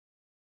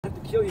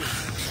kill you.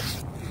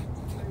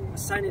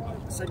 Assign it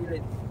late. Somebody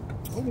had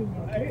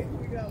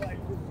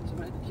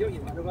to kill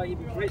you. Otherwise you'd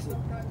be crazy.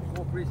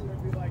 More crazy. I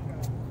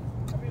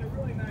mean, a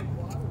really nice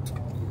waterfall.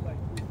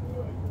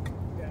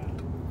 Yeah.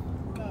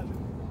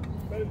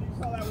 But if you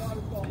saw that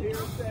waterfall here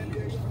in San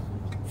Diego,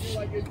 you're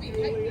like it's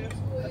Julius.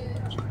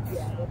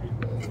 Yeah, that'd be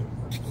good.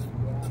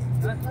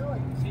 Kind of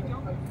like Chico.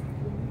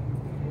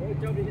 Well,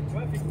 don't hit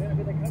traffic, man. I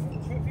mean, they come with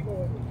the traffic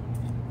or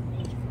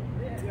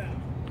yeah.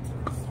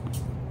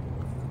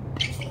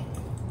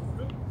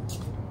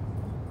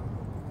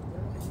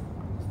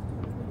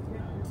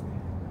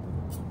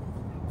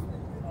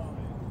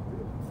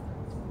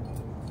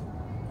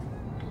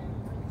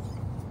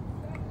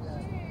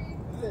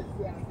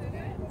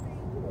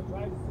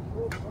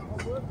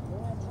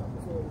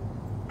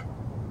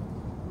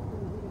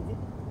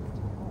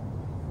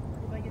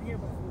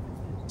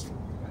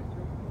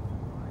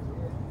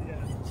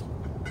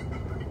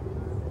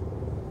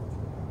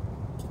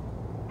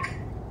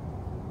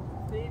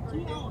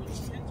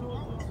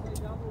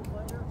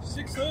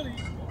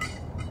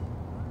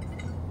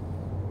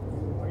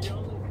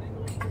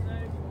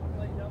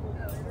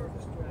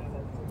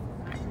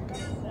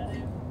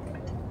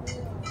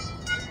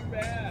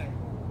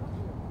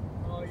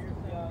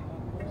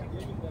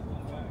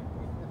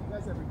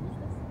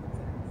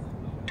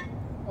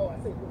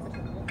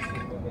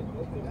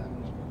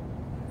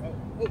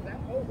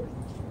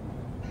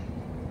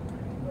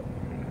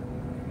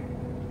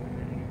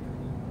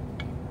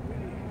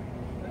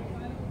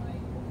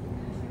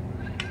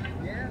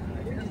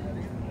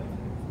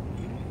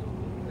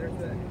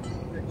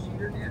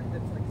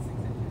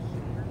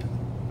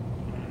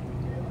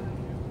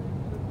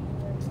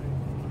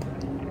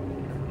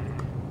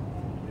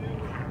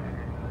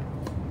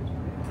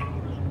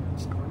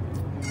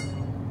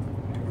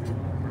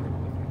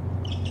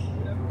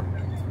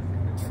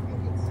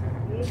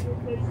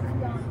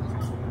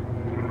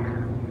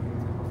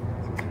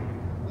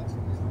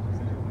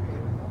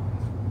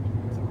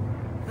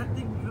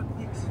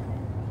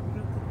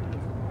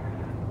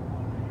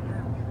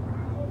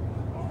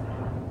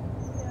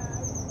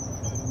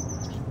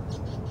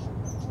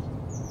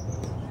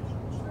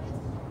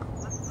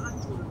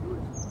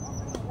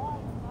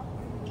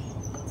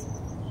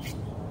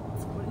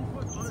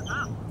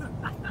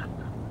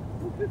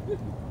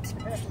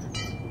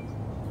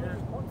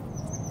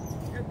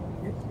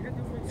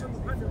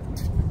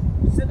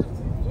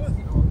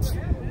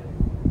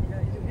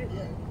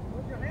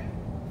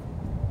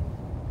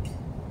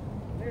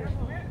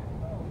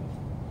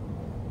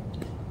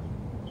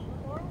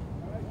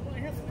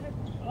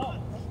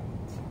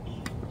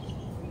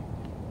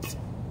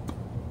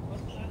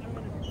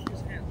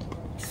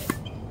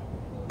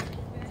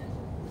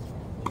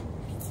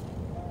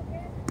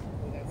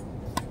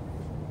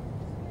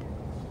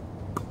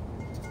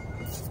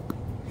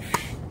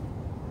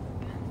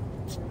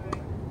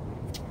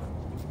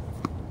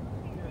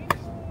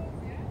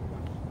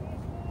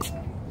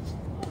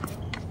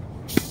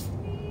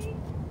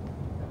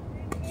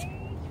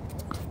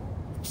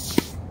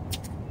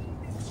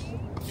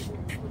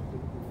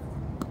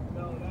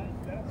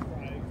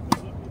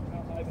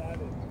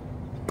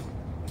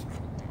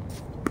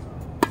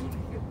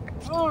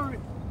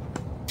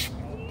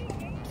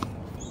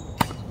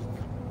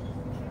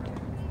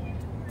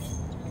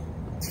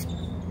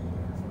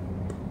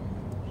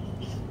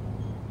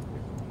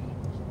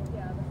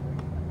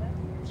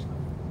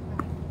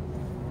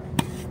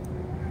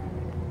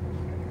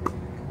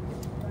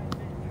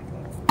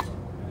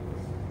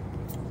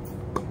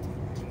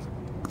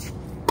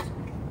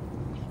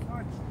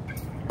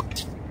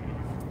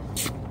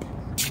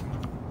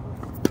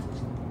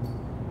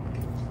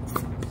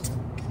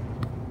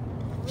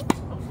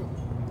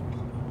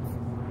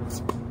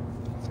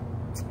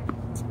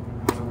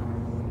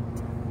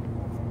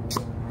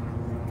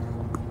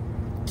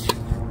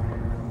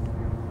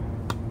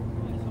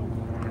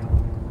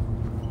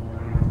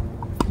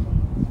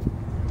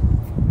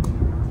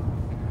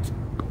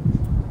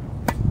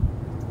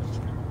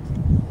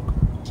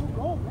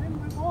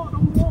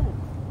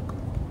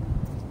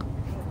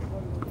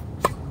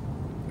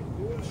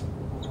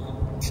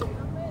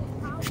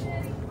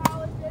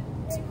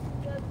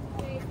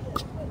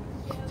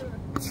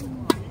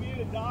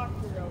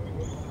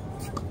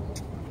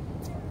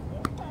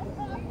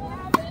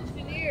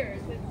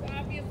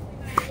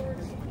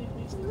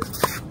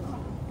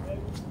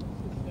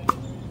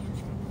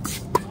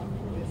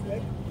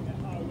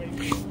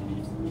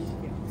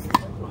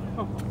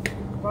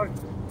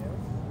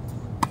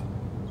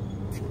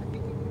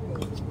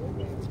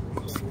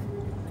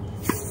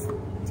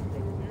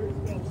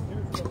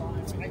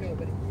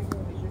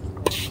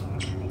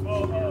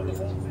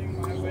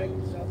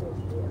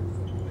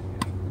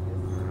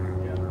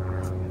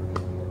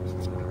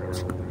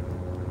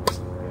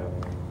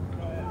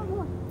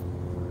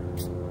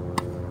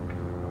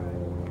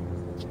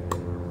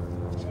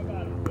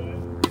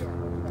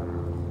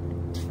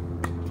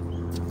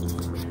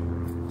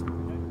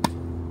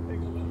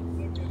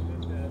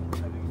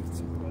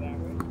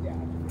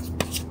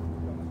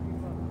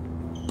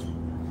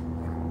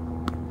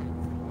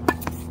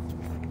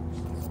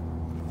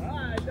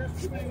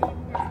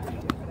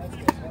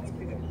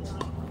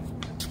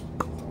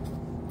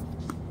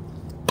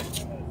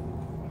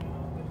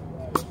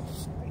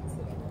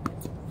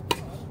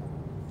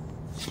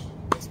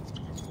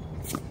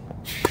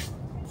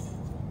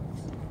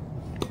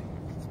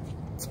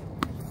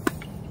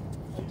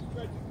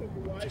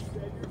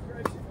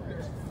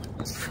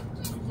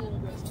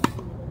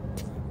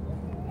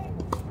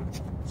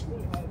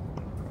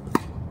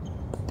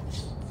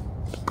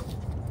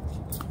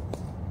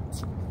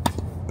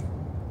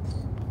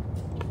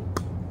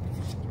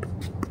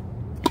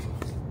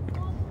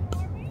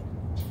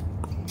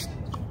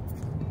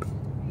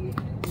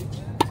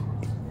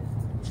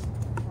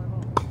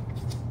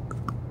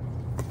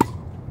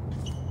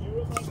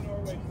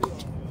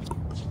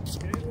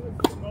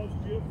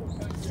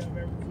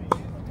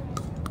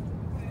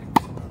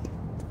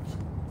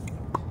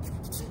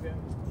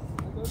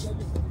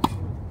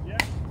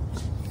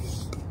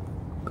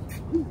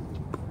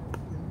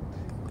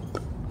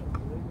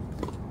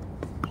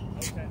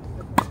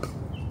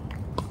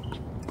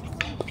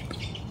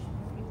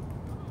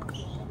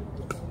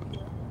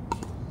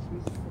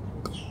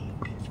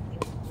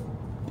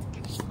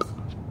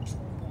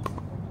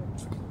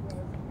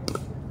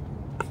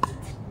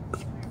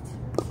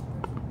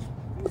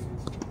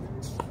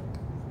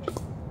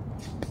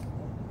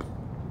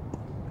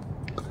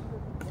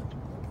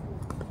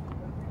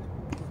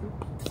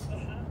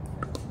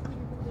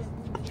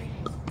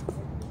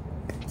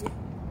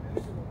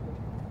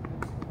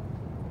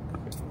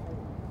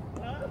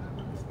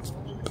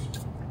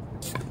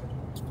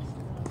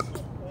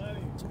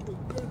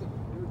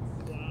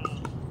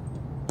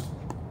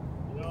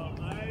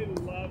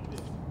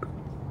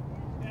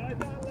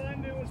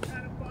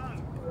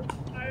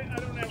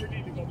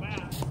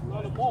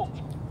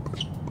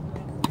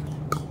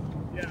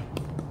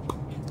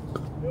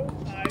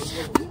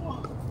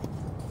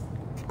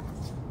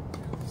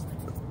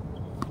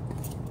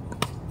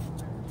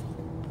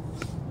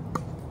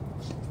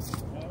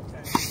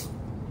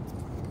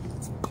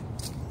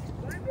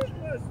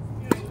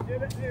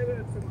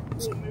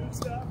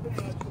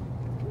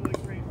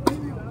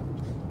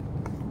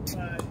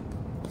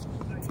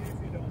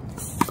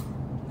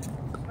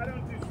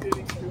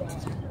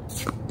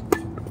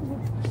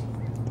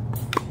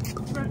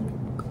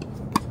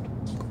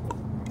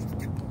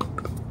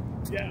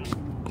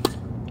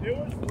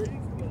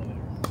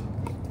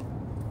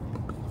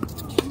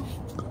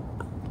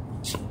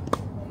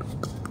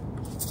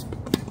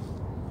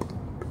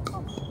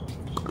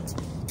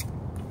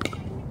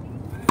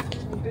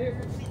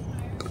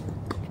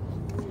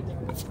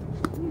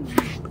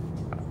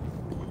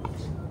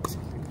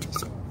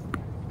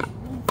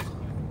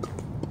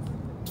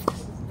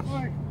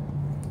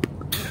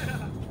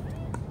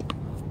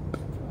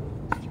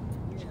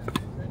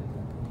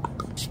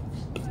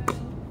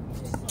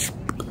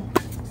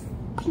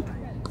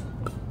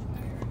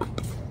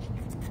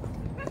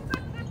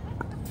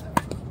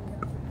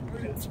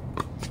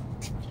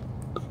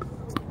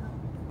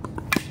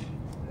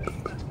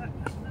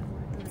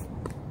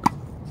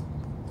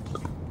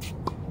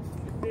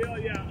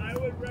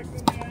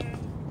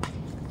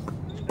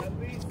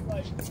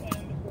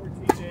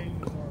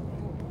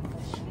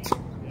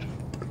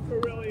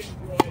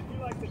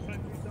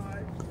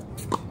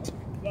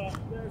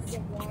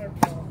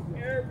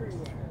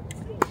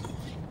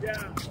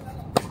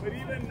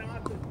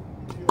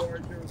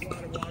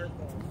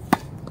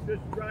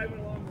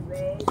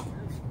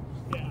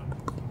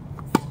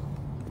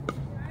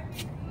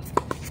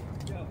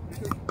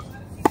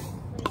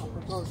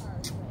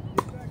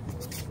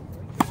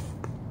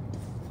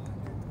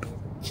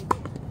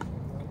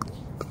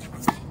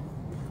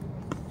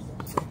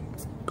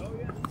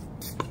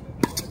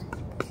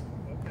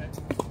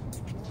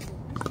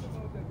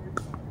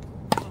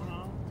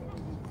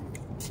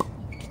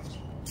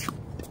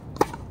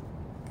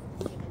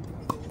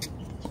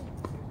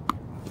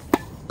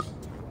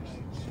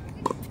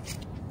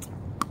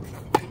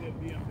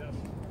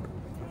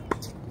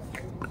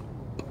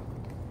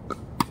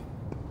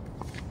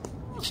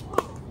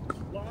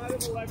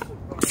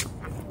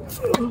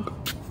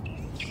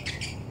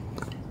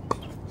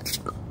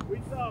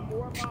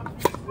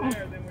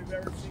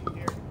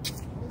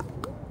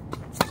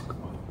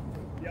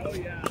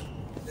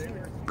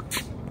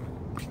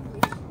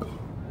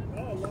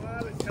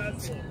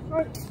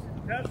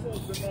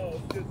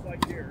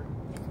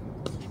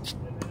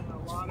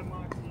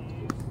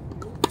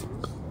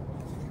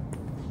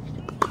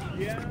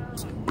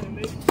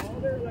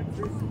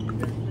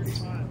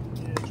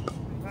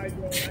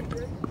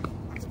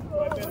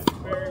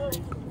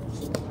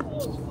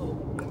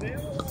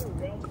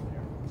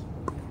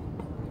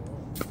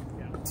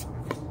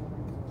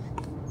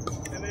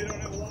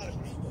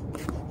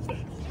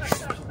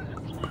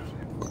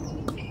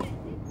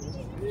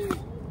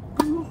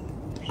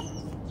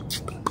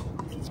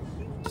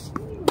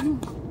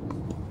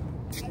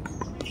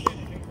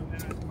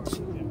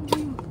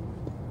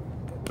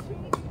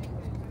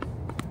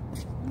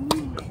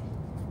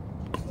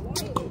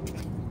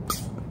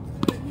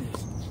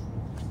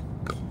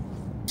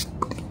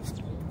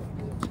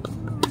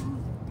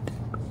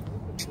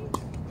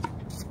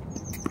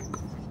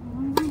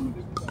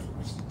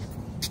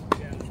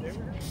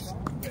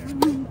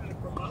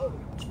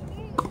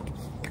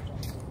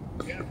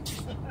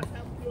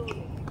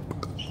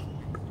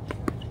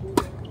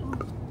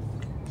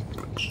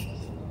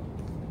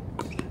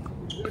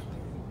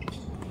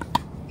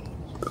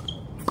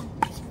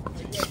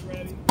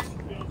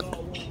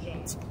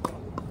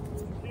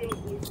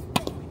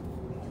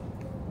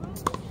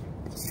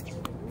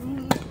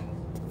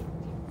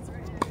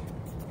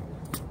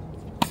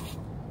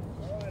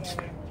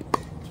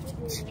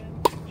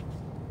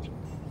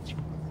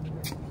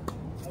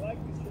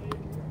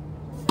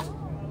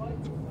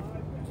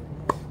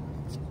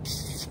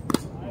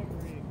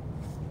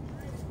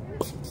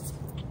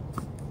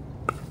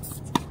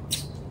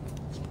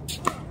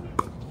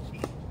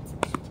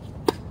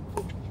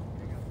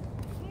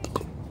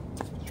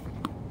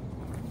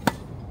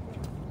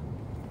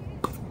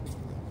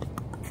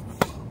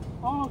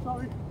 Oh,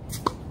 sorry.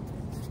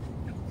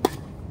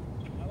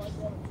 I like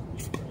running.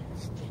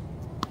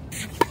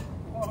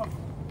 Oh.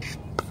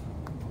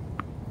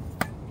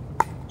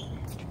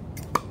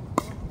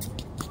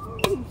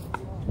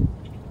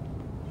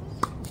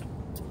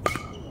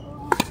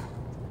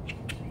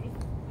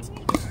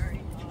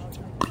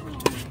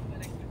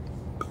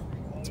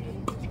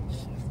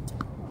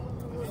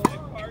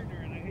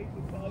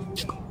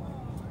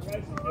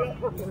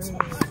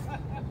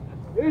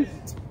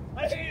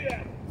 I hate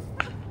that.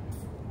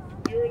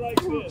 You were like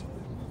this.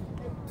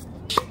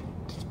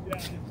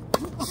 Yeah.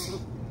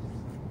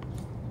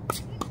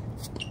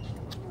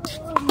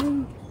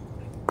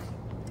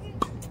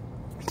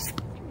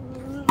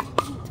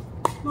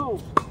 No.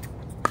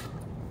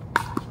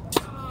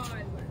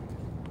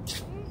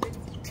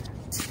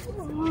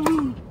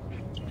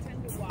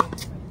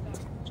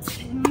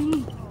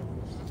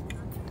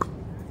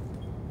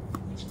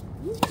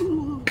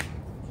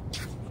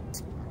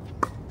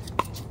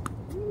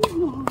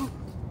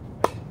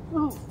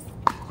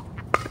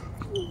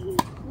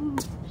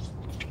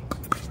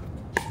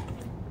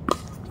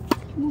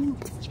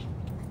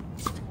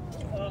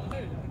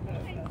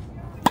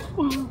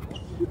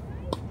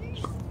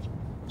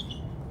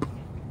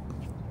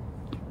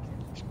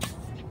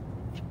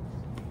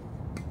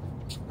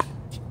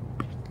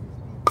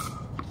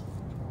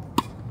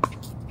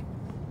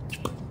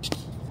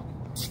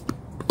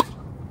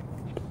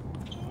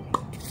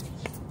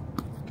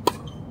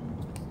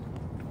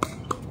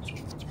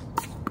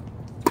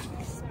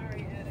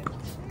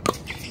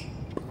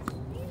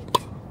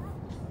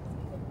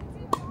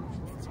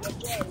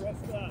 That's right,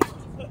 rest up.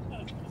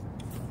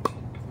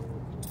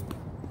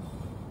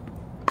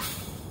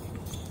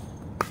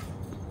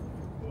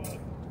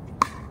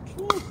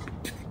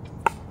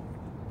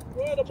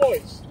 Where are the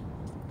boys?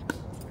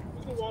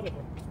 Who's one of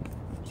them?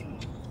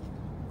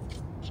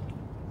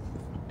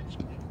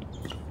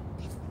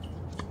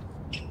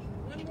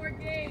 One more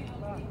game,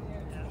 I'll be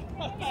there.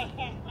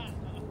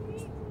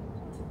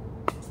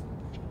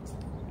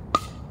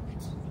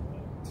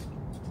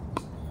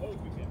 Oh,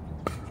 good game.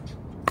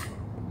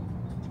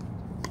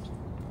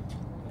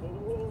 Oh.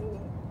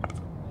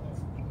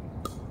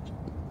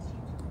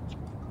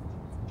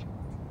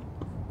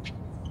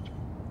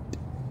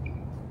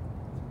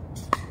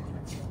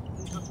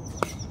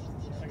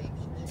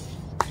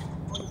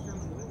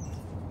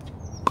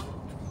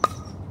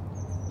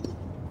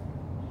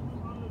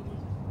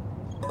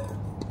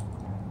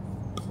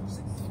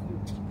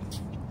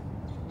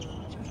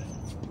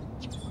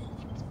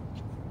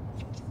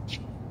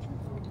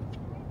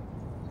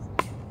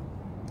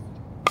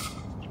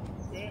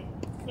 Good.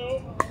 No.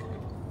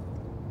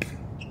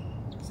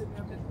 Sit me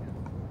up there.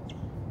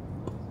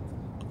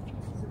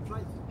 Sit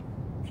right.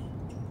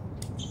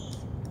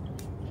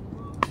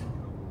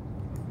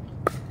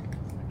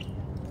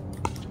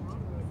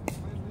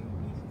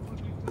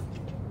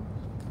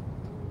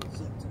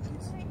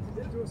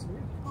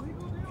 Oh, he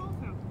goes there all the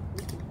time.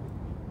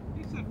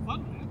 He's that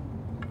fun, man.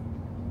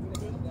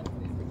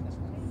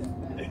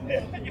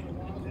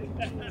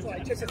 So I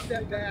took a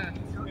step back,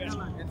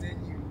 and then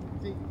you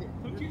think that.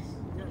 Cookies?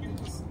 Yeah,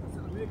 it's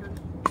an American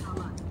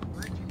airline,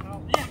 right?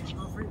 Yeah.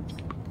 Our friends.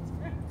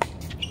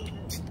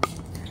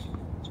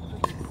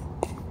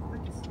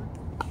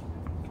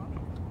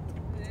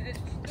 It's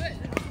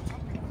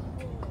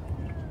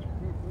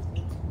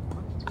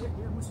good.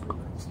 They're Muslim,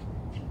 right?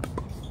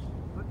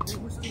 But they're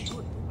Muslim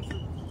good. They're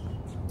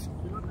Muslim.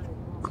 They're not like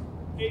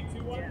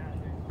 821?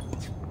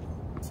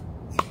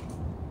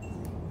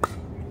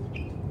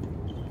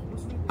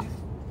 Muslim, yeah.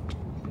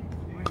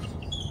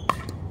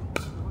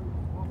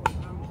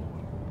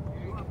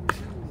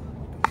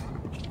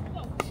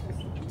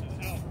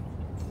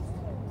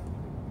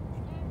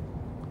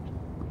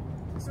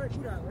 It's like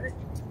Buddha, right?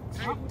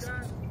 Thai Buddha,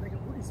 like a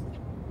Buddhist.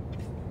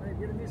 Right?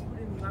 Vietnamese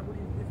Buddhism, Lao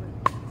Buddhism, different.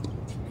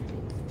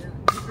 Yeah,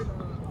 different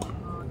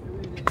the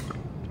way they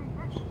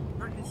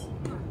practice.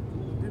 Yeah,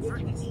 they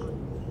practice.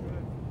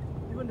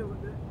 Even the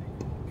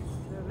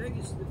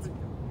language is different.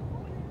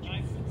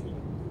 Nice.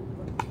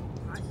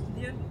 Thai,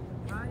 Indian,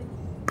 Thai,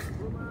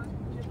 Burma,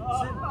 Indian,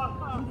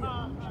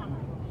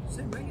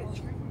 same language.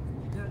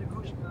 Yeah, they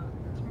call it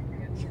Sanskrit.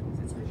 Yeah,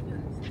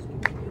 Sanskrit.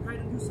 They try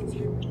to use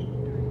Sanskrit.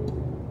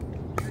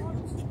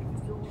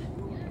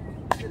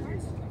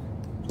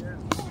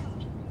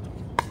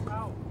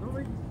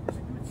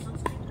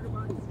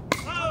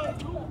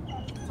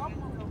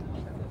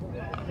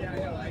 Yeah,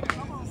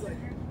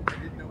 I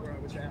didn't know where I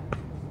was at.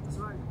 That's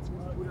right.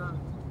 Buddha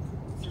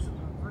says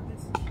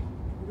practice.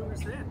 You don't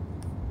understand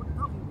what you're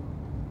talking about.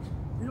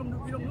 You don't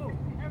know.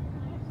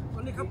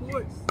 Only a couple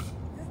words.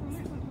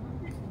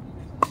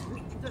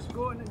 You just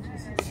go and then you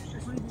see.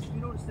 Actually, you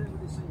don't understand what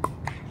they're saying.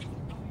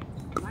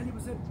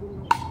 90% don't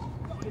know.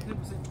 Only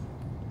 10%.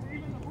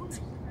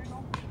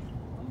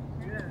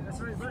 Yeah, that's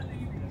right. But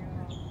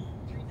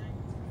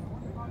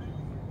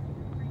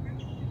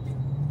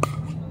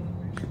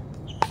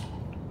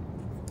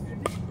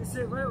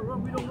say right or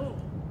wrong, we don't know.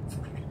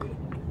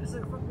 They say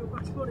fuck your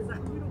back score, we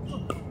don't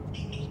know.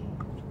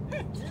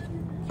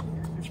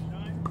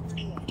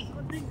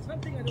 It's one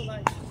thing I don't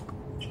like.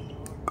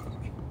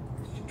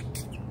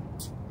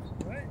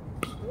 Right?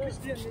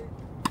 Christian,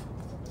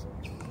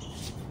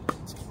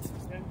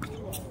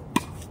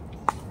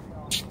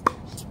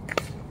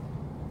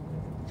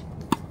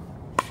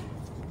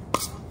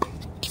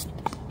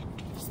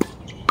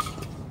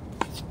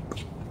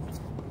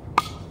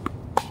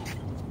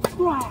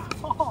 wow.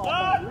 Oh,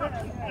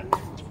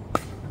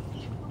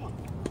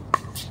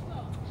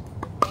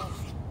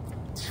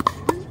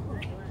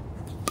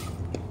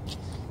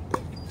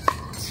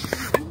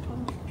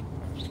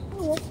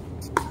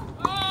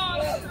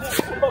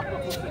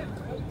 yeah.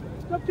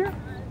 Stop here.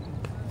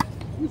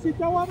 You see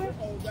that one?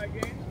 Oh, is that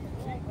game?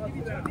 I'll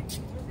sit down.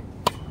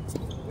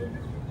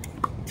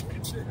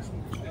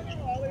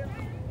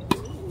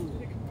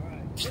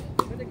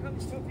 When they come,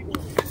 some people.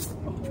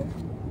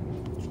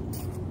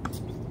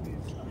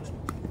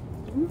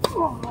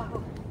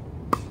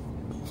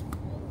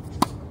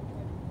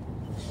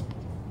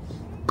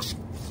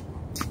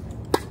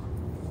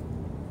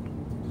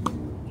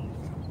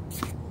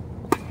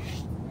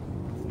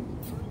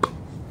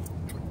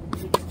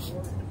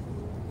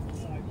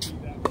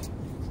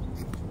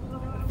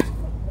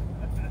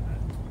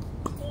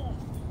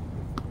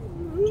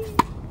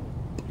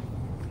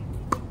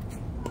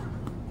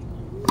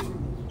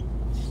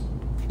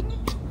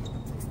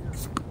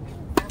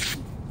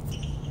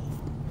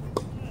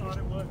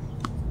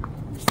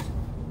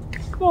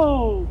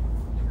 Oh!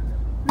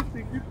 Good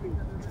thing, good thing.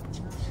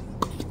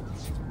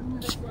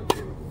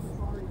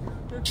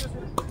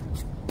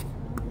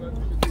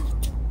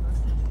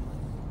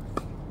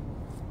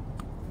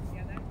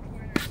 Yeah, that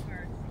corner is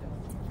hard still.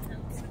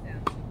 Put it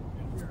down.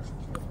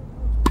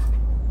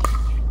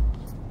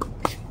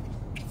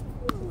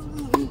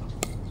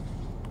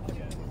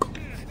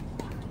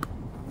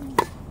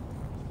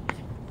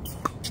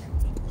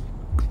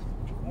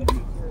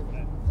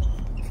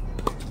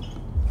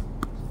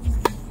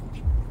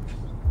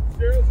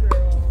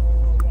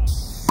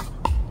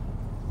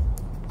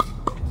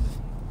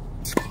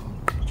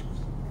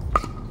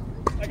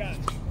 I got it.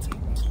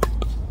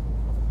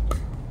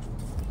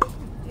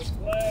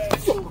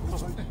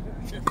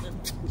 Good play.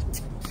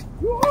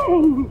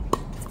 Whoa!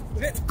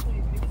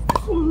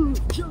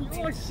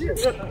 Oh shit!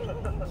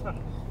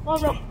 Oh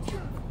no!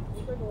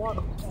 Take the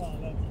water. Oh,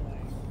 that's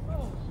nice.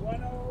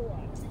 101.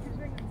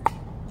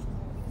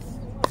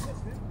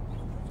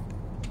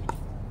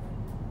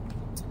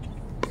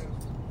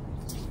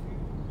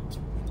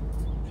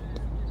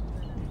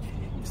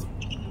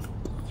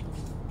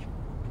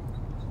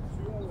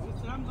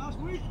 Last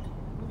week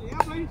on the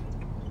airplane.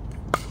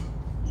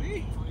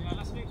 Me? Oh yeah,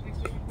 last week.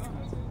 Next week.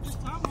 This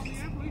time on the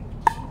airplane.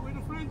 On the way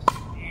to France.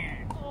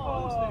 Yeah.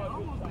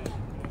 Almost there.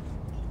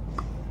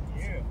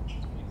 Yeah.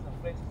 Some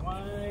French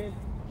wine.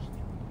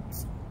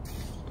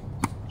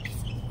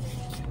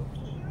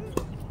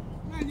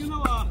 Man, you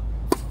know,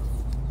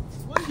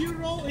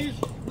 €1 is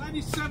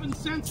 97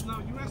 cents now,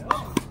 US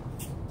dollar.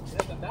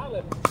 That's a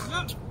dollar.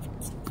 Yep.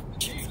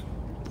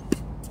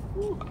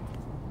 Woo.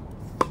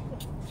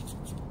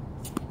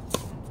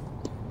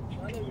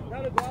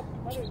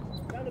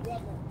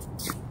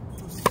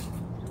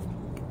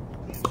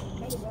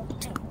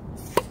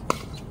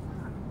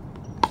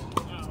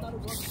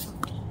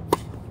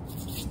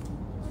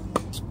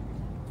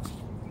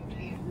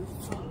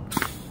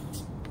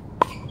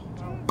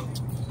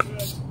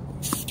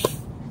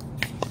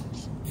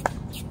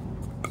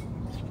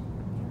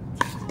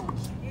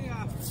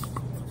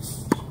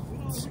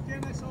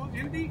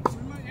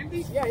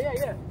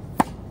 Yeah.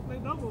 Play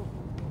double.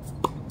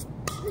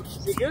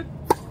 Is it good?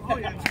 Oh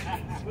yeah.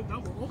 Good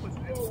double. Open.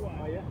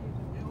 Oh yeah.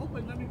 Yeah,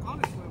 open. Let me call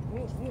it.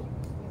 Move.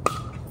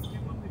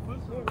 Came on the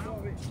first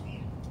round.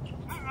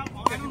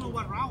 I don't know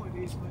what round it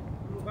is, but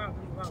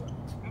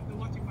after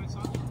watching my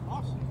son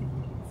boss,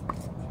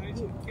 I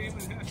just came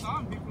and saw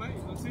him. He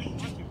played. That's it.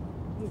 Watch him.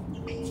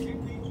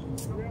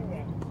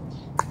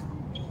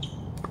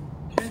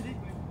 Candy.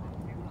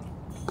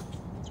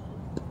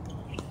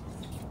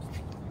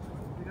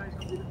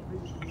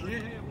 Yeah,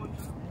 one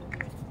time.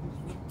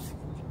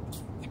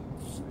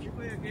 We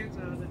play against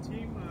the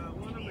team,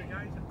 one of the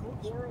guys, the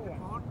coach, the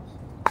partners.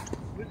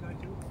 Good guy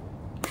too.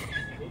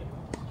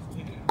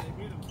 Yeah, they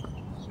beat him.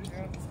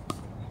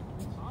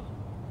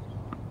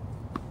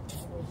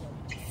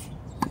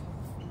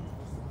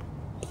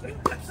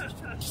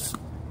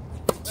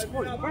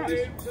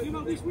 You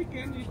know, this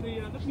weekend is the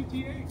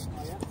WTA.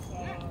 Oh,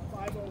 yeah?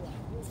 501.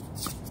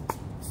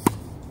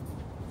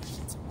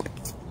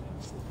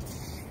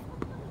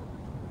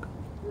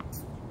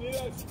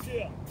 Let's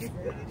chill.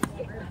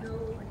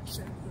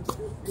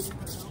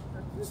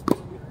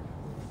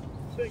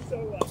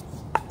 601.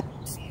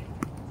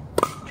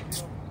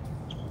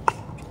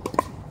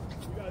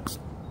 You got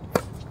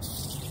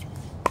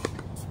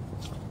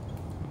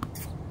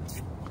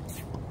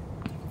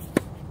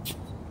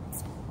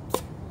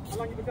How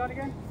long you been gone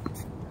again?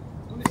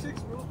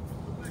 26, bro.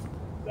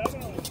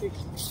 706.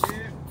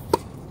 Yeah.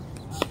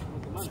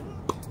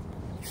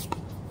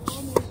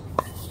 Almost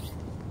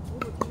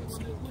over 21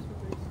 days winter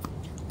base.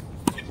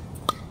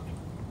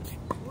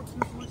 Or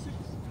 2.6.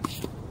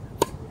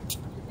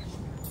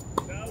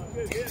 That was a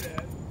good hit,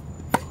 Ed.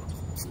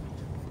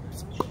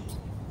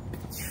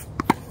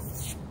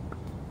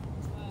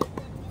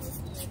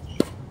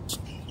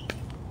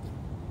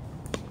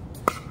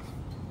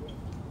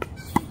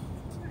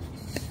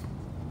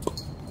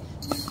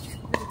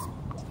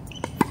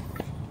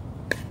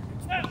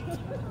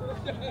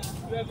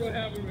 That's what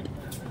happened with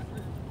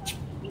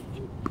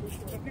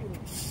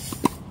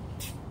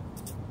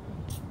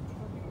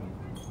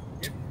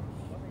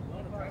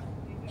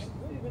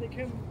When it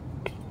came,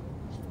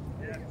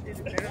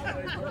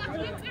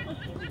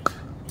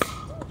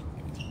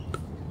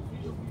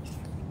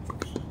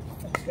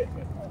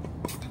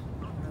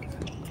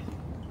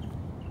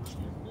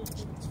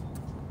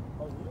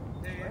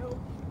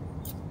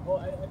 Oh, I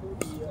do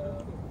the,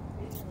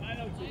 I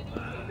know too.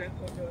 Okay.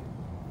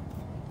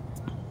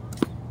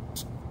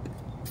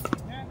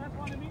 yeah, that's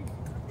what I mean.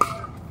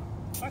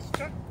 That's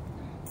check.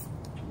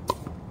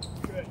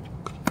 Good.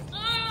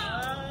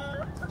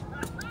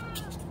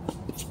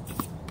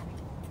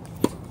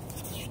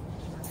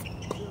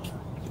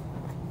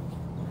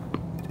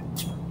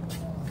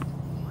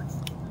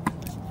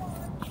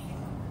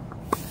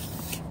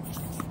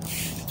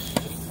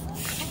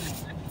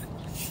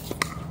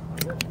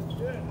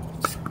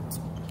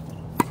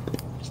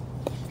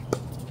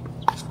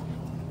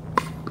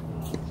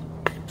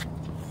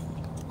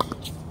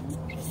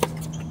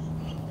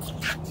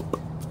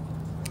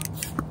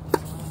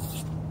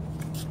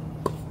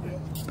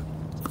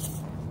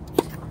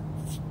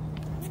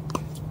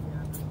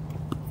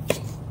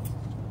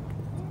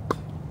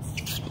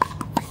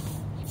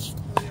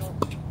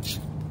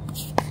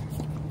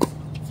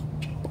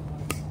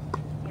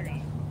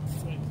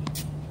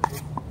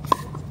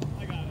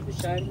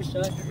 Be shy.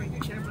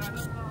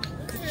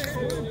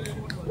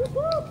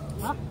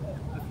 Hả?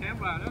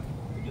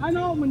 I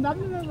know, mình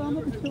đánh nó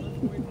nó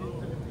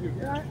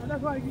yeah,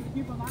 that's why you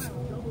keep an eye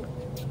on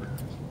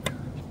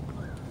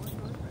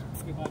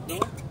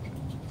it.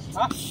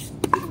 Huh?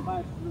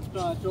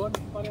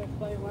 Jordan,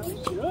 play one.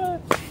 Sure.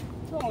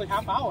 It's only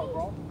half hour,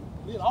 bro.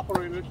 Need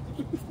operators.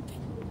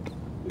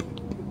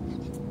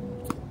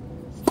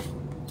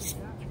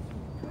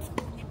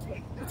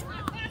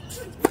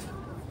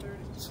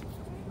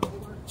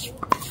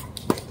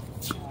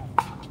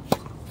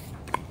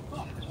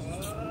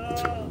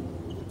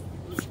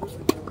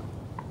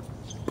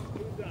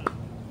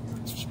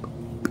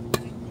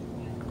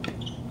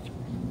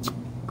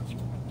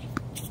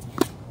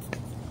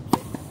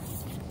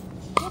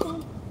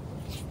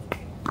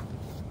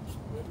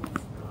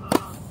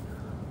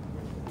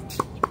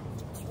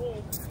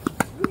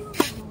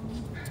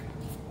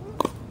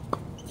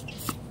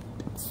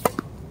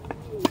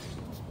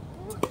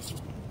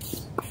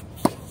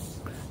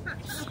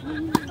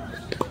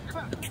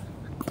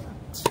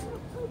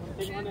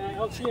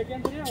 LC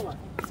again today or what?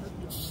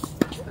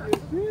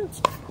 You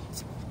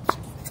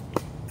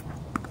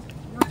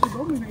have to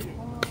dominate.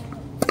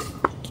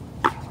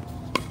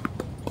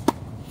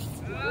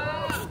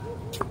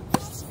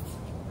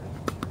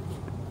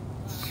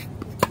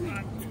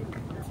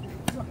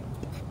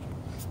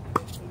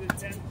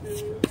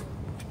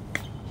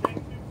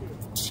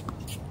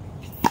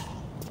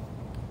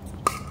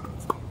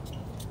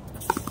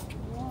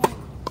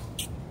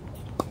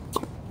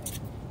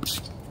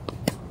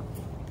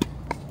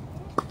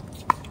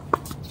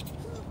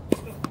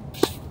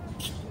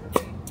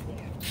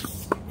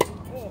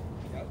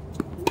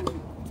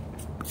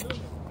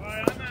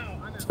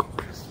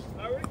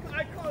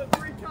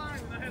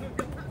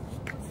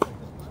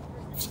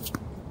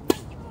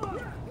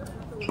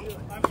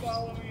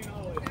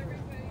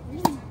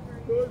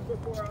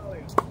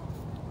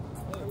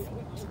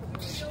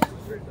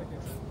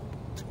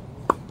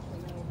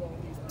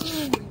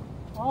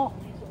 Oh.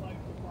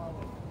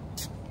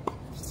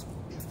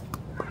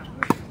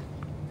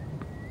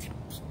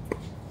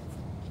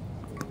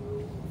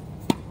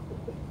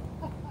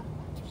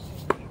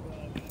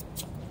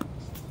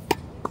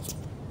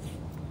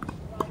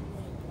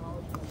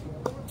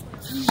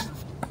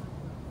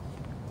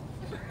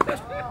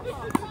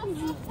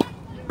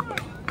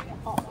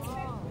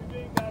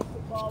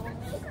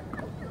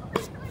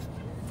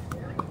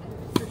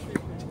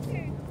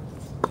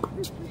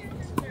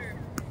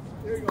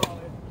 Here you go,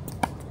 Ollie.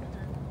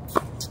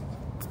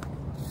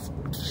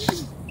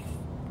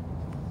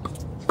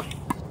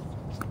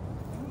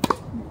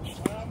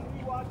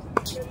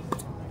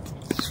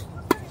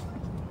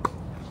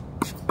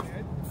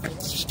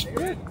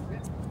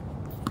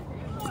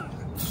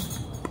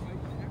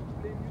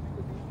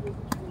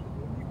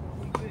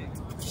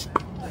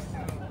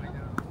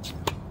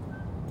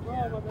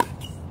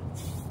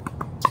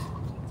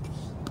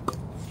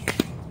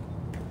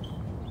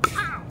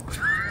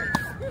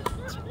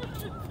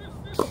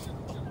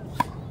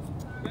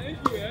 Thank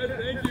you, Ed.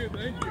 Thank you.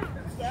 Thank you.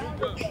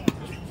 Good job.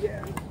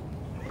 Yeah.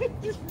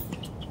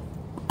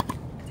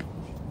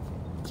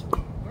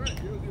 All right,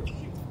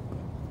 0-0.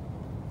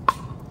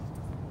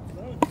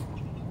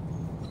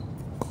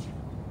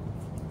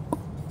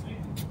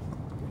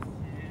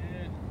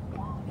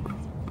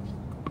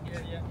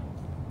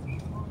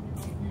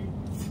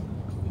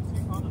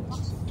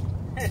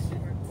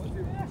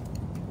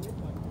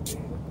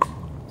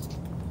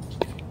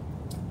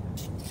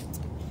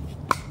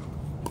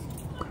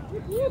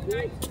 You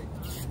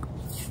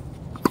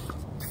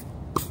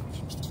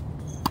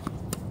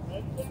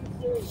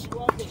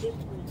want the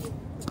victory.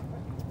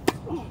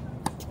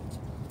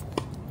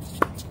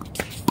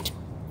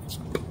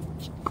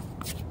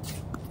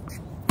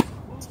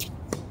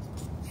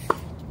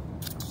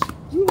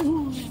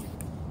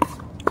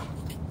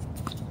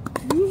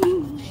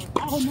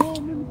 Oh no,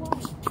 I'm in the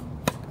ball.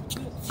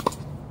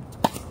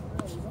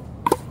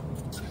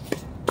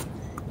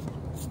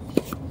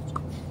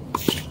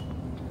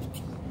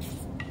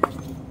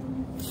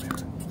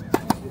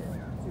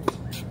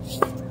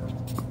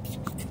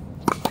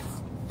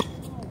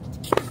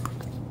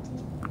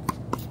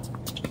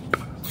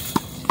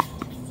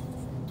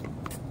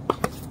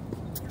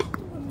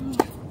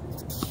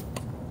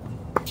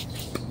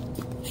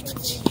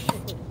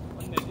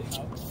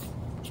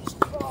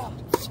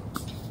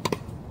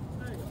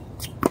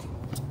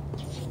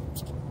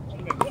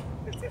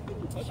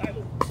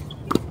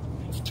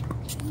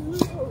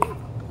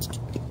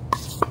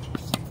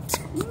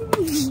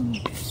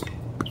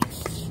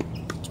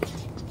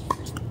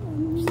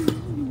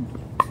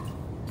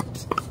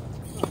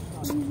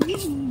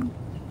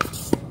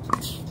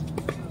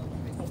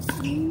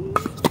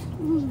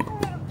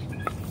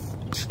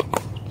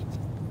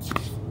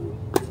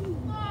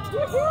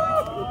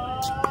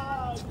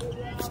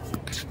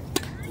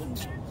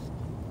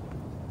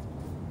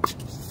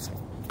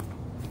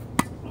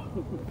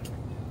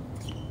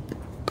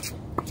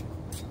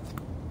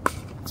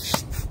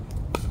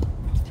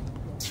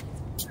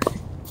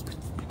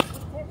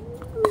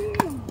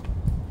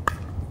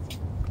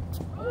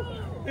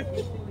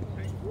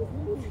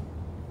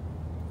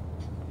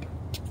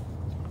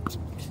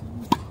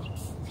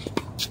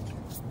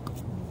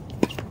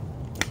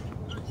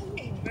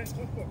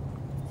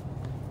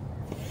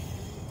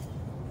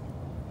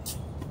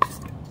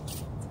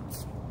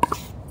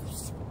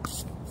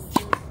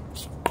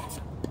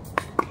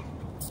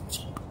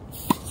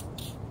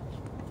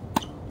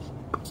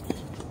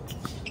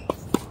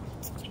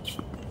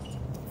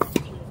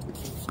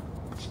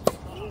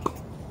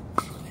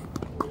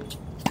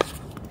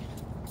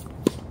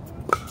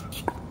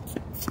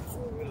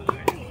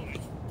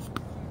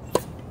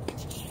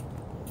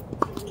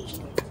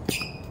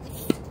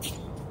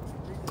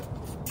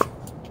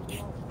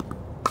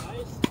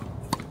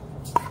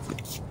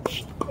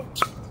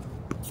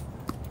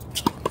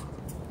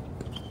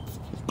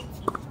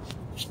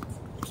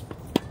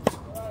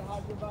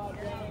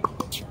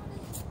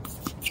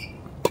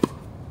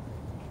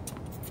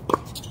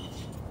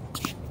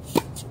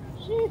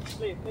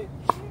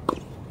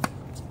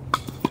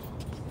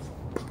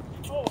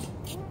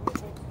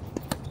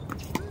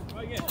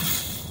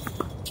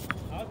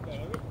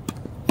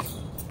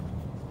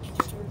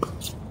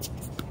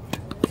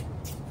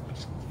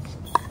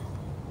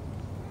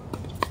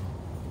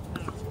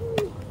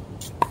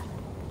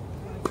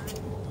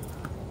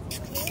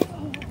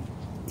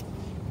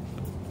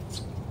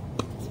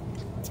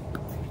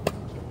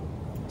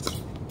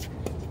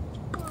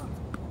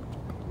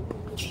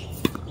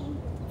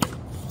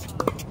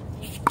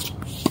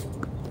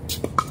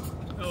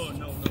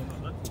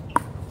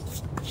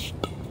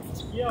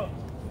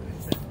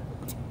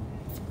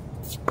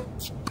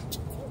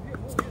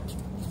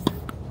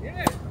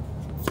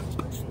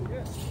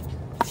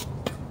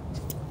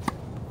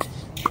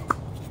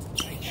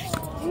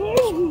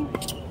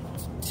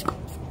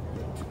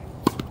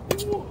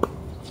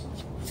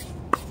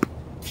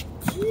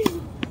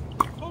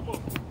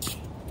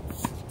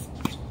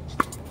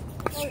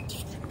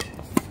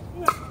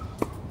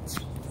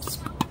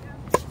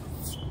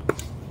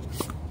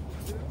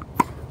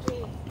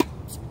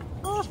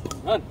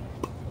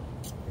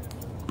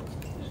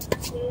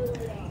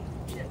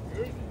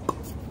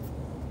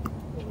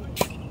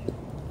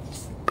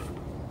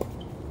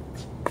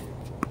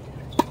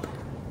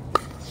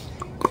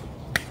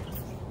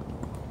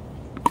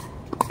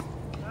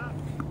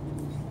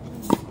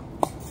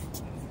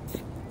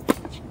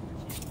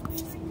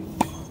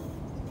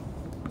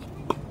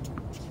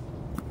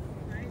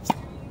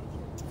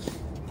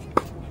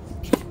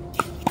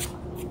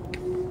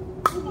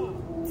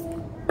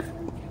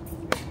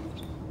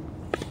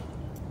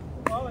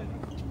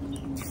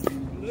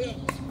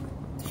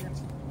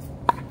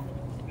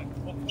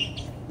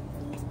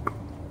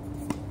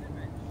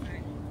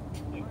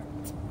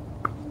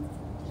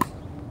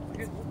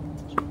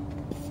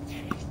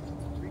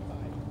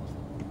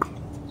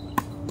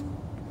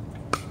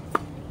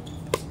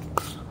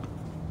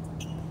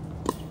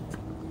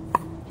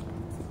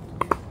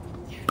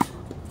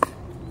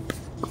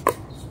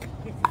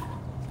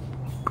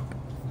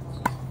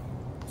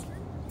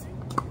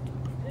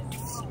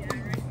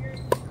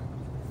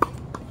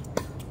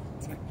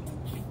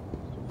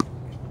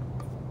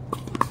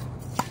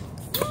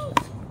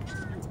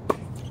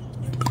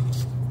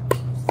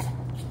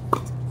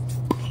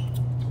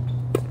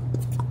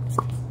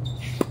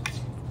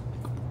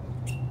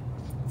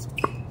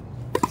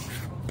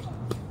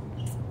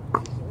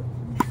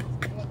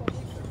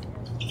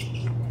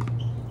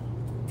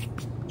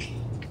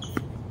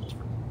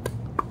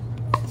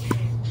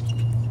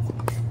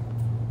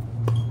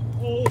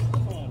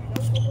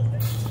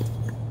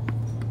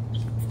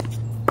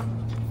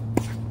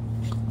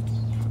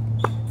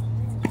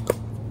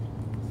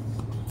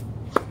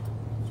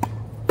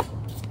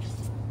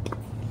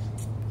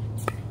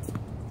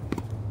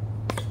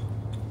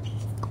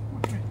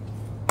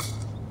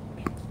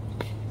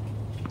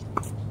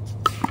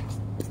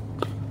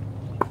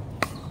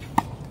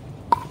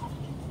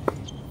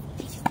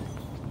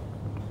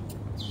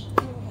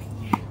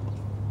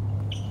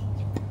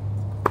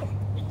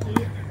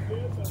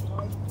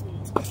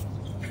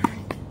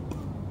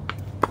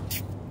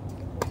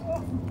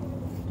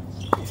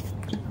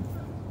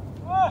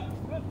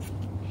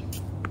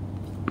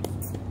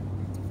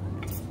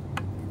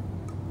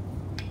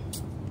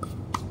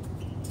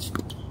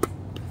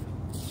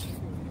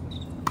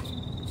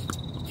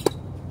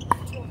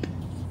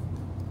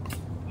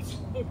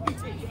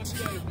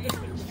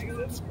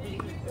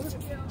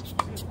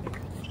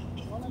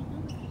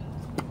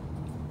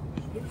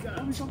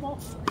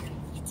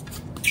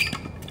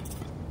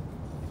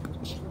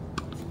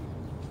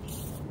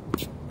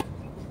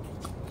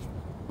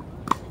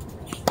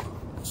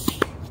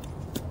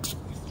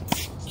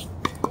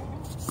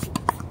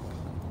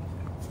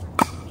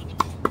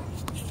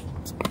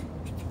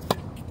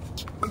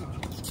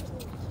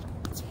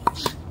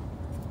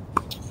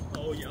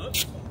 Oh, yup.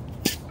 You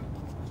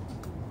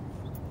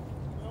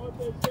know what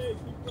they say,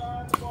 keep your eye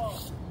on the ball.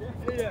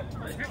 Yeah.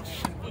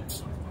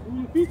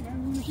 Move your feet, man.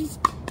 Move your feet.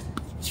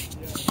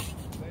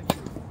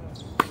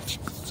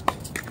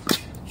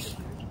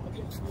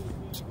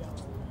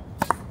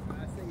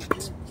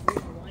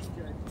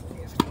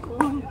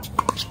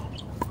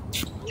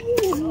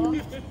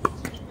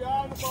 Keep your eye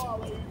on the ball,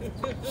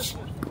 ladies.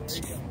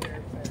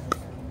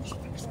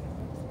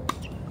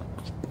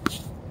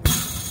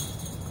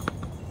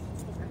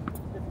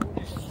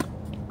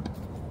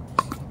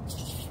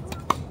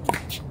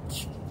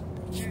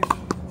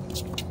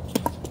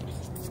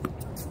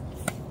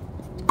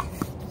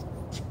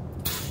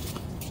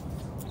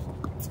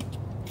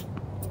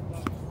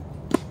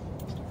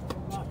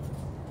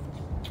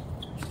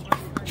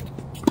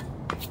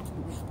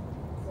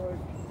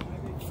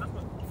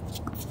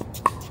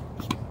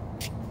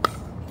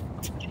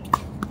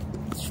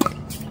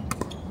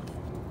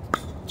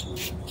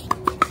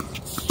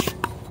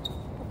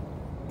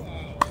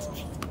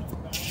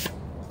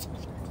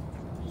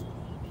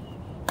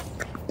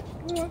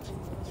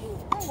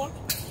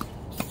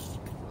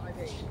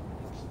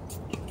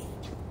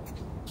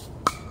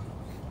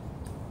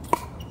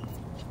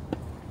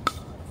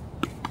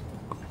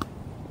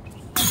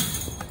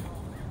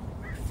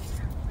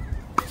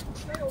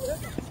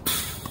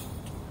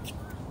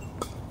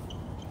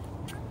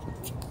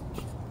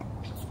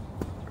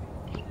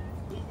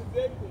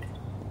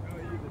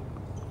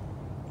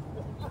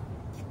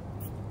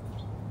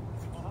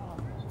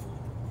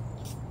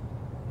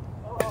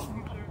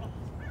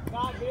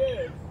 Not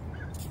his.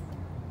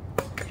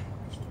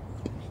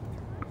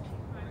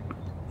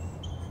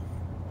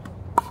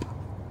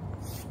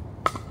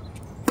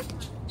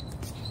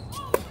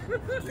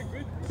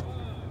 Good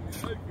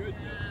job. Good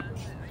job.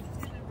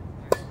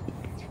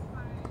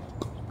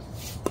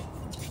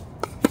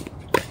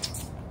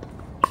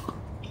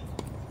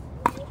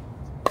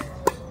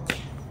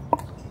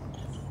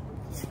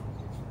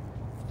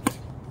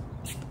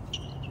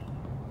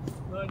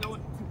 No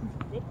one.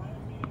 Good.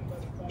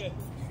 Okay.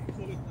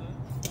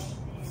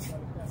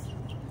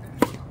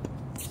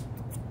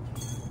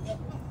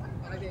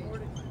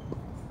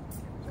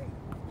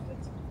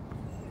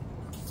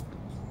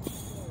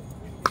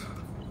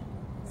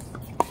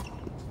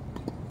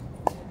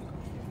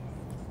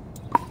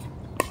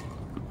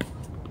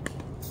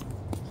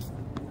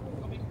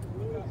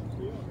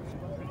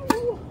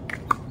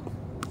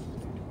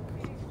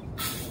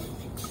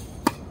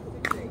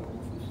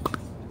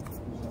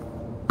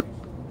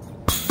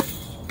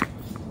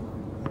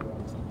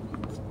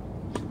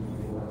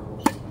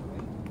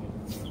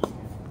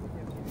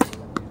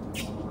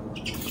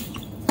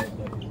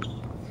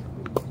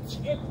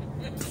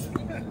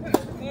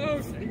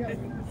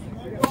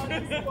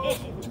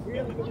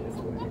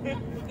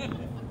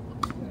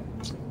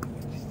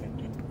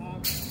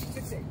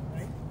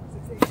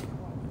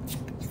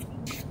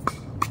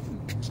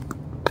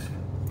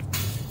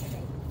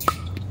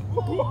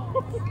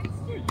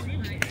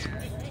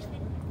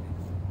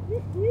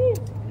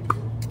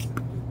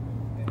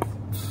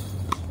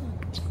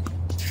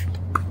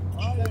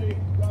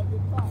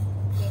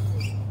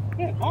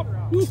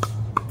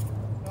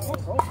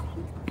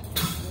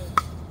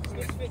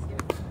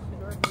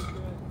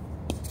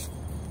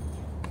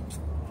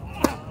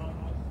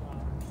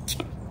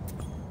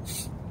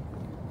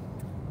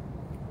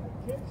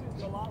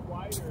 Kitchen's a lot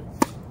wider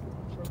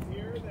from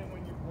here than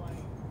when you're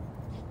playing.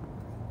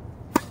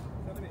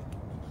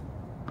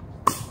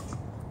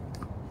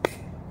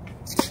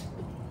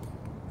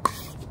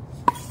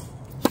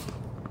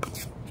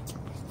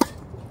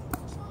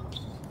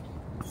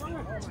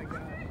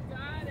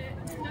 Got it.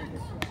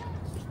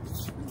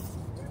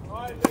 All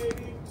right,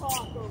 lady,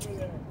 talk over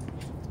there.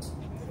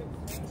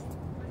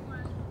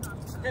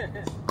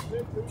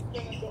 Who's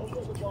gonna go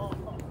for the ball?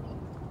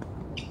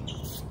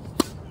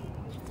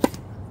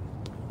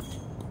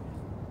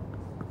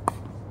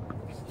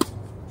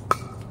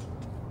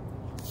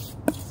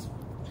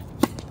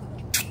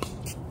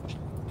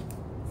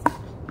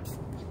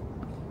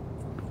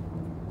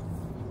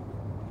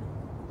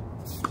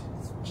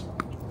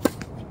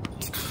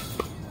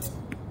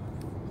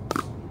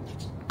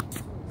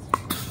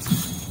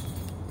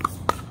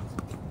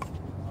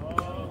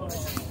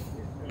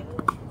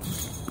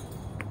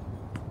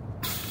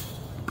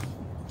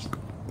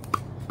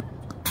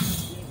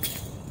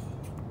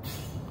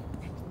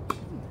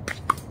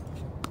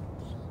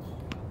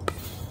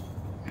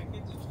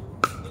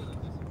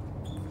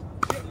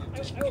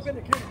 I open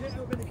the can. I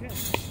open the can.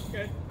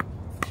 Okay.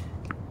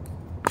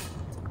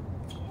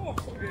 Oh,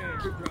 yeah,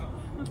 good job.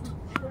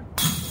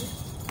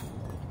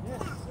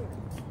 Yes, sir.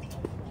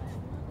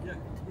 Yeah,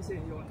 He's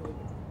saying you want to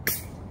open.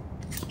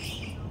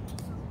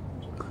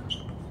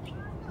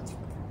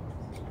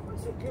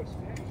 What's the pitch,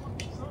 man?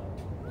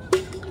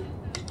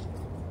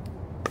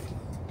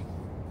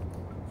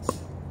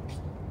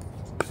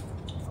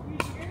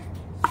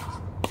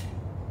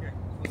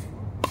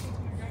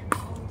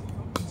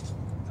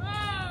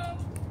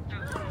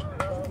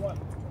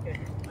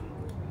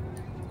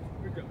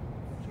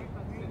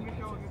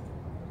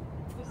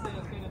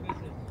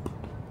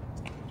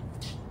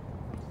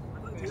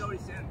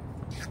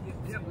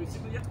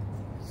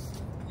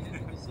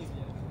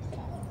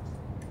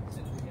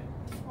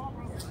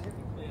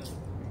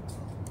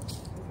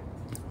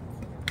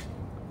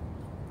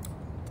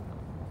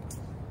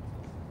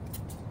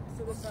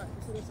 side.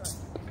 This to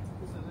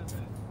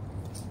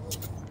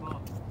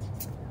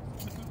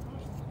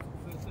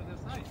the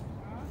side.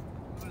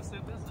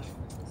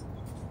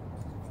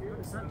 Here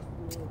the sun.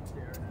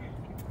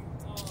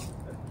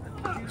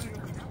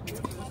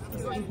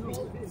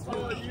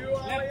 Oh, you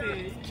are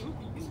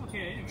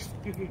Okay.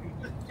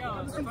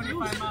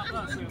 25 miles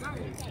plus.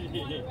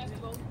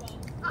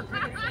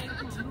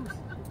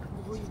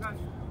 Before you got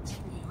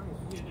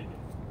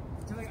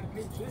until I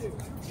paid you.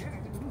 Yeah, I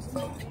can lose it.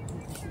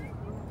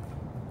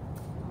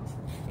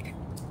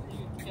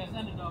 Yes,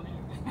 underdog.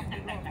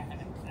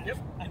 Yep.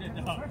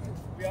 Underdog.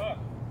 We are.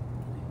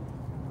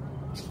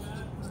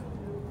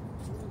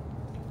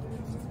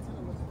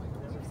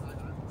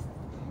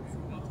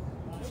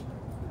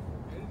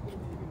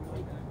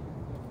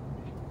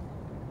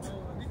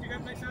 Did you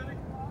guys play Saturday?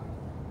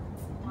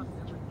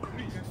 Did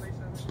you guys play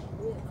Saturday?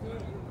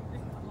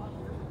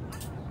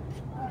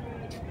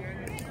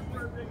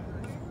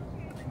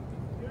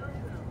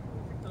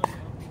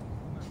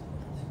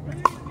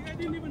 You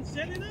didn't even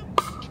set it up?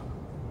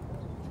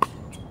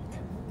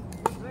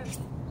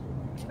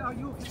 Now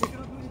you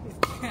cannot do anything.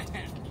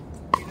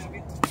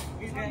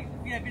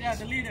 Without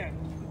the leader.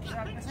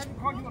 Yeah, that's how we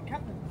call you a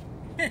captain.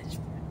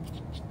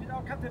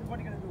 Without captain, what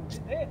are you gonna do?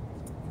 Hey.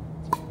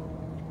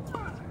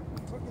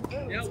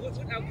 Yeah,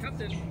 without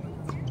captain.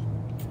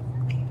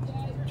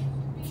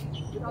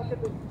 Without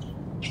captain.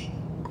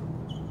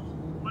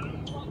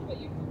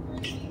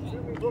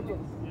 Brooklyn.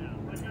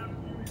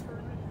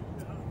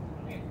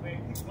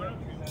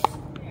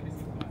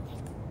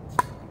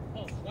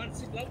 Oh, one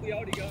sit lock we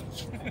already got.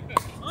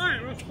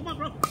 Alright, bro. Come on,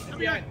 bro.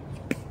 Yeah.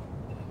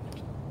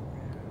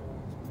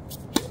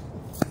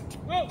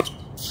 Go!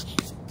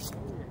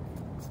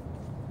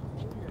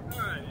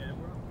 Alright, yeah,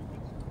 bro.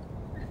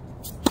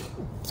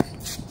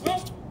 Go!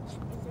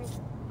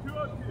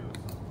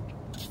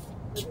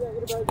 202.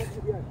 Everybody back to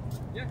the behind.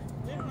 Yeah.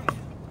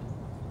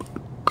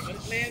 But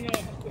it's laying on.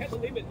 We have to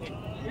leave it.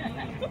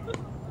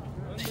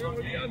 One girl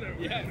with the other.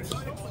 Yeah.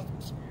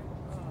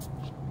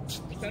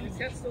 Sunny's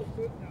cat still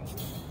good now.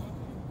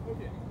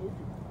 Okay, okay.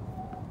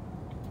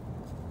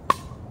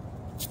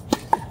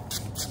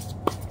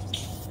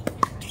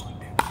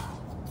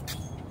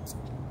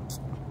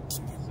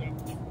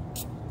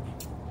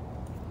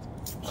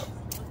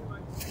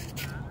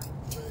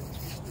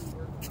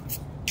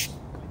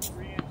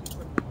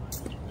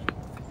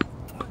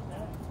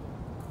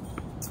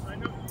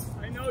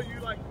 I know you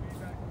like to be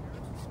back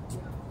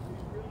here.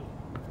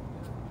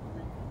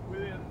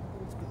 Within.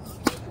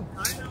 I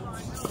know.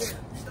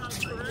 You got it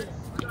correct.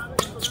 You got it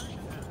correct.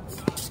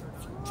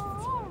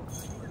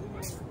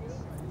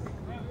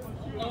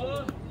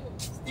 Oh,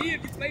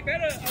 Steve, you play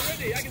better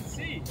already. I can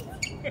see.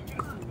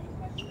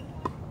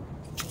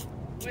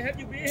 Where have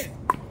you been?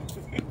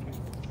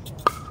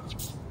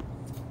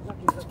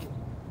 Lucky.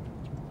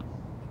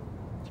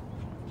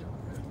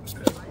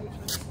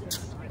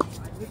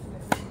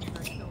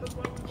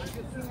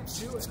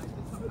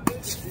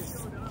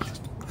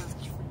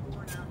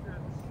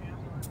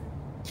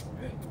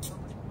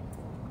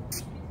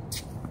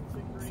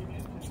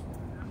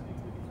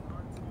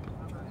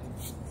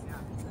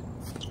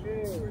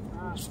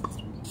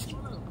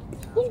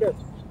 Bunga.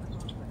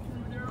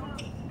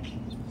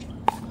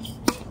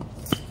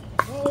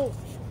 Oh.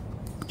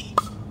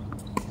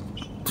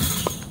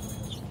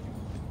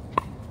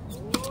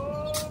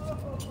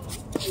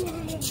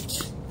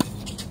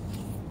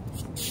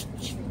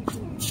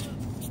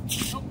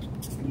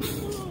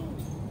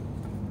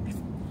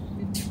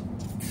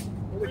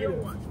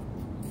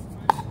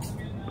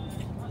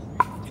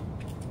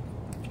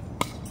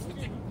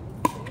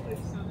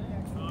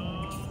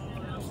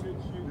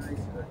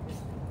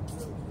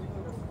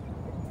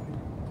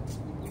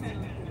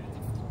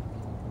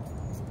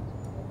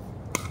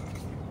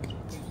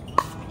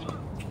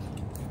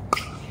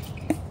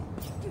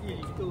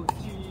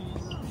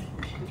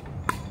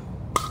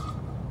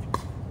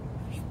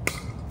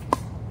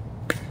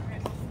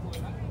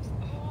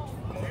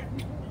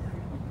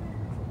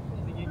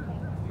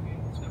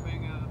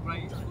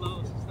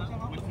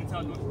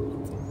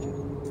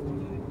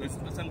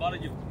 Doesn't bother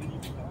you.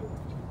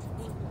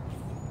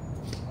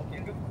 Okay,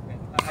 good.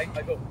 I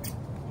go.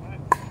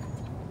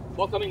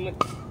 Ball coming, man.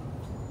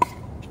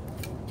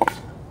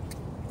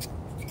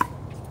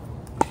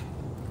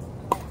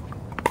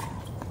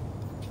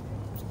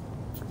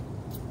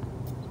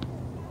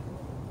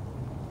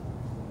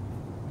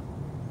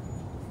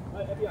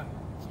 Yeah.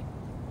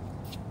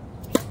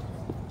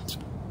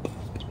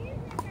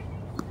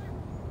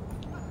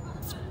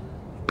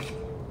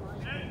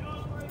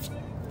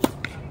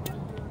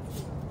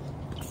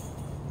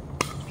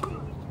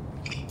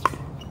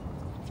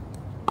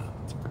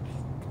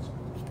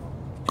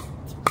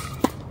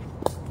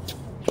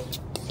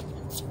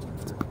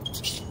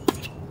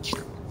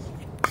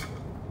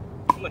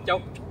 Mà Châu.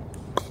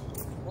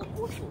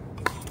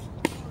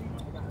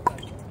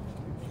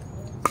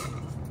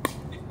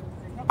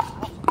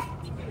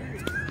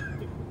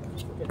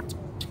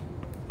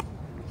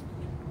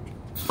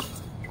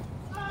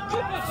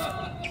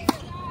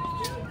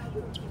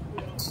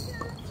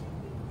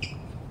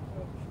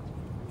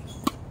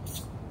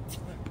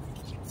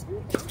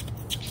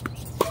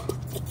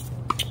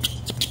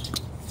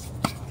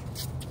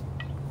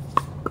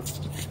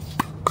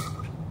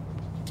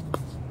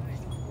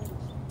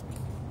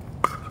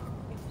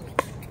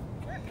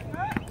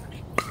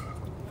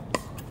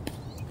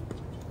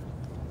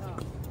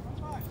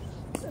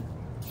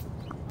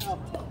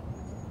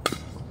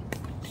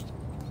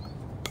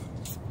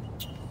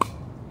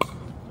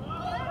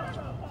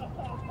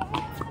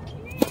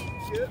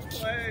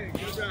 Hey,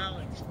 good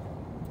balance.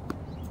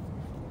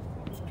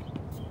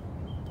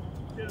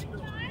 Get up to the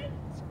line.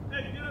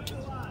 Hey, get up to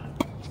the line.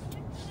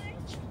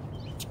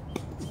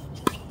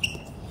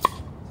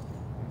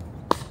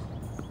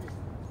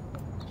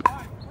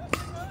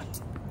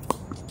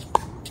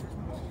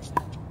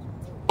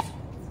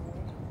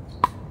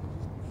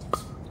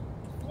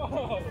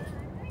 Whoa!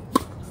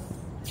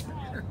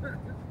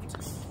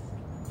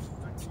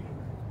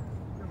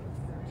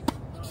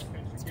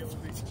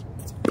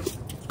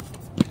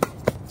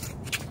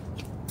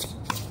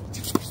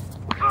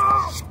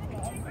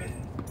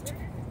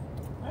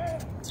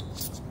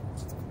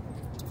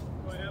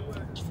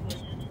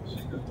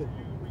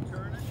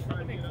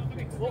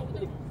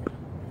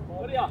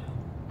 What are y'all?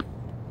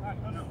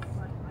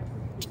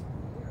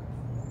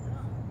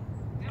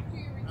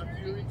 After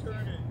you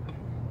return it.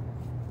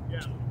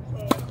 Yeah. So,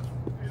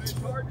 and it's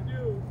hard to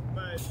do,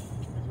 but it's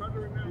hard to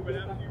remember, but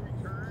after you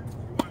return,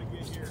 you want to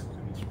get here as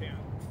soon as you can.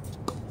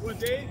 When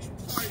they,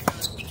 sorry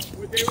guys,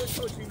 when they were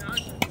coaching us,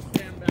 to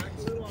stand back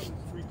a little on this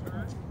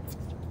return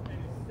and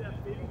step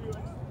into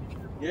it.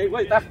 Yeah,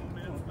 wait, that.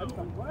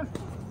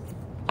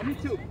 Me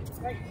too.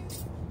 Hey.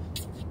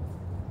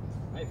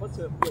 Hey, what's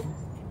up?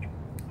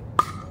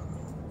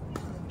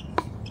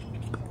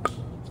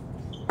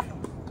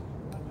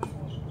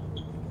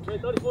 Hey,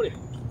 30, 40.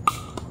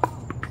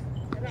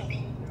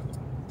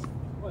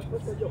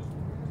 What's that, Joe?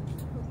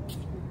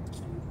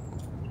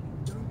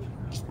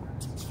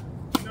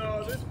 No,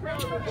 this crowd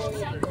is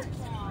older.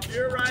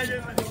 You're right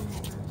in the...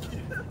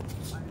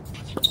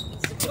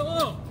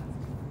 Go!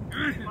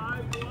 5-1.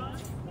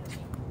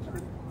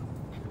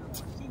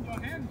 In your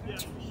hand? Yeah,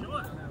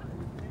 sure.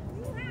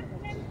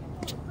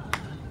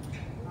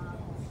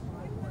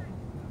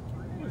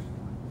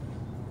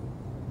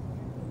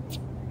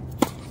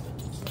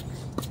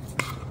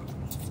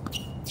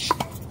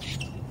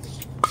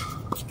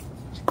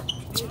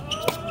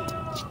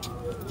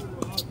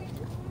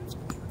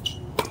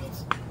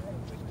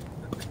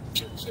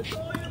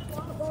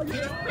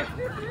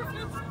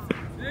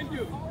 Thank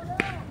you.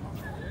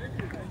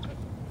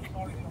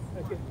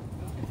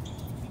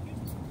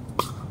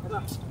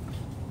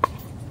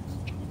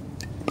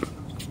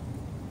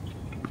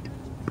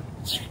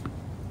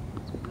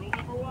 Rule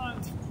number 1.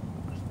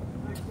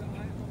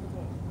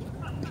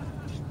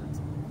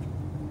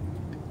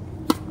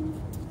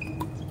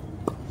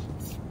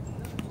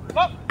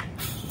 Up!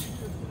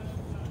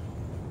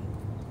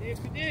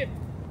 Deep.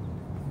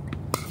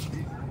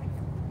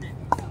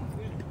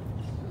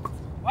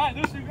 Alright,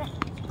 Lucy, go.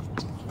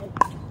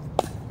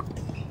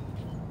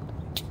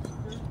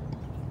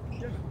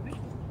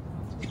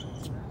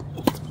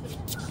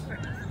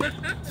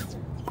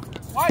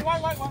 Why?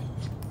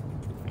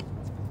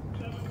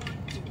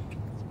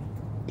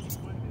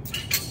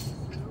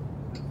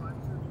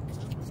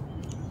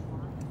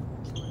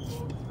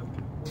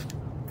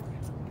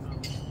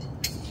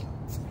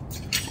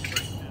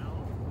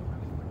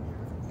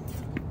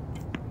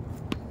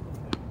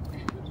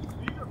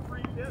 These are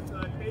free tips that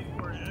I paid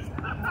for it.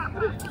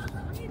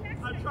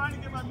 I'm trying to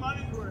get my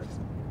money's worth.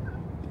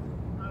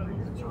 I don't think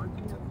you're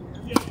charging me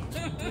at the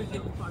end.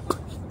 Yeah.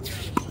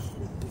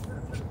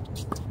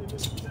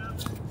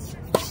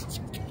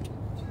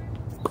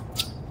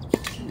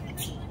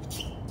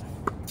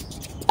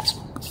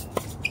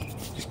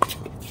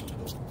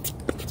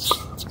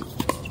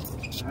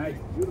 Nice,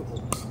 beautiful.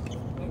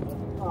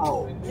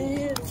 Oh,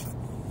 man.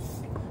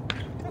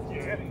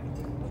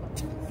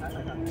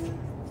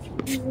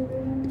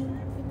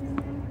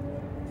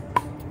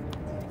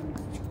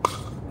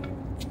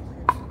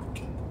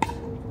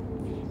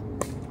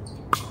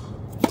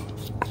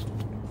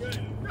 Good.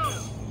 Go.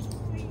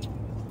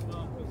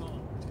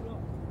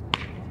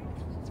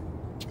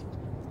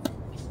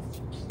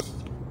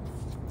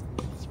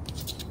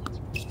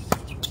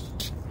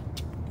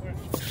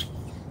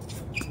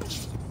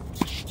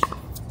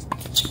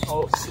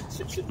 Oh,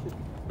 shit.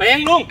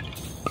 Bang luôn.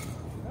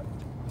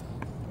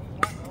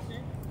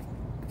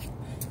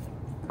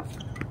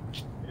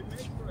 It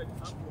makes for a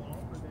tough wall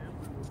for them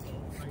when we go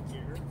right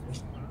here.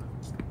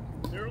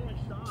 Their only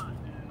shot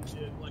and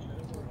is like a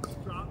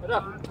drop, third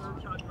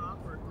shot drop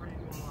or a great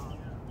wall.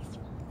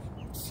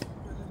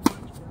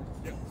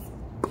 Yeah.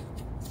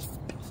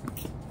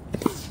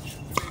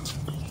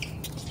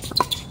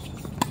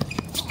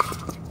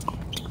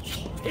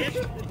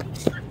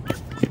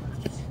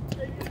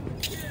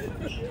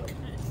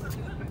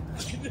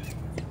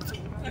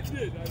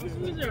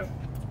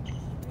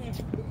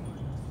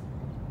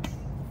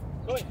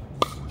 Go ahead.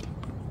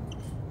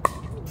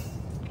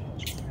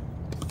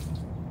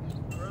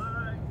 All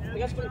right. I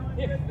got one.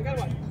 Here, I got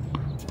one.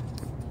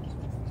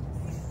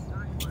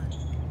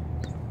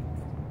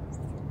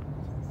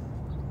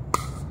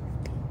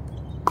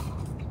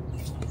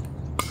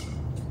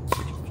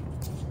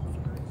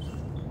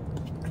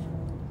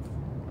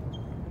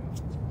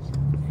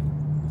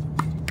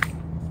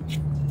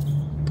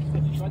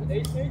 Try the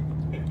 8,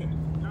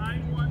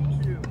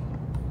 9-1-2.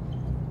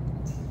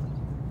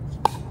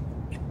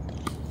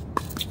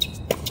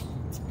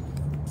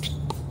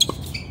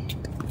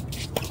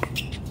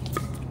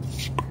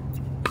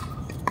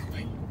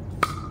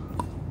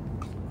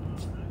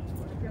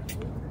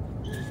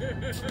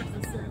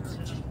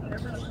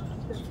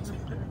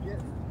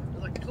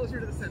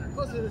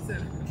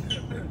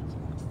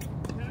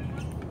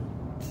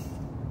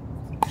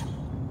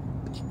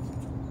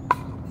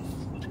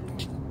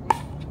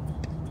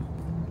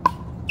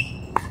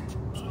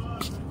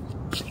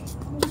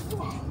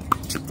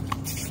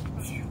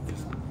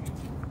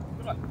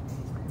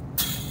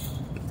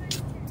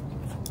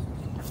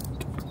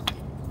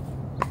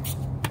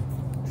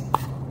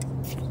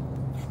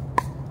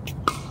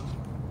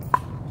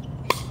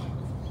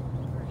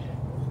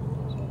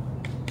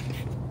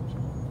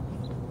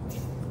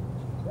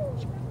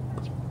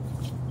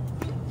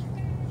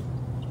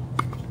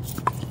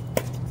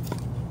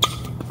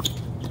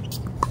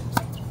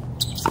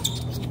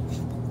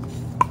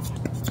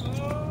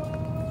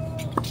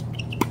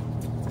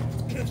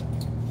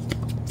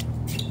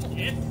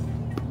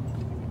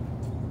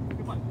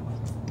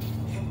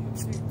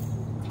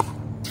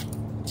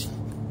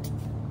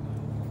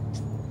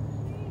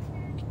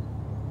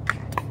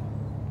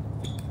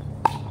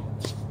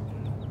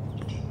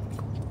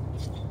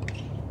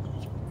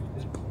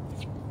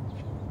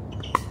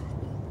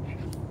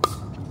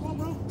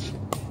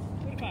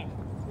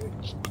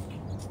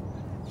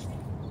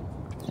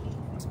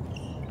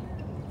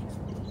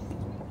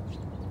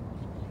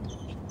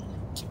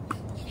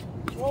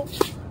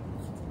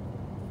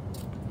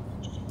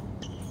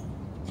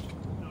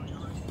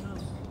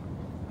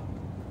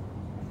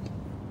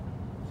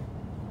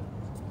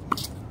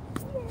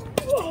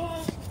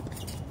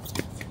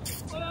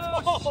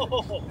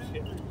 Oh,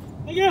 shit.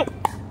 Thank you.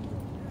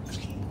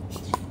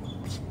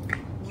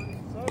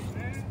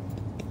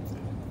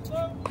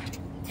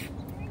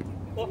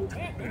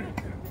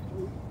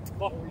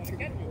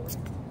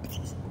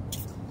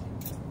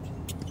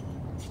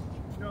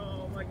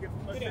 No, like if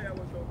let's say I was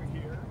over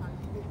here.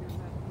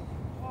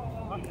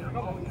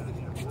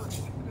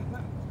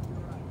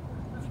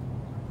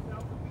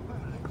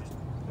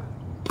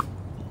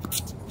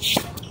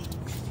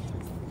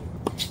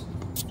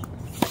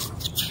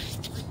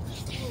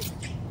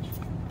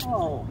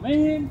 Oh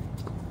man.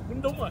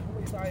 Đúng đúng rồi.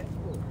 Sai.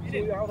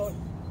 Đi áo thôi.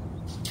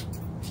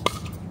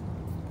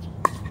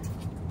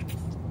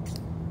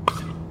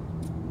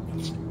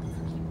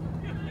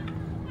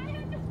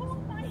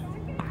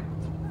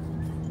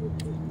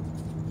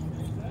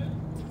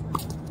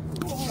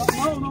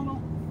 No, no, no. No.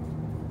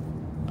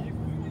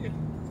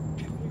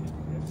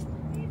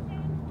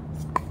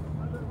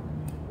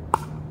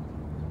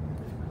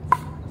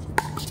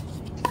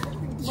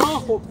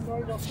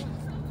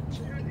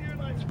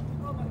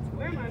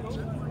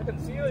 I can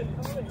feel it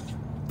coming.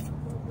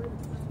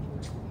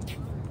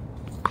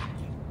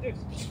 Yes.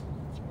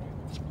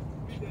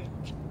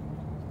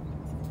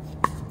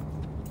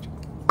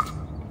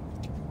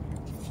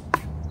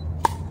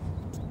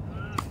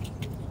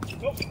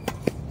 Nope.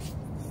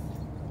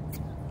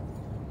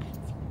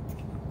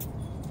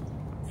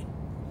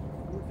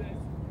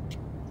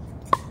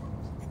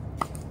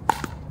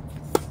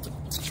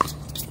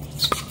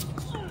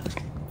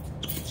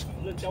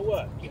 Lên cháu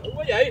à, kiểu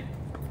quá vậy.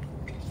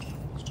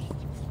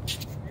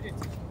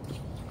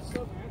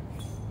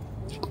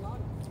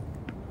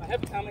 I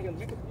have time I can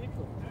make it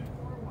equal.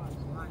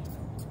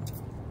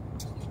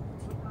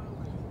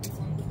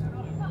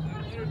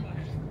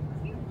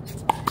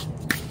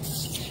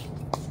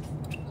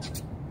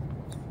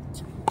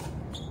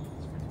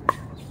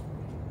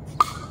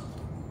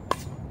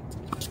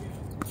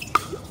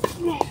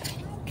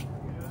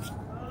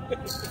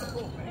 It's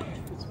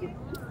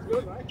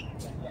good, right?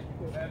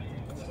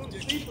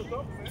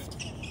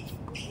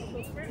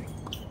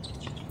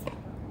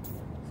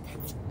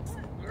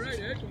 All right,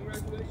 Ed,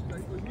 congratulations.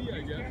 That was me,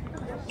 I guess.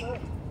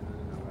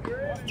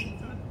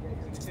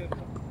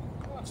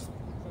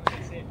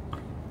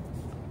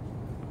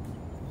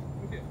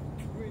 Okay,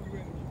 when you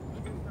ready?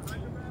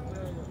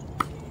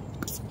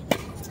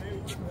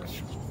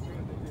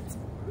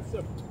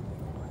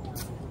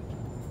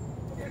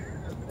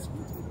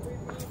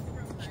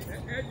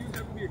 Ed, you have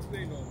to be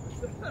explained all this.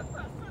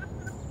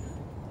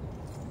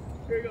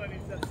 Here you go,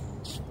 Anissa.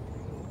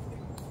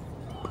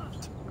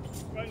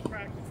 Run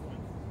practice one.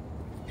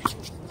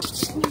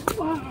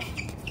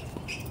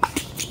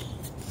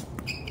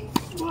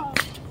 Wow.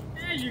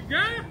 There you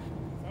go.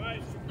 All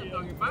right,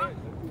 Shaquille.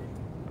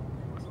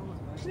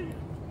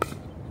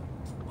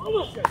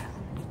 Almost.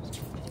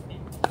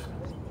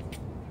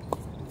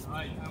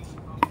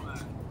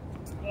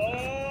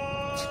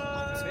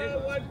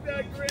 Oh, wipe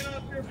that grin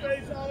off your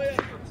face, Ollie.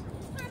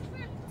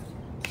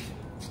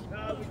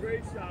 That was a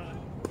great shot.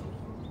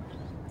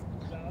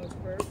 That was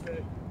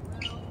perfect.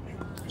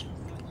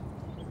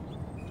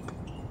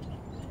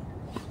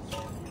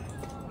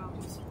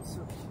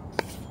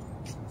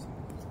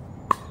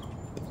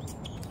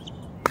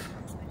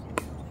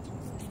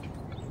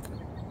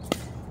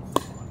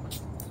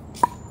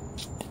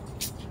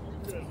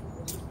 Good.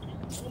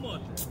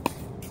 Almost.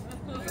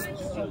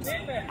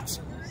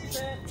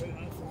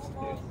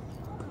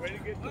 Way to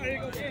get there you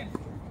go.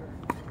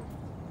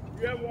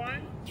 You have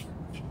one?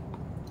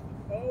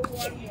 Oh,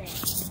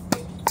 1-1.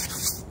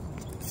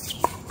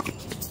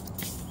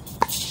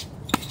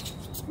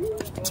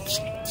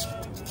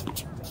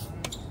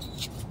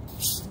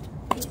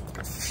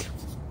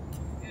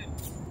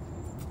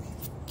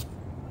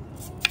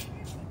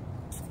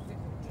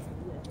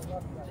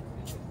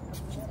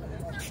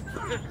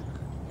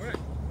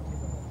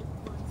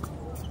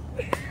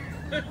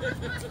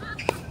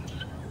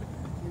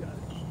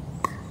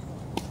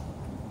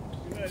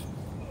 Good.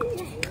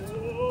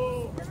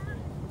 Oh.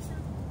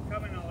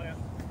 Coming, Alia.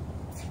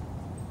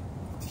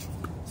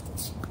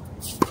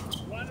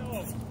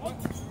 1-0. Oh.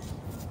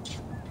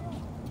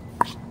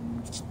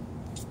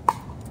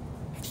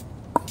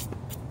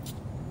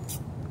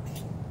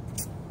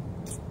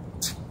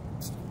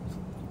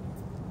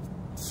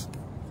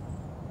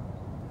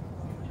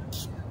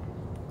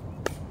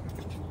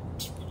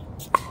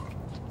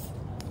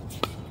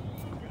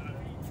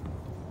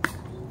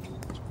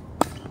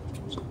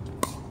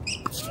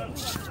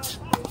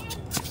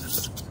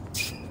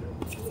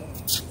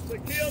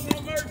 Shaquille, no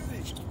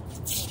mercy.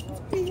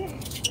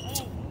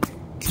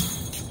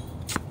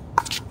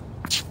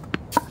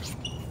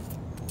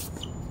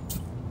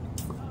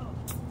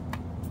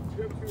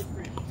 You have 2 or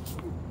 3.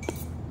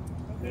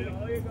 Okay,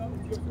 all you go.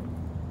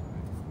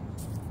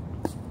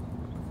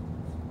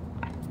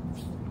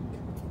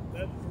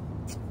 That's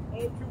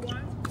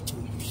 0-2-1.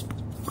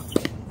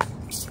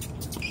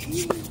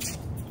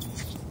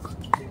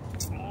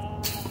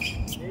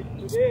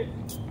 You did.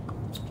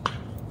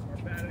 Or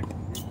bad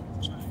execution.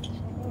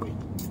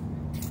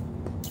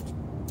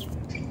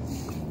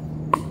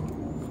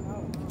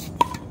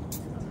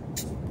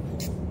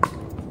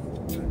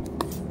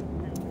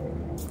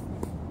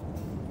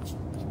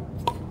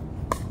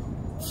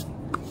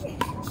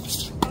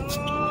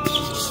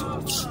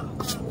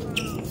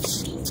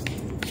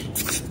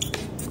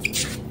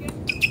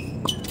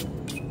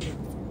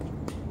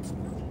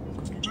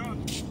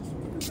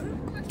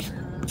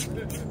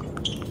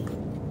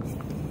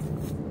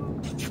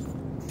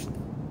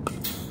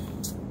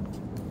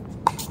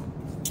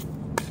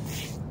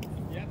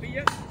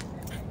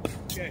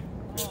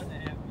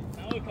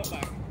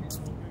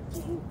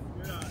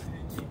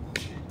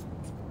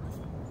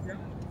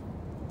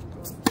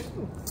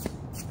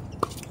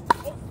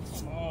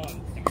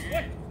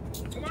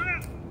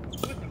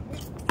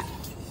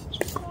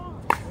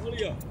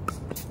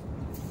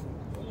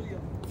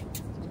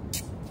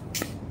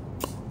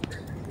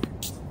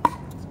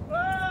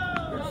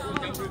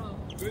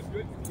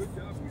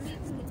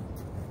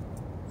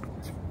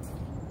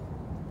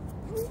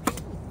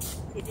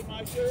 Is it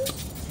my serve?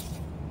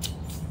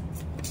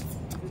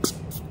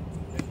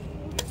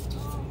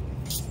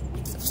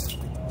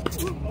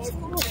 Oh,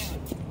 come on.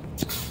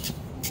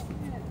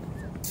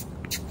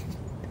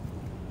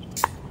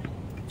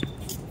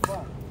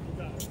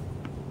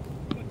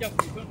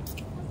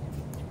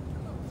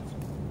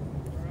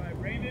 All right,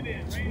 rein it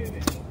in, rein it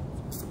in.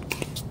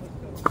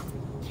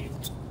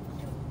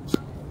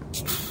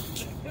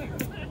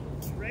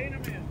 Rein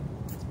them in.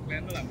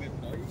 Glenn nó làm mệt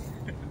mỏi.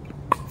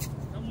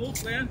 Nó mút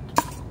Glenn.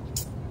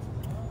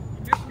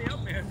 You messed me up,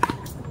 man.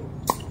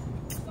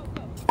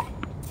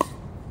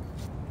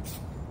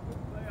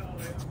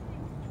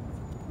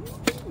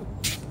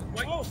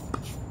 Wait. Oh.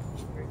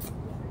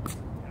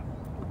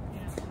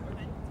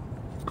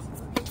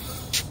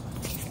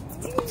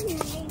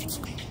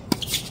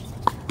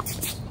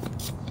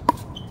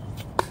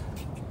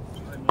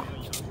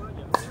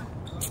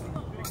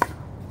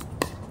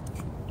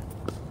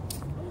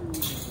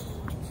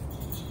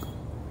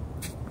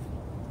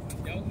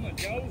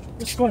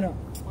 What's going on?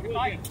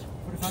 45.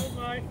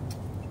 45.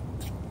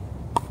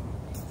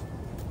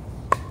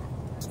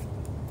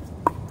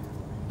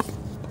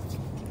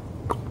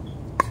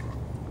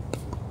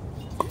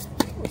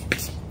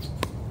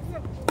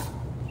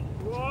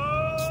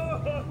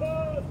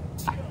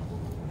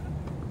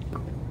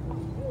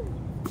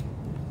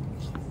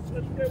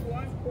 Let's get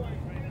 1 point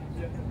right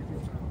now.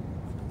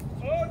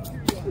 Oh,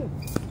 2-1.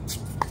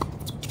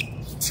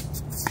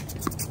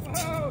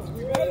 Wow,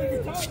 we got it, we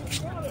got it, we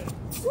got it.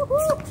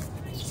 Woohoo!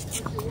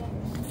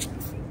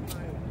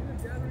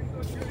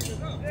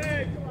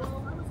 Hey, come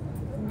on.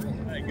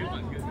 Hey, good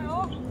one, good one.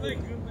 Hey,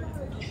 good one.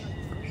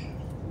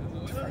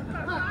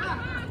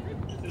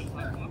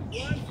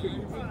 1,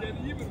 2, 5.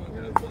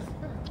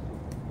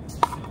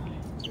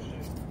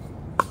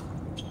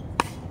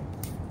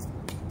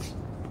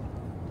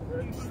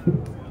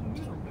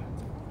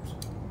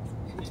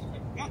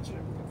 Gotcha.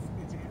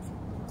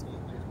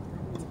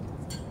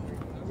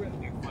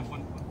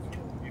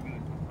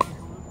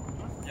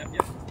 Yep.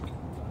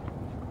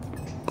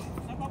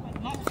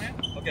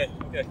 Okay.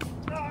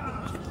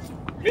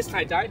 Miss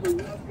hai trái hư.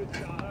 That was a good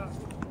shot, huh?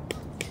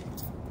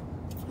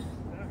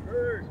 That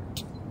hurt.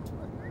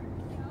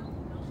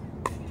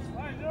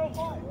 All right, no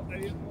ball. I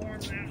didn't warm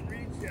that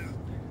reach out.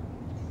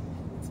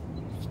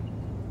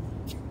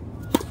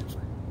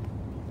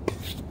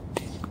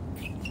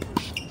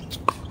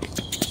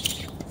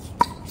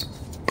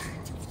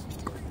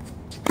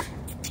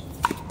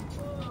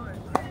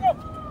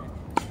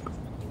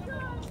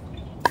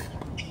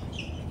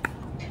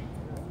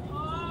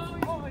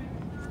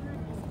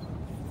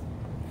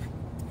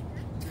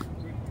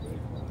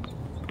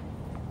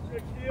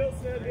 Shaquille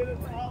said hit it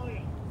to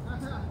Ollie.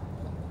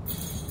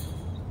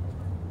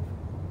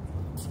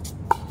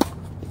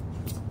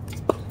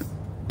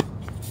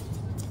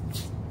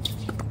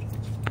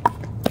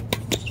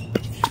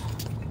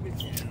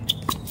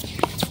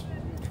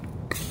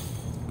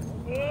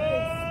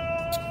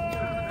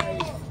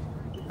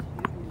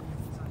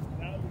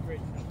 That was a great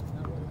shot.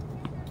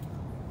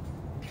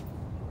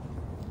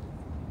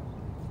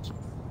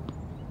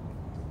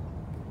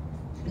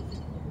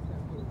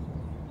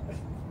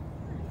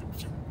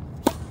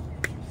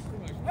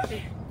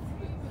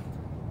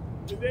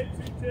 Is it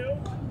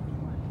 2-2?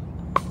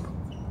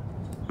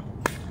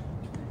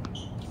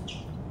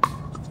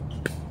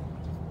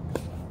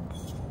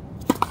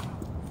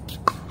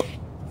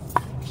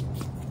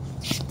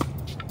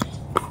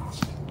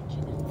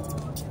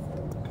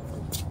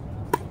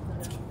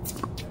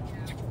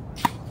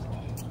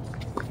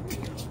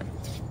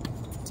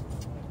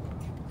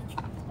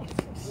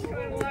 What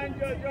kind of line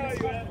judge are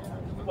you at?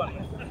 Good one.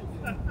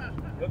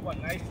 Good one.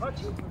 Nice touch.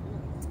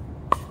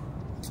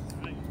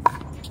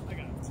 I got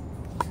it.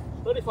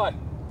 35.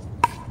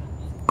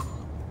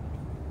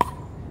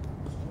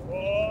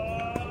 Whoa!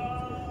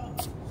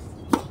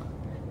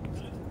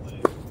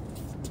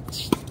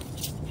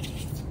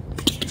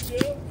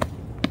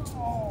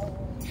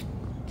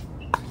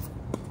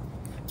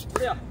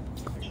 Yeah.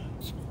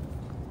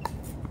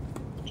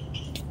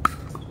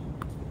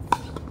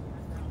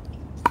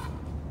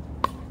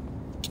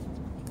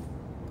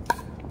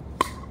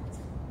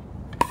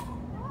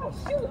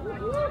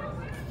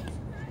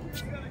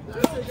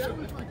 That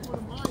was like one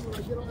of mine when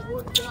I get all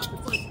worked up.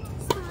 It's like,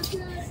 smash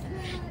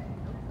it!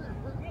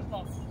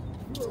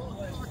 You were all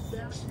knocked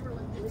down. You were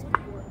like waiting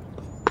for it.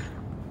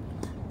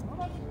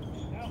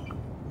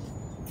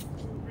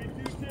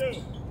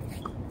 3-2-2.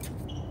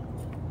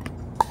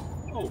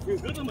 Oh,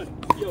 feels good, man.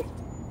 Yo.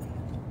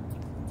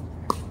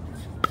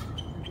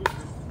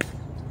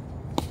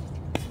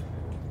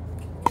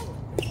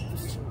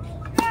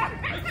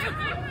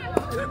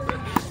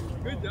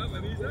 Good job,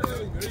 man. That was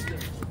very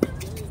good.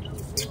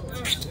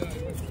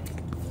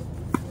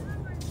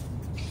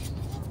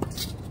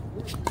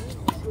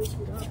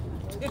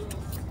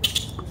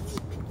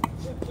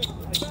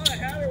 I thought I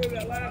had her with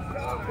that last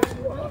shot.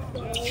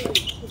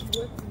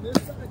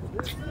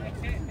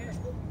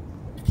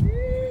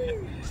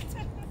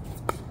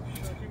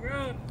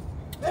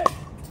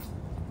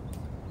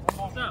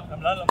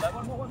 Làm lên,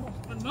 one more.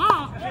 One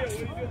more. Hey, what are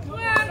you doing?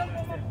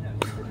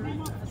 Well,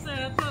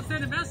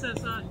 send a message.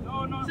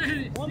 No.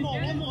 Send One more.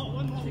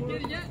 You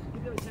get it yet?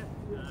 Another chance.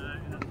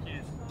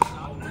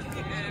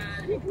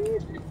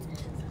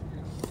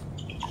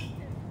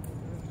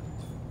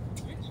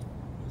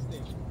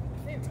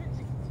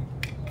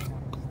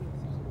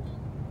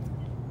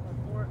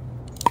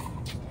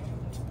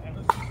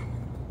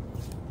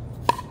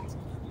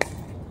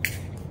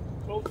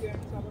 Both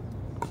ends of it.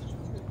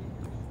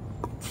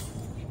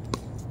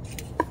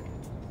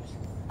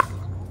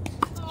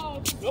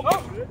 Nope.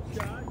 Good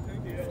shot.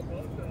 Thank you.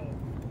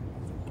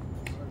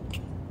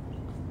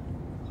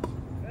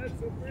 That's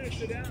so free to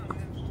sit down,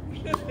 man.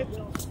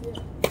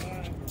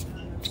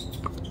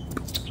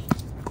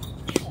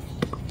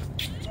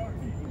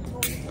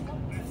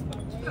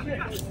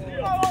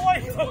 Oh,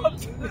 wait.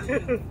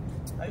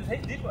 I just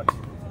hate this one.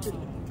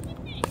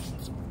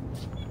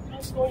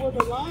 Let's go with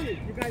the line.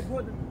 You guys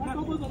put the Let's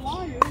go with the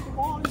line. There's the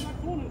ball in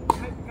that corner. You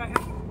guys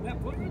have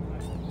left foot in the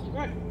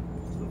Right.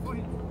 before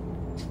you.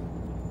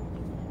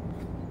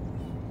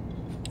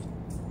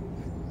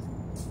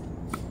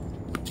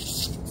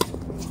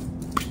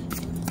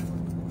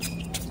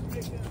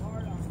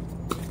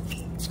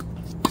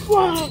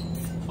 Wow.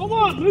 Come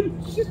on,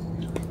 man. Shit.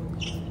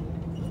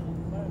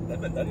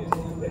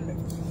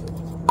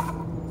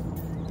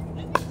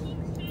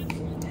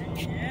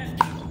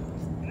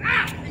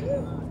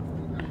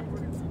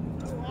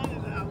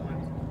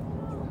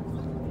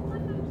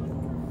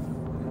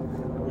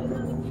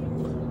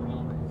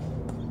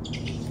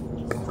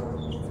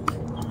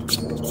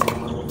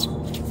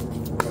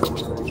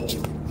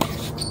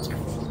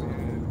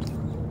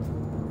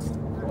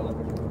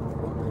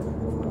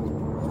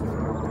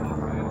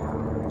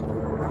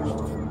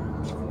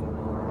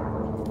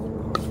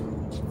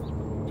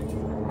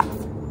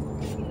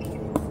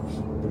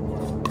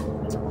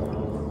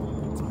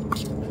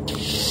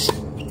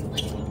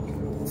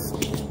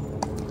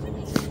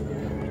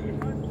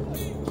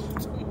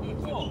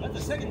 Oh, that's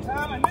the second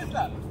time I missed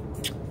that.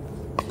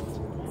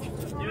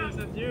 Yes,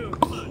 that's you.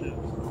 Come on now.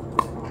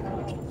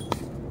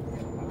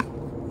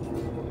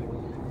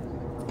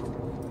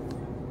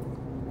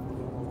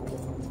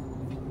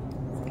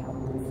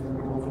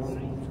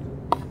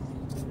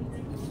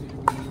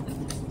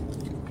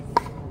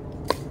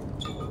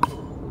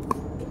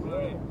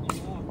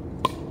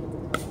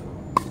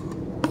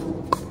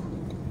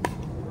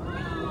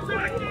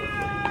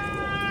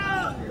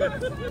 Like a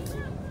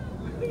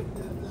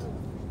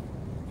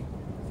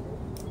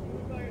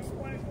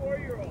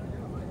 24-year-old.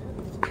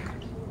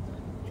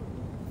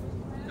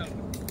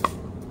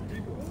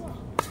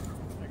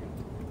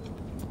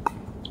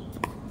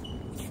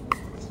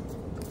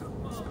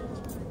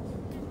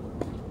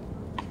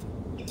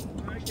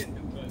 I can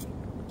do better.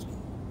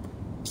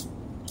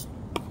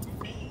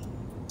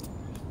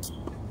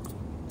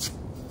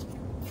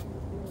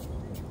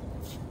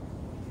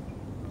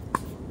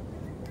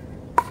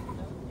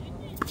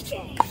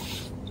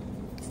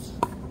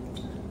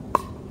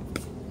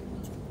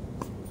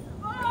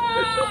 I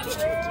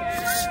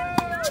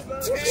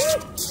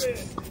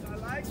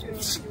like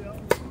it.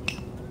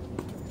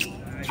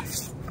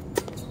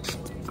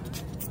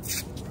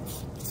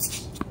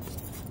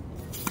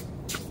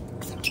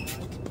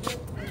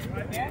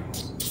 Right there?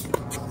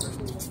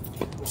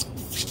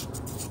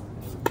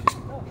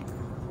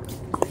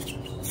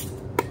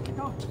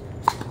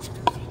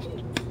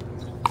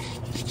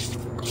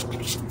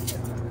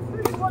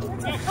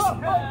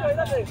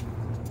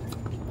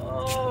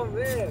 Oh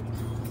man.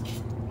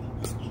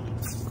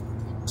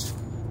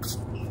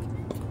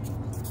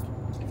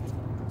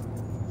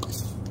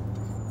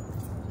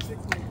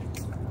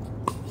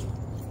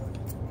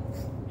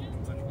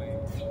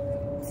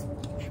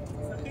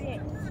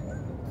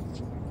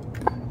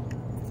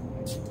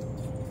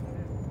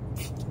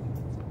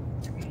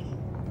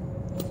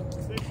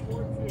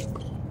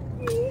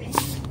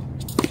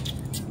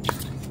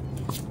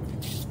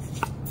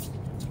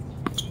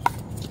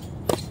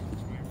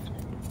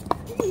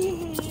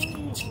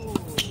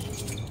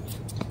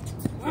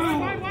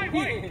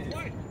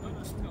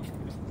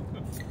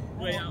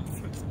 Way out.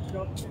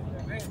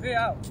 Way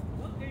out.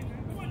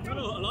 No, a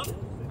lot.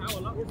 Out a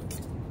lot.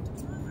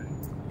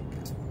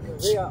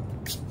 Way out.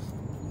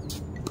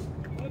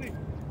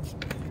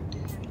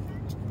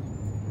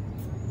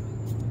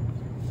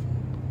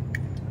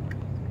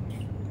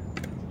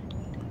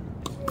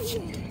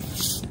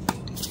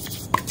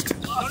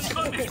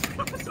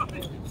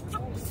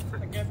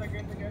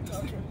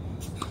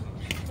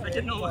 I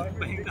didn't know what was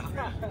being done.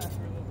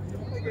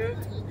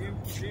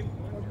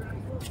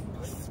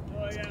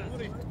 Oh, yeah.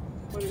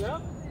 Put it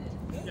up.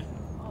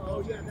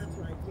 Oh, yeah, that's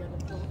right. Yeah,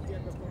 the phone. Yeah,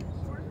 the phone.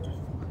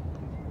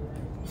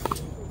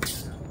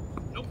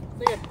 Nope.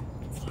 Take it.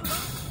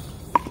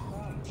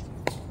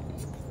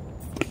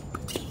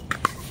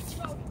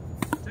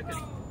 Take it.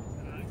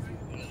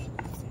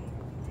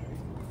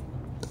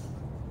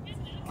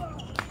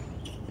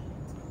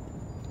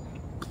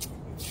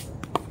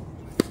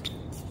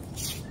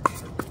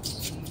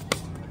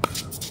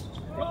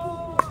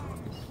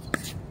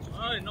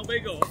 Alright, no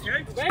bagel,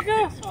 okay?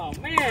 Becca? Oh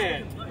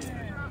man.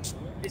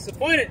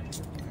 Disappointed.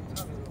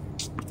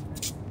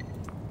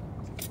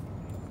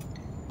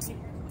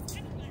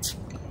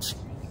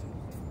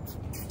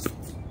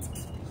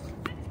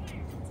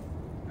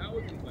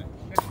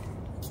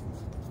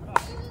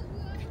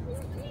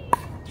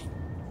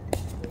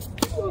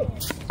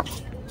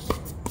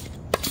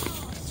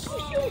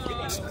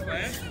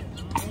 man.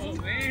 Oh,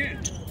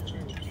 man.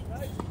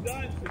 Nice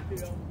done,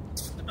 Shaquille.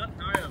 Not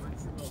higher, man.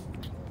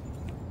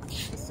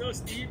 It's so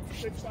steep.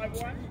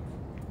 651.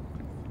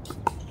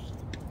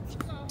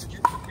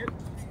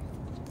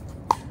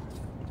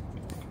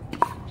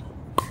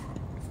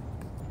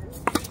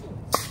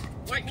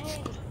 Wait.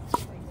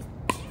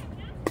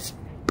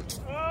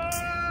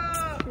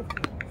 Ah! I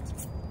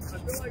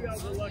feel like that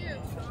was a lucky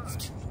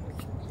shot.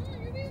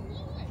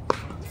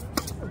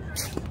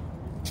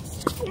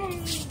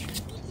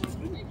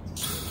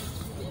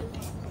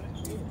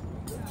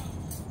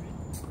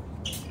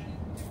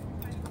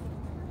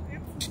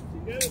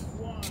 Get it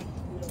one.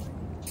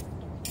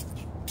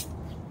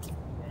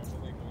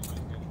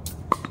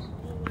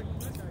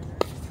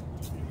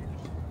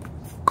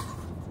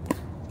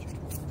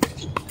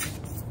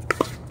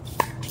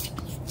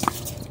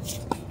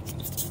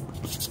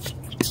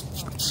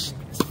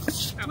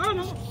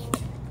 No.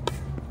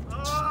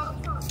 Ah!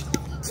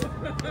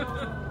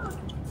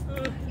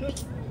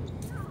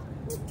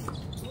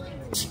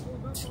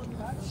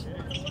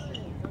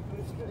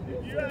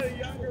 If you had a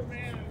younger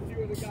man, you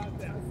would have got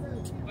that.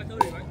 I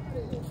told you, right?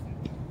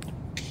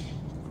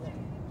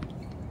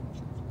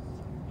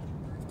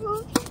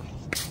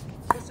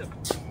 What's up?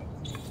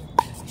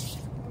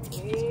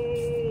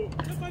 Oh!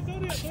 I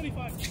told you at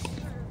 35.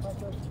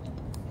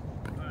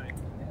 Alright.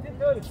 30.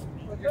 30.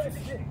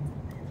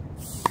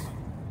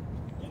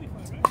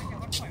 35,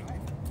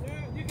 right?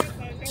 Yeah, you got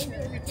that. Go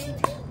for me too.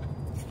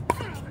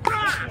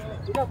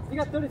 You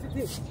got 30,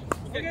 15.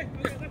 Okay,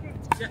 that's right.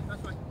 Yeah,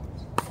 that's fine.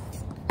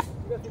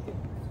 You got 15.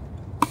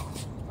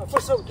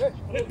 First serve, okay?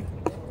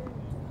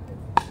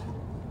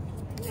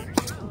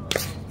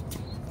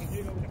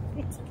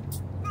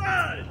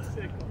 Ah, it's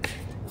sick.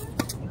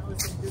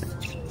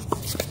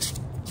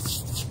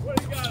 What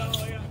do you got,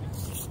 Ollie?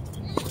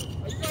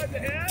 Are you got the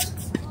head?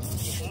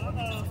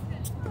 Uh-oh.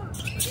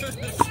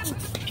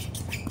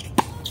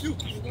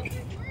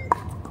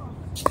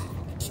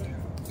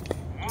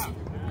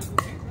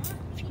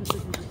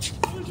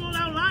 I was going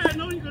out line. I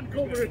know you're going to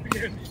cover it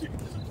again.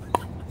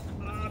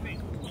 Oh,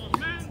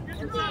 man, get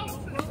yourself.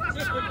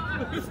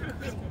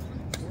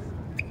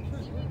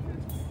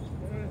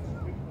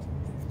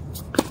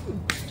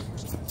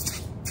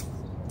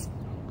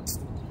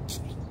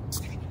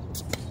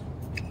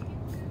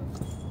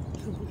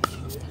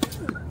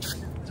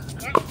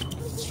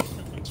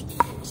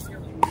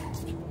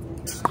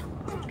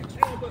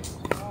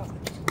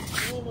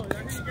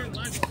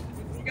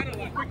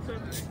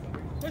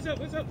 What's up?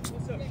 What's up?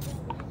 What's up?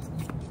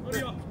 What are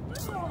you?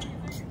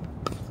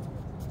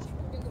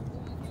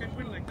 Can't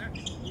win like that.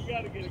 You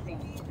gotta get it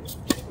going.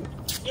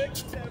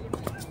 6, 7.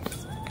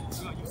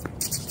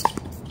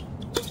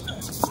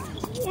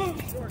 Oh,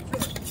 Short.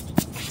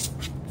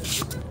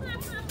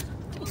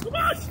 come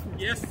on!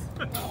 Yes.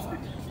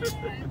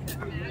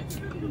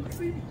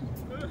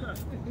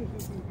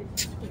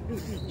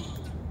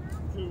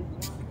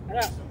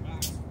 Yeah.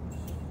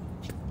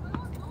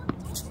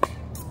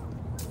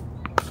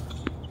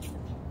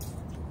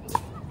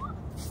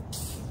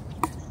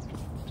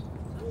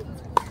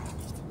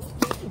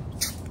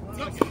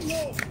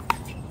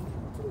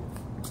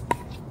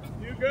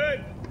 You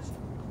good?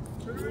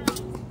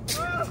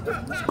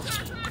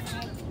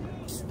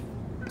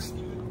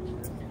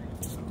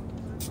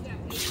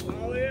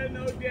 All in,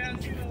 no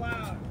dancing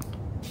allowed.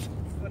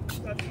 That's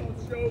called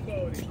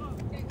showboating.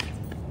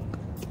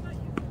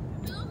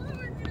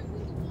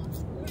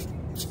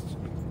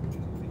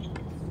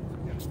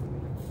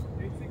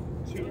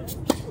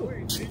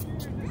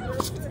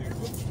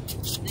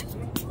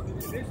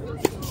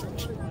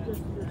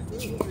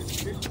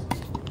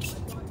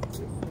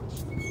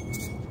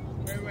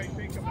 Wait,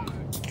 think about it.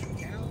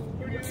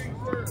 Who do you think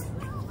first?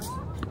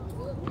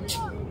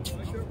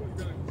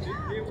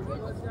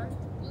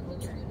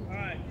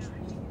 Alright,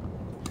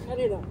 I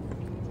need that.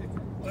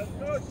 let's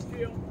go,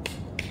 Shaquille.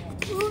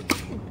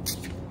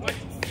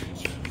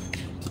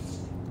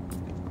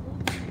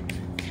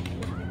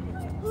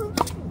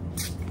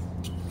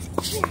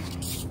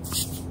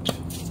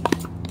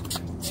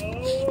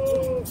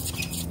 Oh!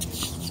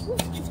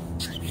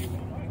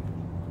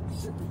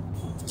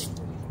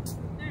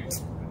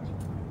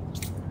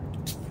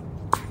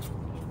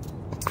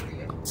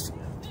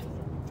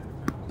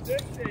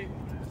 60.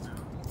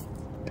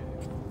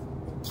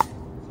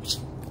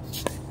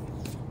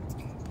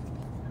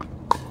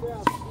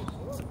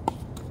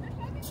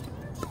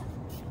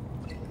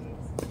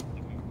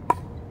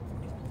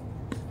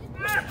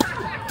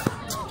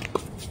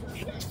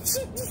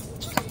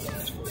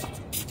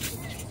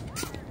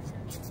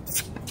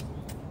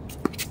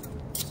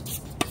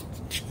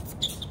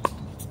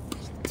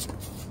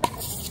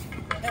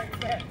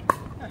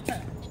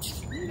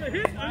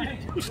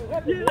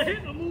 You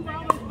hit a move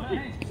out of the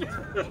way.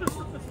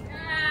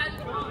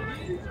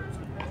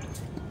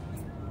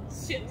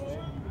 Shit.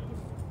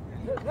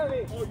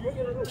 Heavy. Oh, you're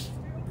gonna do.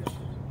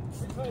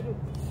 Try to do.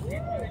 Let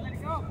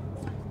it go.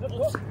 Let go.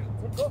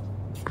 Let go.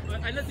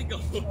 I let it go.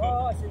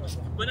 Oh, I see.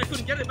 But I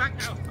couldn't get it back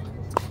out.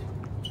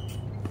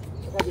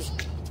 Heavy.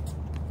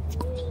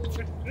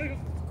 There you go.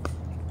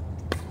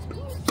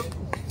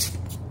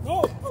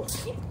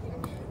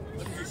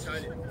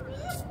 excited.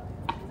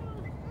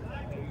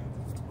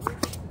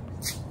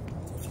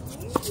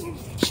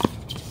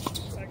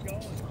 That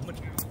going.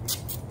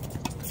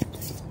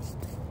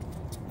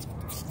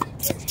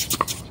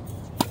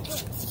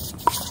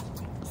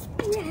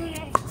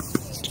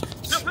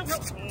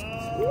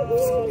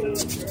 Oh,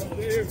 that's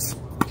it.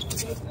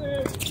 That's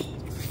it.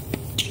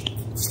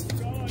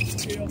 Go on,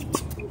 Steele.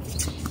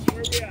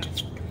 Where we at?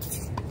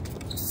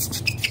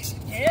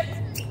 Hit.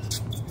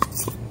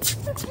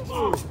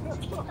 Oh.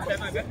 That's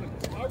my best one.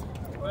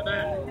 Well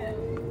done.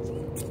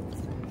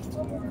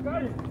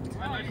 Got it.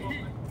 Nice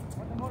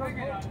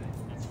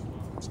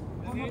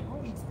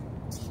one.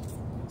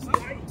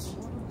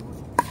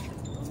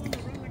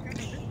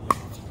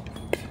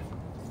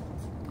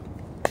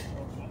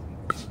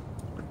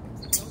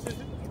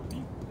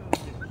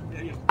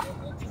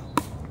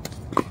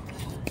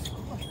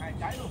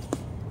 Trái luôn.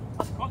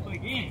 Có người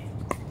kia.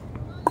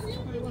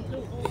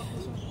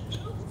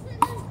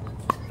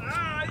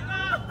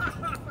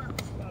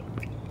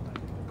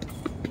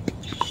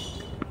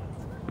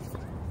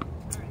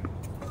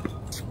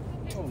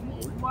 Ồ,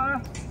 mũi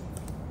quá.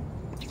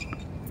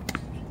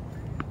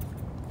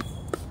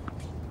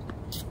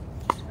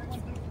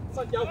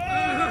 Sao chồng? Oh, I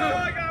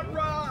got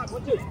robbed.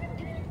 Watch it.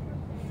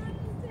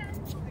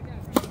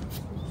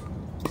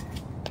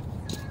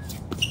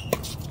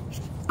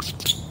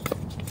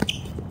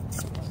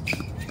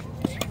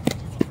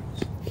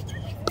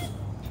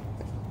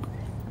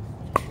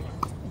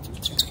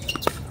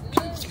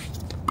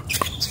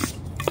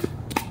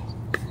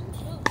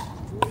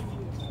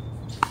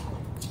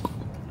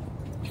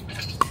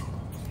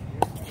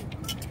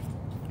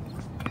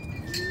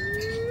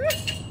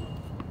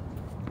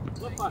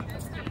 Left back.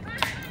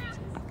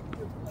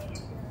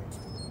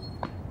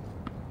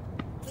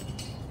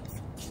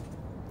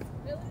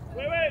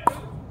 Wait.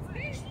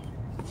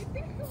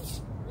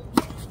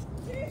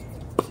 Hey,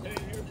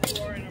 here's the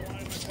Warren. I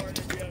wanted my partner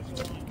to be up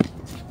so long.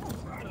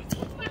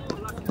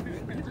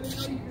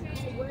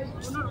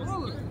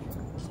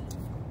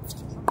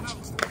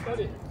 Got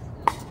it.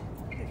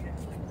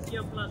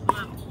 Kia plus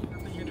one.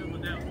 Nothing you do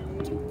with that.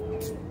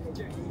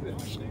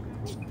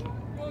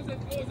 Close it.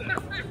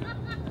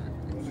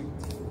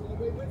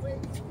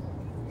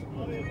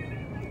 Wait.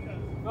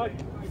 Right.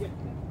 Again.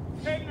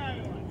 Take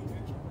 9-1.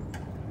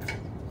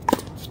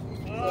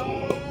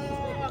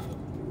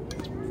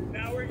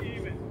 Now we're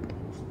even.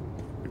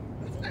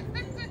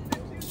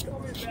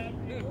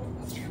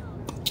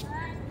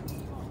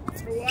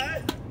 For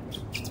what?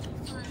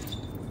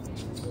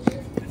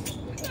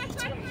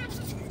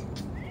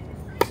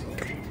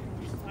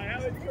 I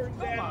haven't turned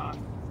down.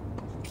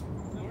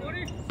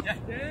 Yeah.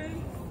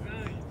 10,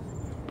 9.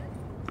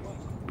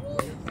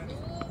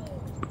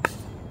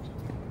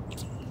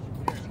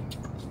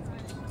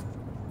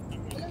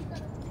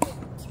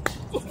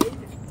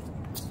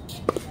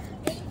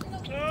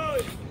 Oh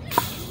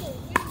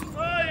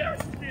yeah,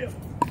 Steele.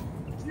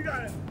 You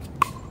got it.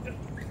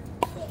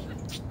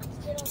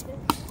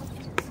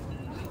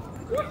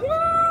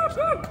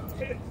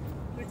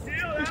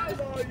 Steele, that was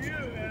all you,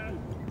 man.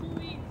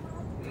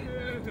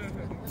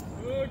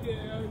 Okay.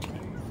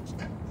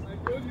 I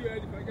told you,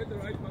 Ed, if I get the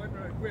right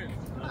partner, I win.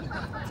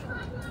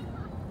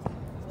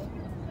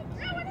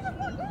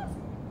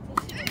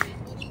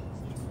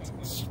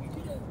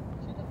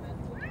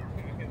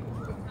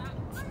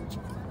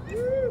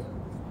 Woo.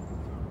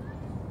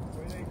 What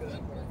do you think of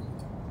that?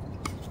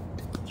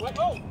 Right.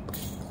 Oh.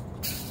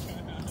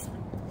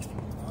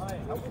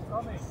 Alright, help is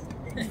coming.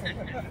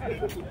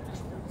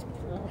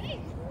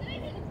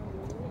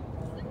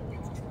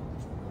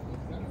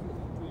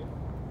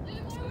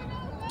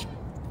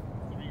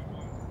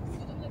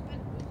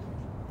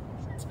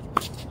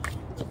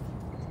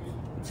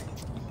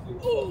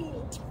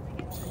 Oh,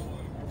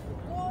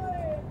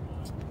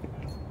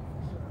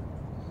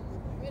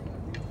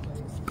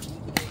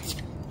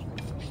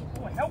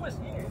 help is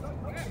here.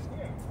 Help is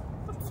here.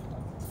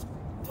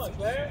 Look,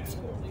 man.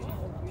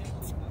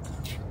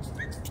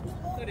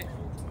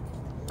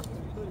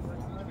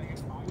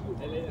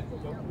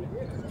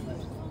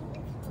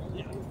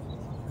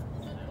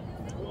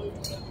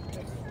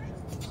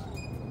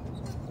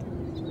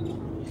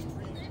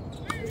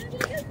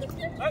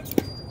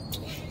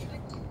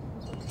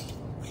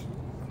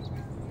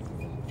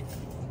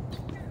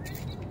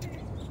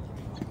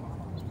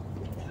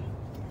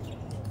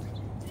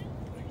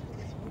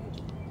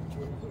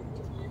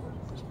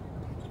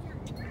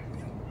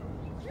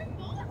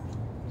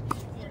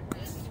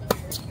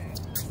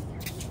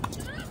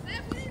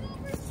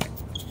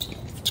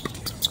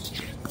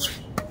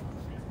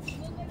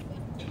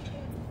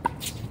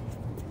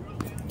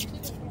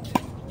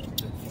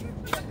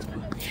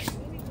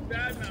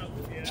 Bad mouth.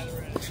 Yeah,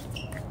 they're ready.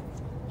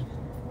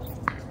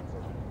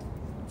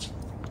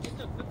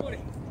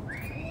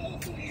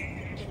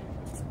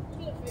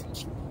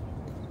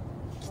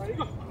 Ready, go. Straight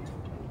up.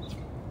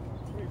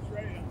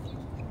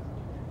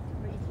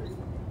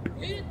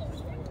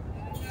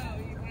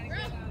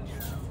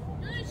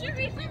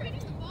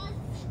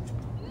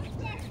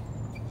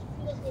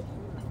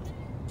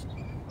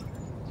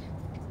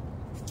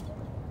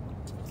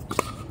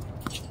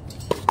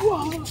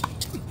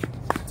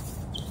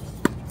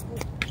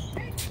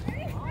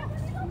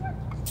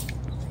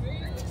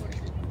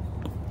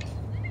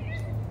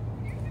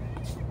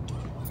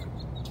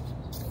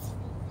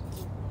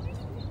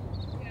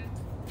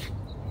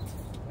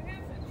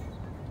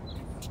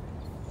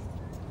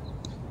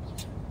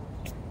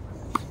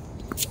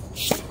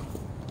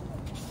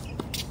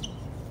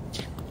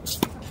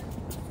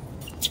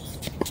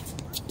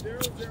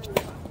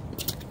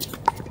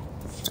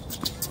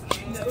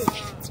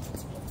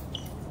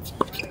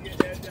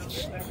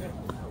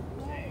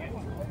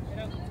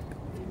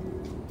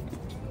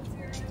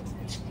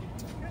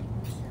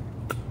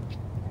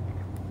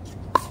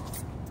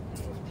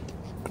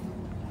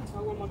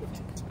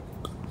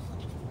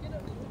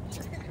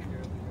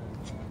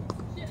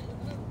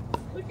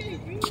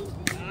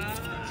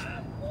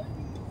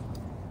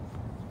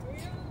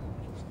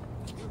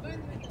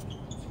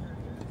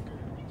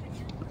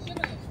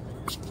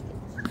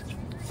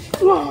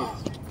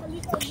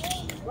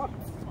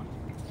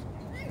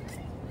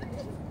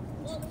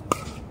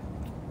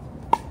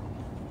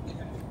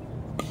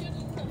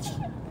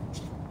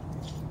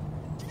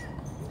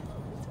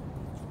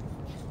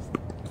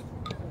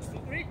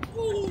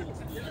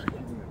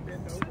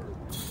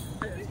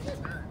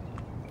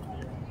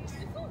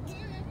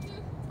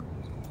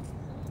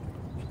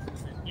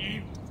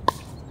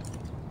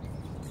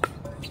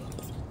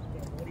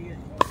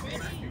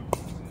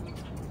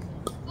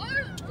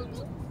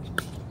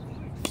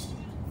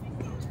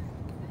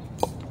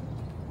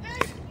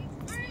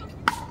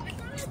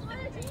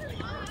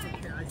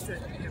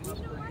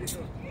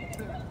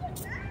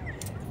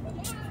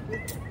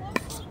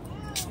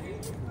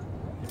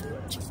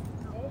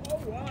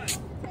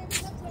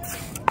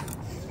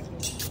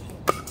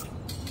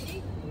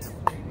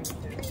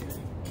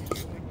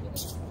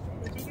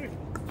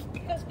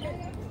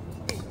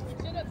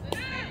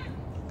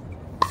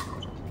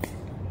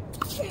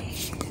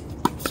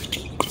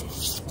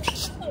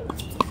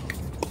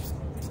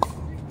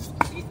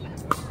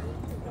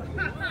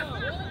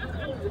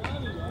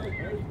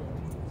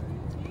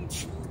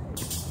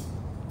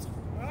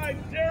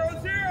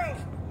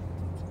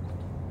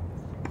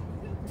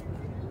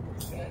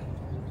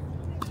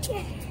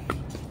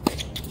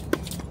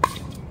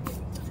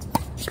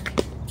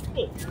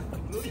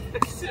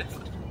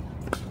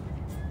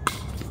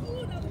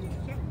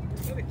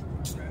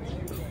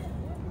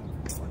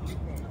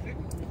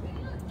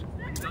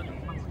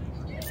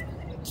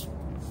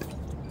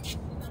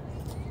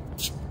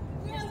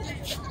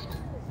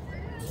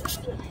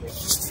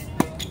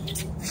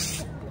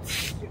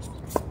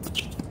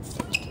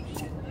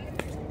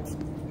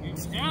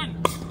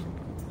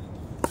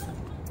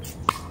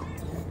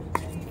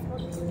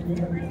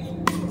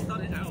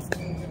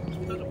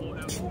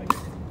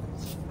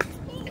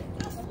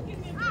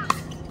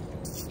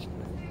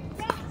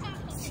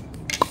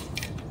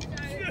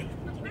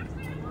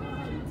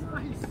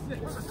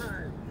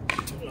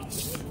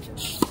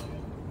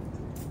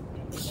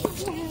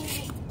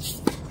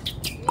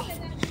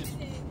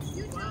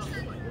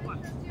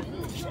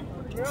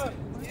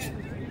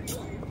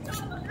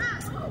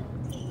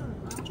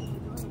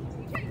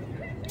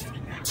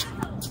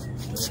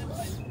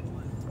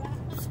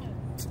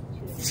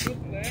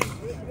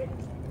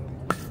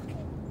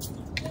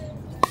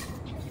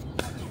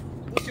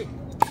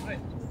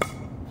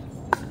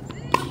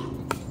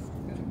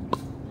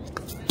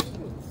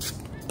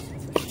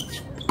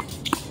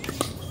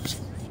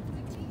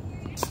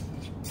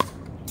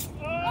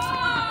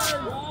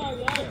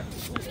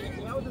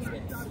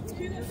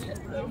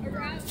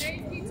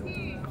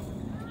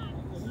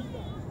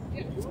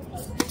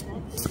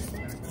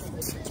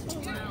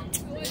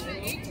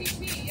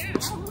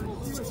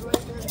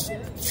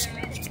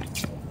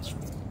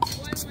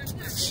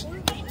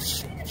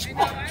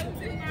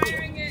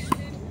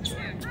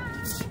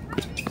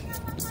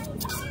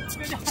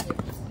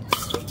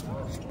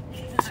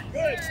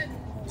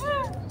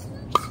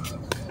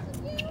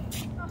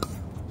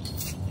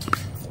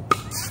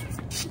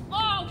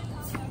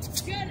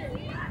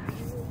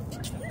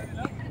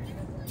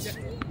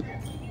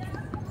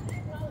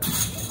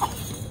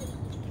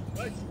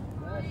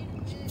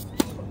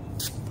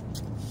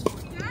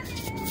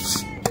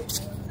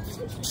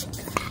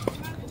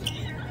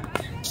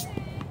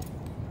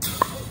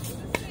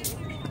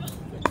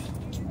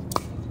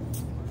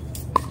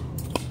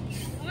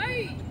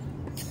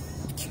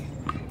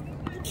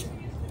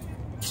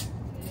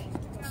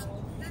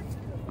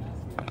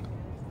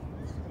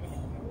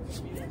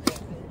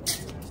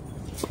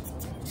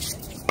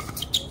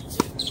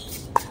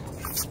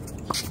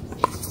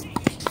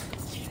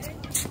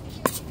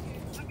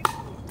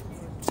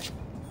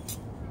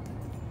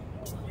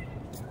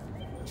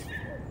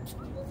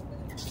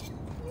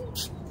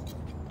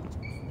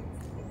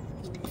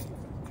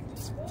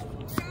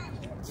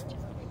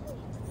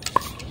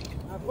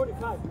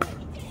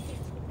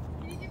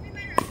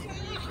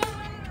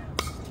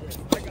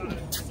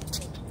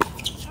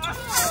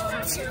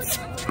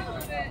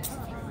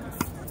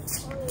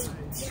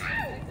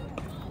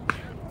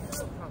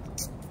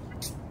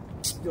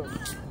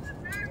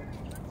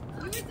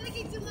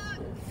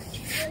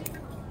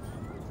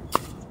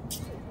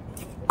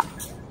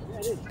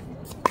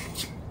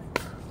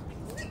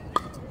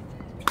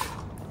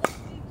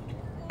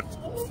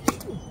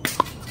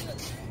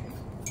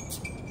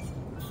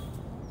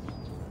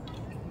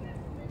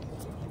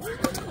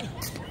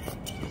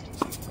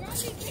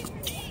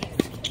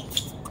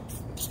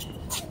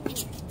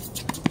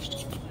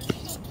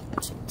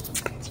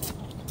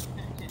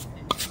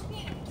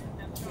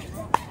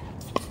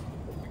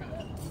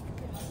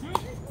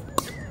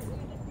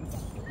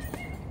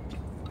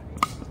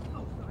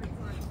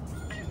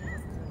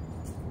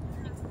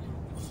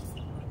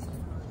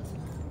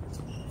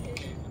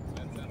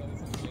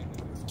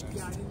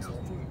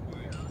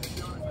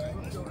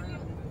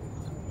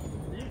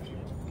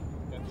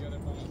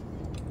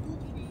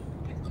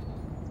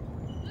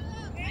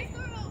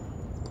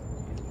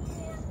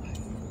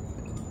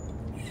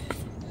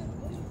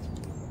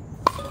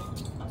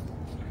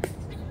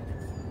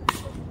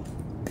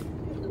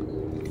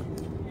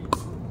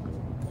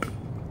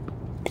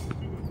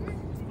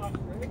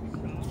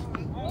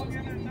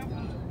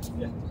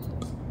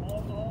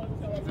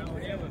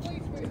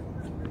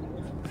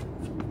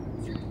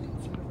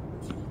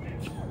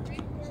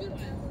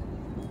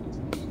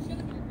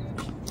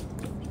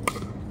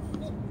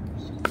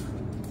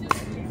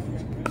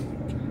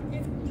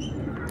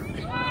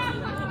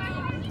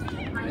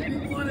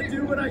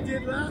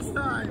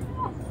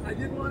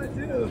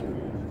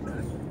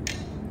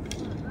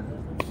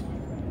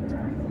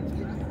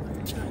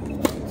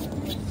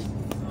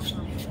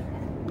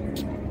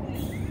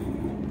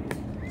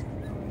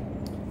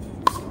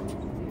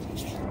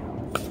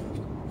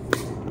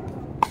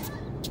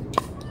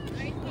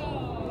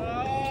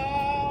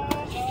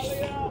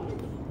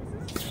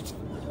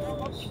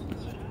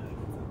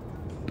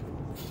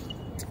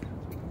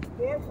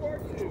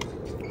 4-4-2.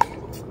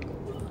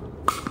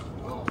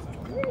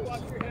 Woo,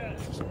 watch your head.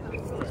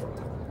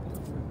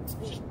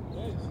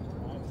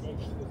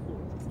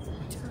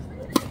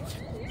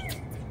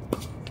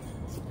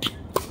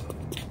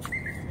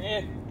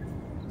 Nè,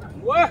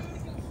 chậm quá,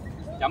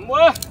 chậm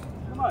quá,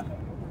 đúng rồi.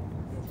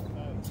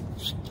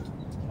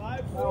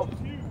 5-4-2.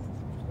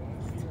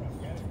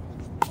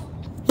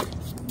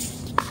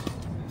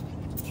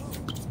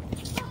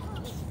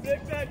 Big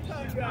back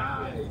contact.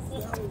 Nice.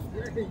 That was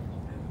great.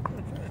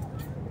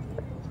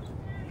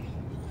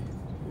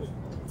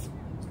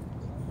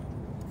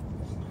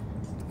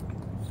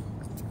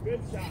 Good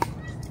shot.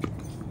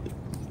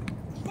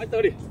 Máy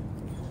tới đi.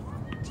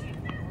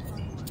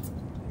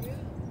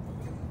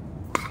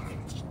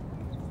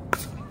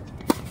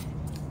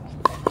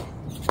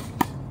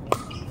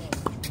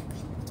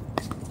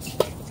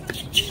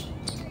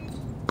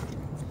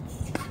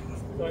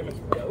 Rồi mình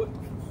dở.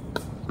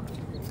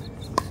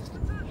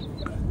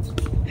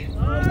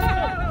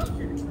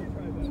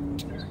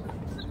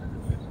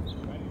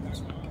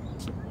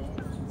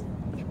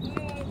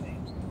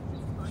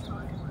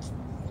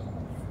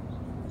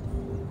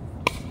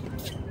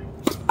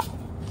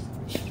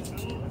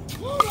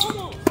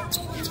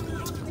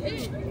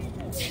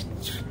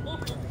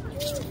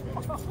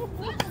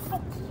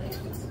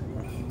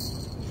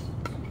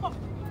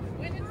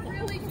 When it's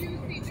really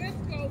juicy, just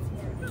go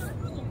for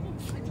it.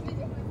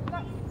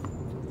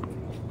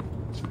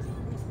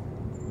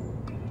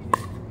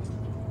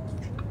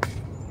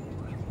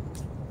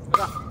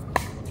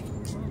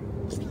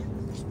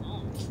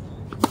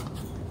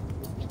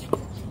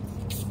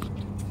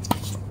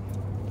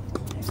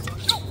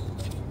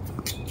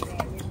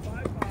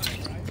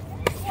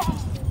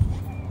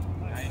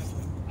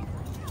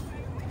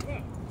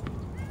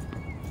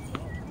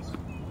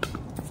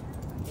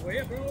 Over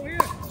here, bro, over here.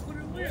 Put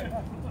it over here.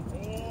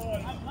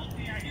 I'm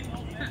lucky I hit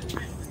over there.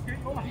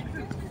 Can't go like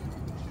this.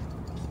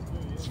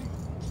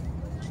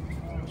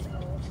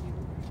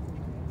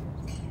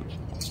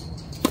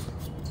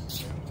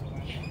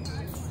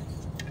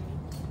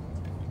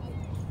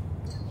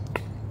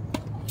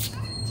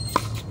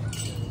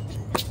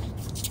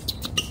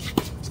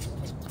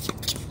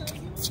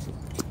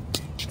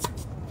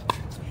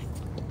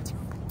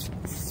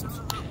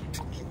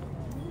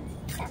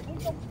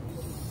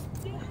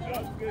 That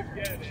was good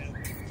get in.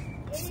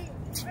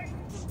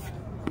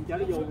 Cho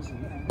nó vô.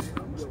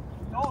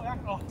 Nó ăn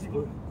rồi.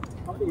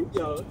 Không có điểm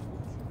giờ.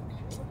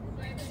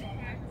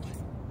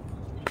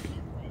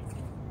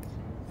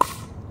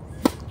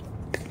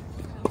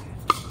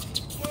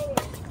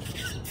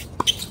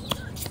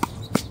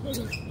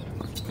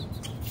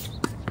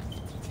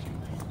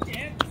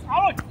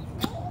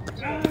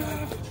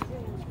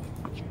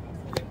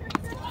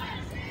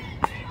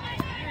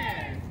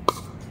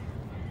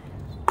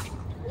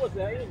 What was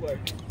that anyway?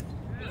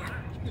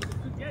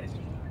 Good get it.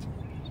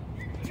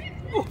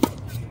 Oh.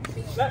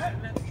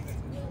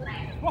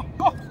 Oh,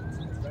 oh.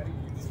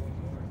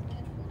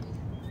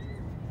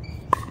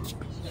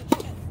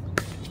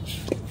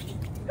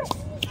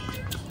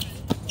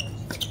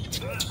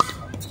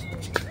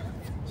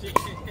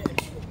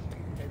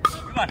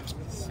 Come on.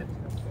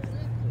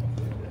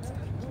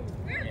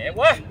 Nhẹ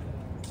quá.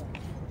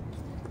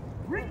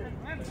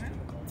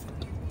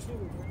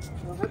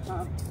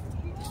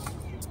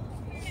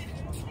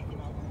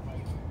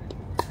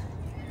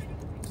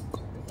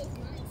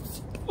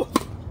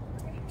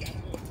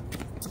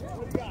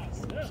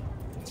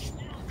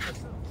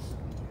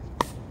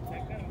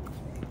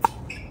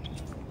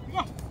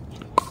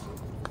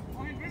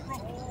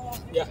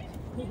 Yeah.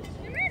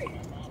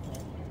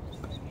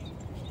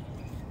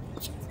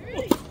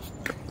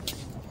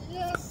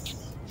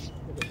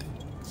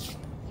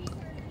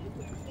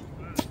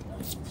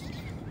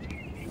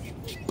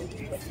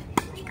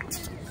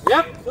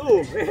 Yep.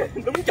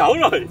 Đúng chỗ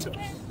rồi.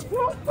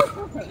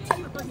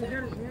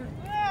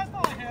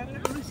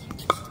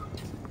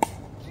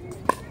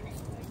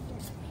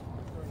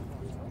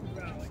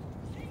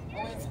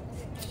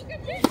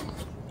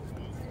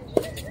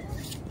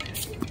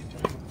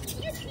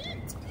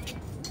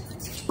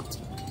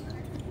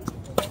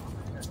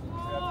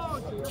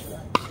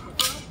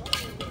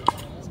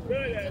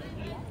 Good Ed.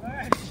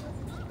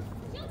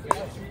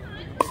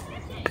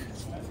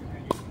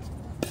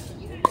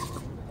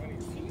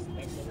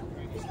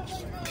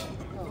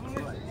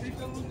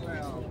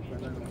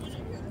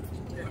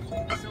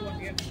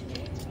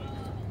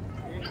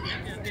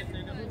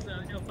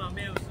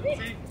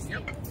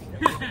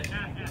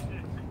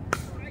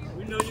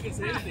 We know you can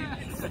say anything.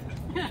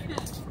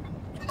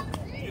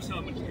 You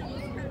saw me.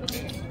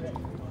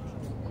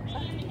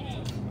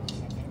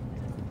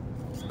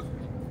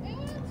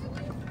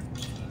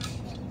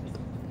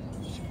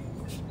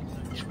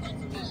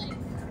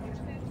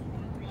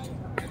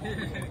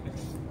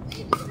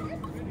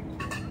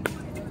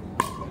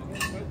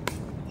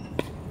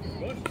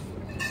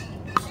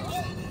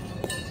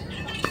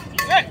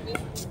 Hey!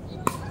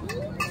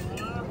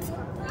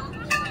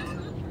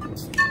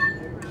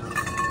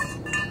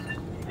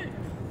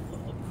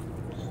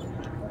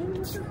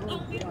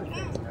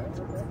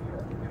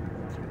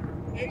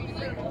 Or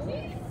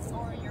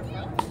your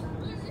phone.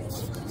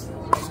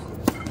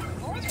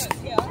 Or the,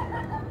 yeah.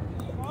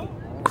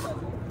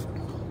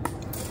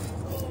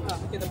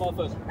 Get the ball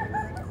first.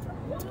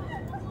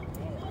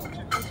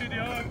 Go to the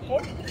other.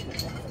 Oh.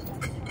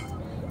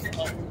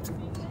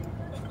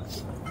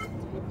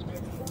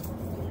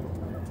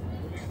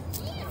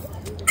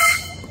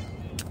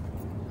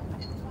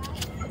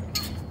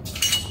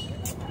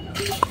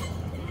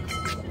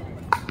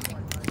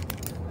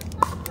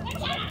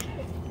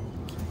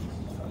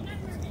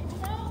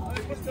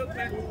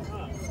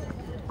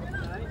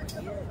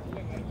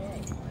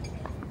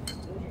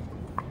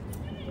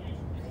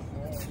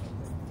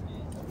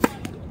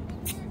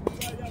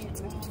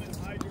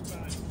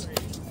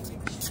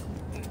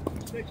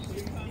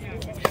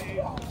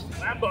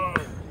 Lambo.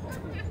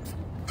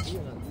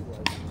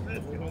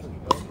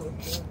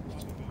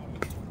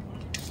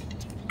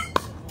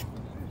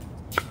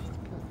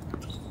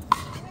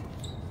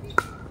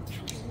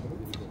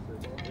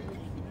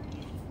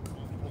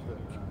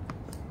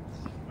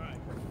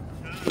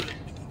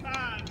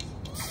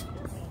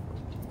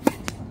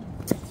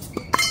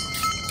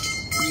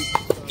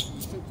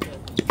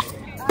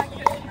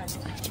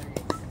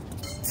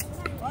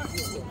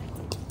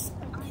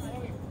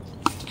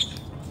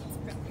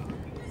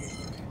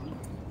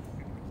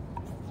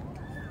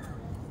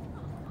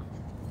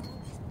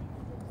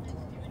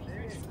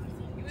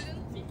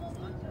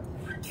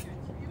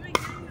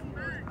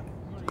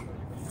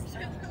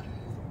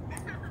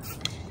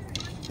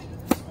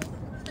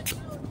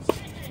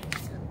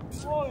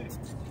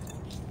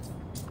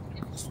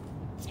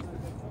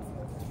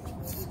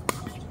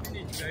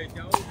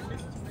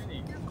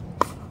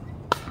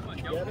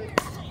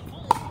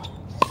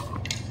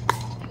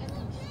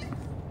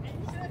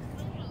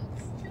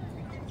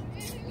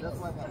 That's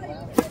why that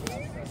last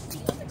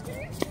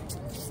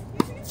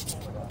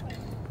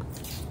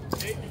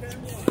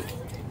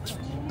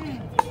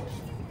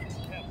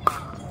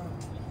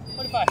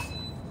 25.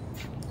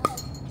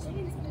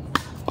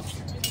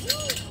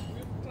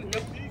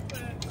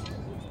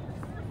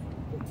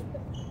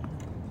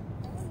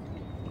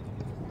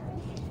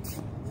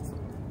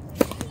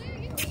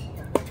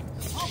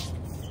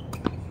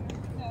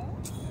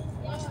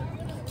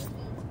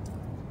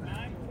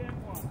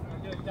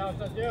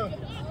 That's you.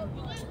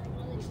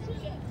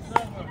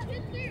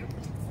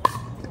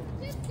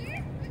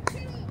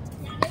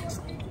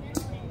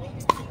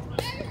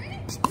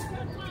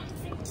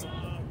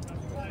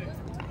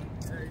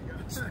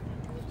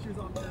 She's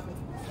on down.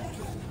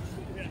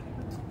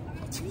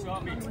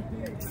 Got me.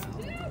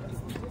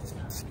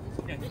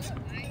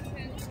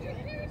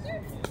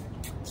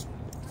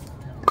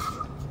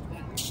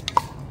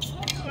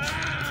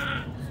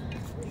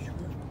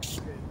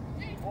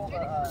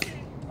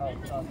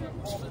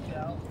 Hold it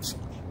down.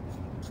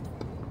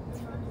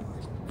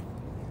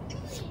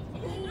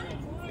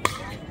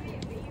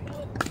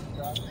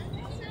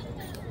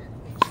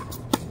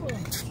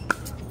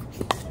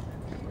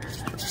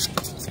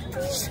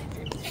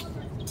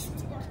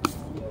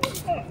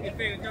 Get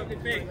big, go,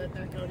 get big. Let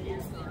that go to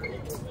you.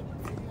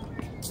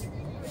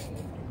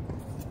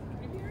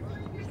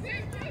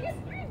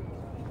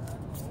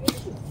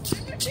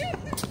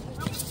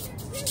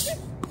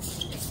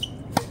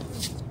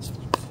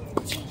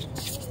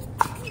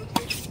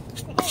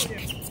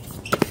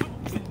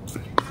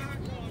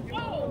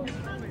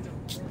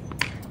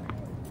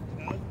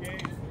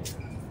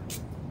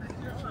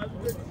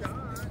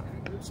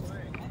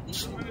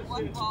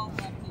 One ball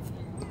left in here.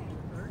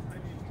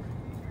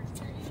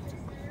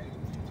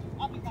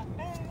 I'll be back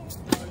there.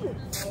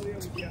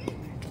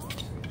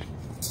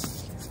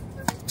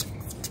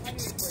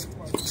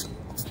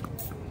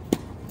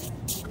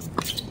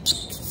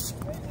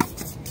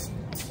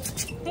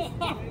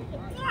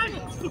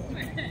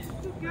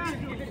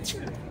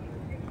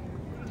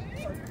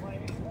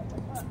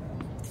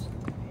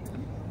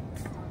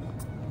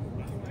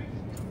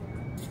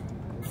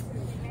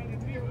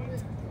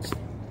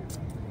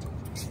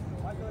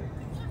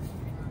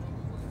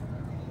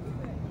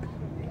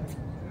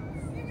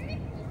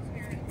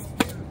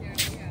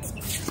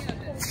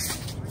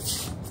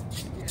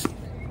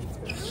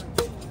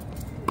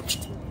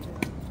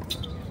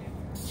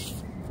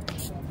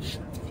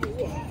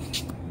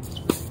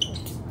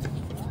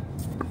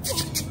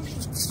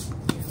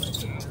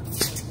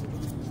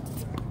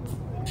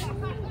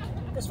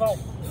 That's fine.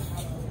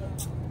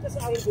 That's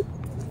out of it.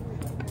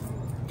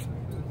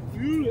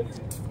 Feel it.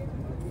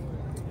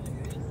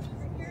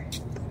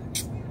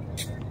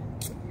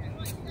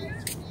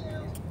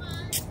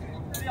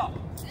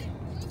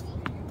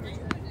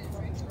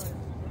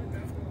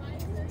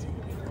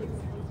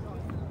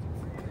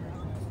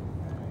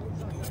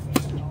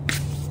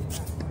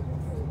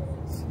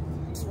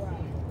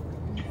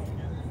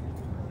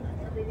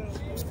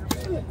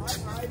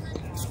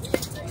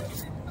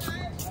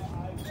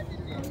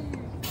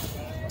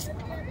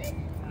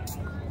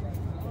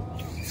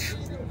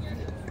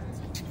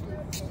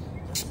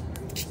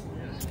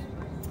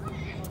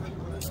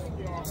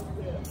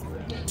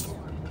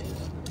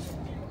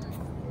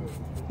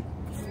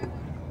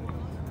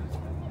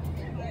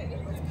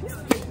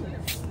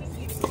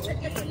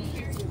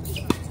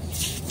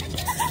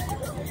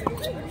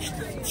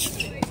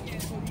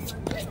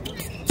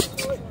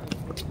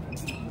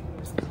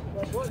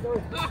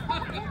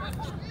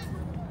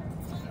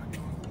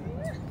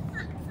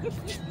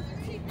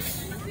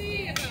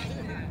 See about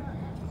that.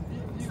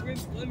 He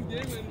wins one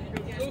game and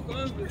becomes so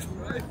confident,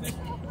 right?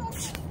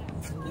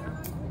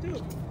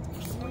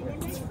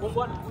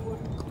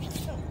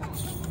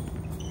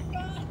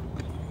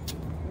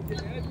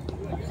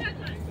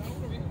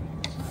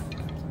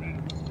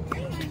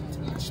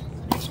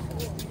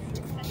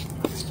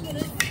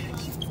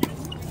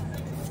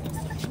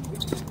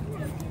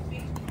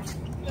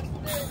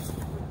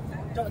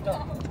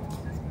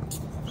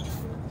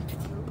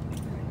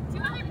 See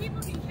how many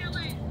people can kill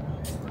it?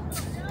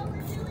 No,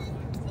 we're doing.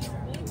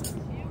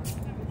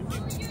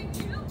 Only doing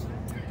two?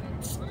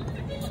 Well,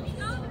 the people can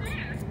go over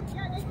there.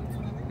 Yeah, they can go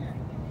over there.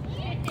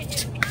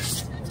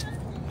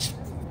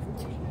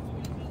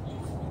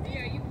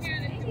 Yeah, you can.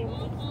 If the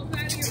ball falls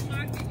out of your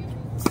pocket, you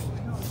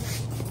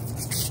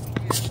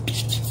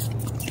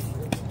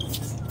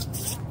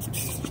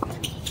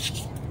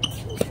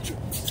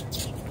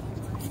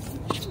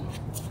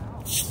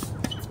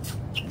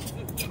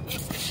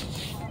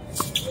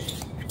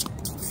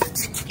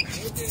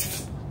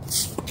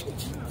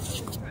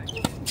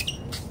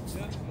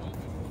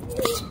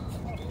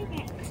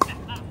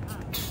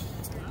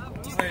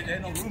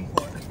There's no room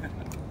for it.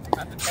 I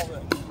have to cover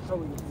it.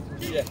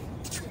 Yeah.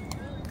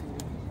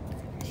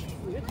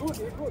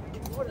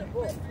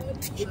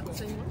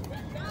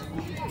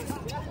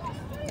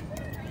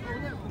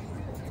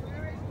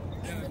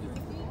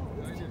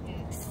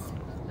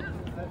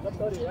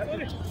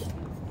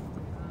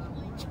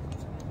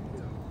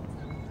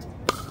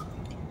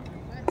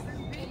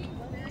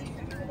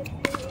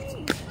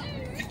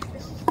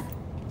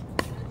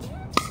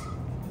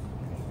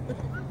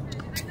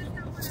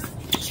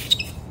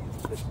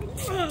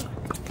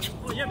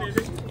 Oh, yeah,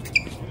 baby.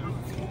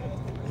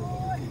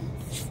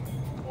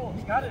 Oh,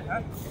 he got it,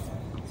 huh?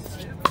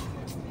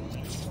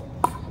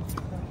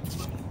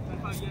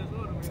 5 years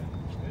old over here.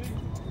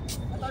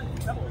 I thought he was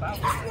double that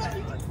one.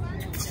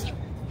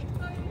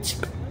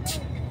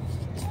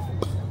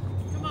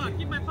 Come on,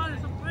 give my father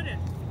some credit.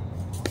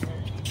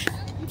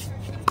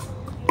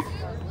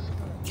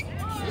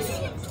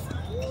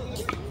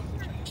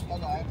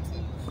 Hold on, I haven't seen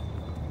it.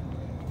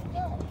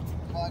 No.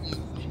 Come on, you.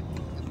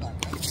 It's not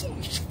good.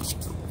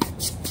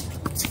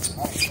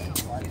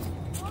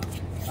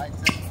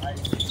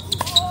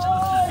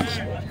 Oh,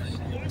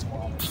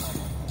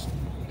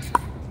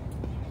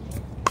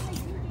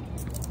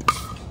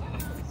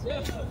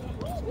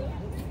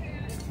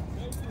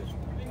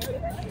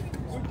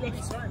 okay,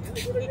 fine. I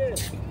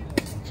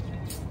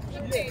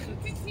said, okay, you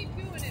can keep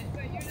doing it,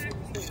 but you're not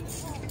going to.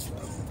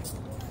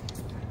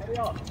 Hurry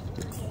up.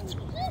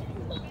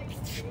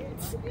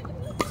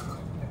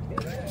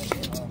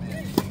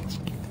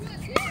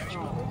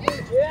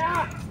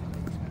 Yeah!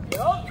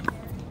 Yup!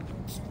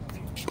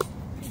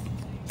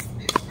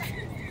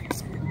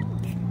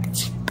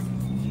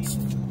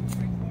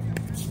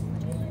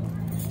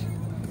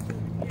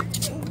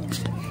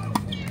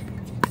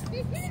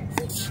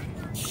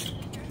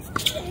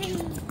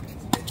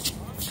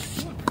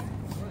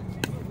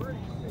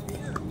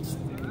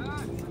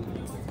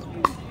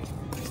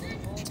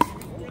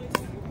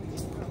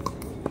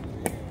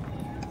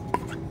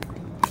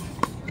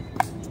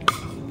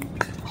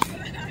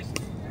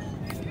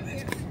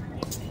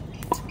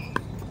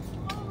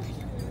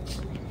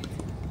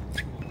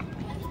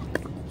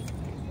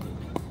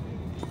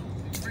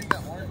 bring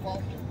that orange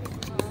ball.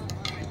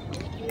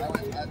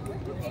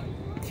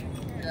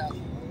 Yeah.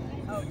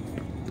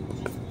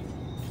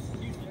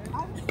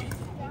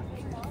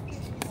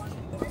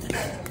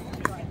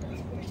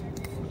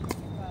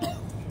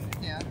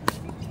 Yeah.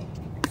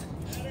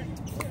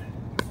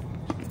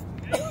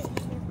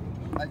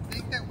 I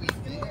think that we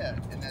did,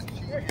 and then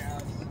she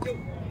has.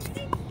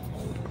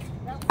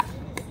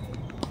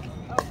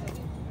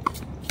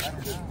 I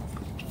don't know.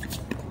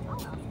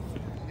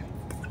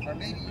 Or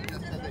maybe you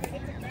just said that you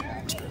didn't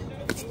have it.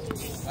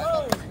 I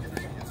thought we did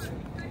it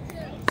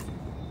together.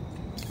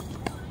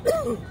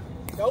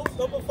 Go,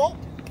 double fault.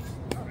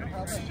 How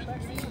about you?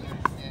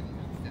 And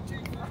did you?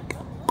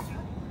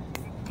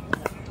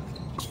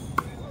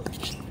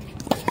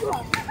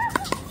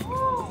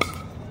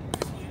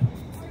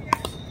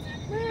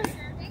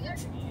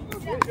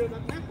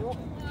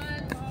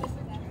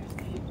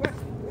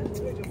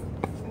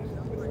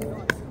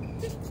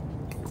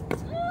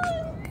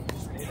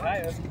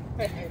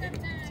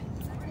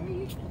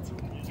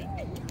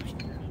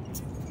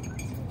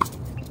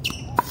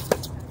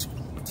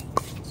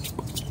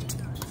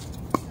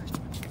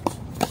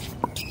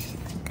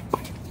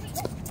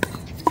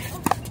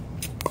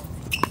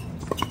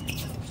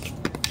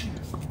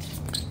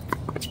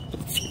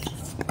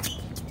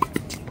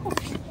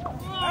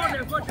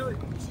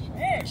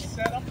 Hey,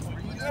 set up. You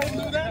let him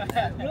do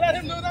that? You let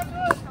him do that to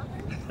us?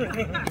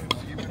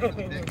 Give it a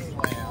big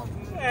slam.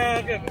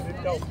 Yeah, good. He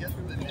Go. gets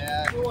the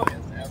net, he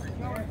gets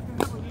everything.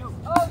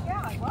 Oh,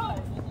 yeah, I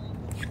was.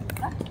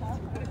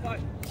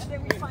 And then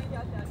we find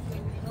out that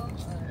thing, you know?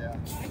 Yeah.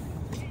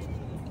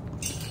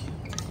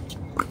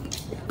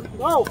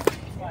 Go.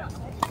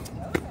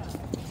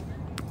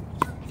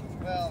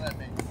 Well, that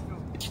makes.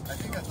 I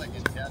think that's like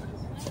in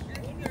tennis.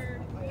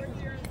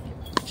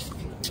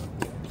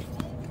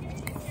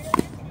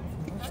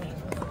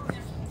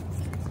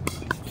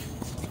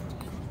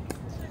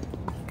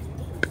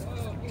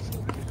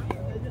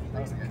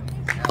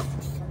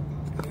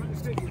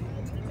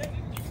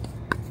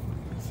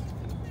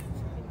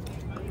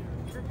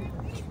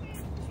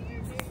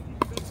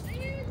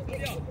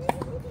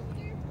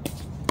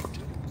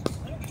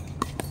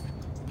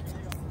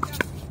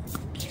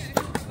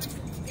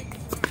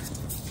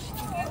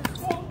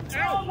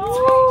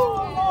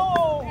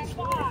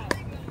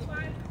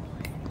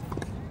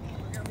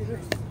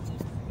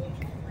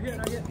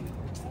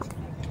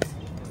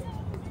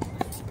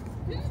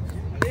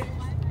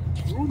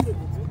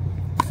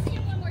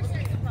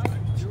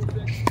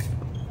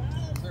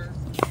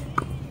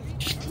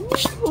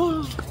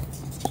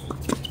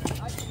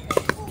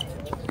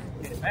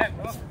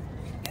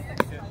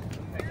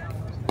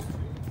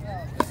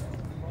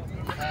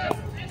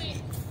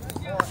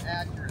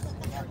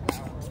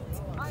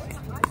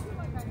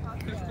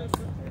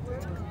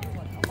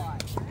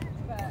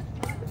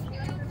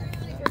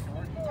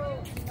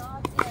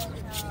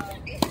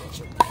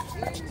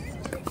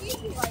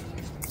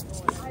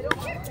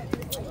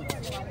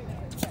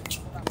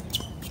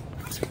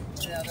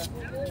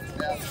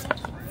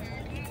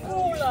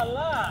 Ooh la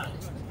la!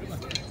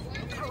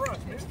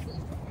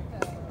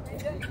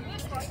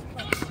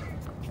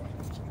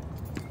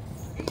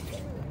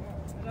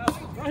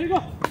 Here you go.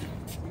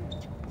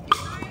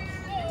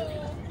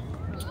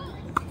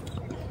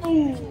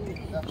 Ooh.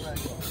 That's right.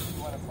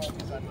 You want to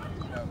focus on,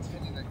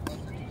 hitting it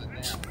closer to the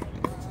net.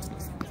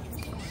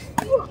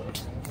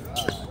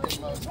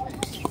 In most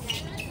cases.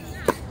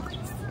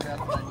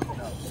 That's what you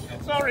know.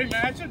 Sorry,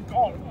 man. I should go.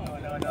 No.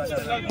 Where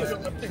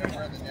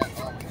the net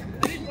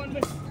always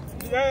is.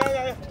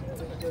 Yeah.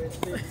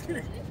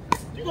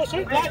 You got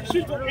so bad,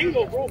 shoot the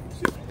angle, bro. You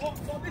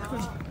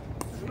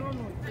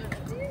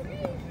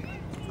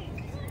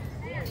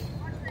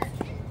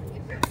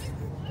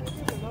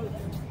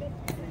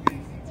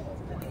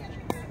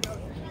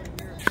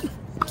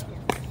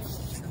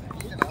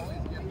can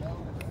always get low.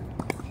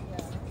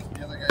 The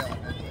other guy will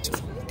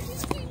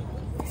eventually.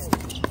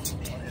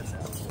 What is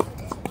that?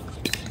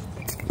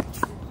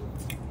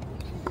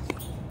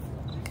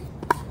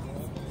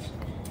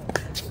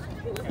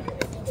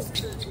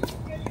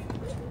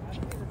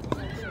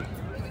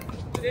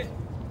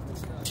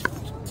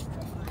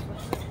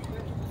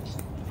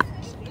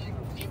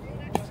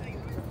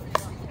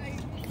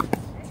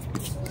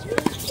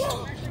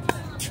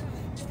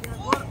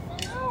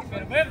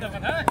 Pero verde,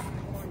 ¿verdad?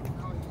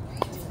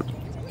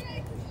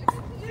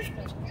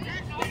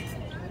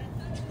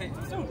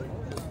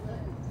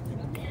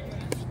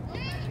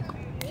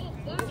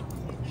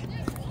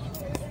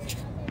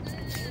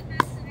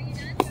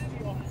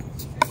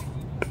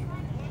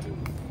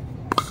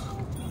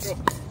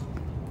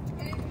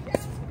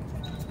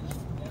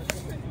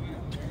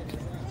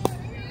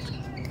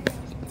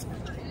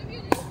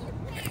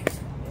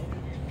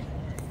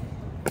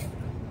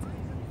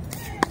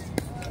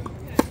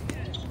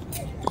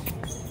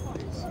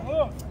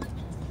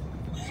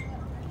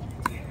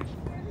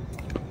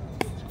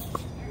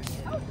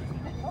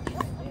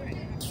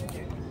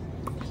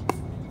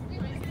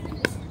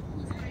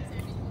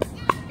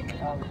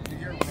 Do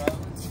your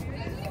roads,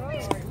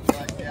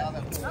 like down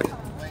at the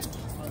place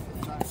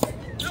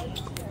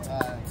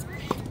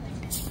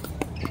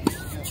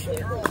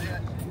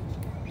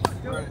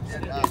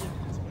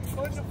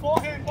Put the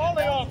forehand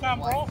volley all the time,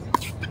 bro.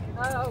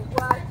 Oh,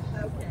 what?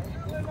 Okay.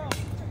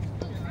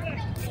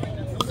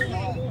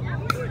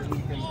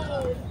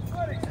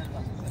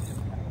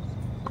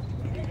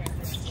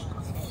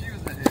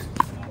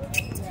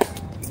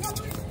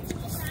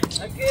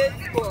 A good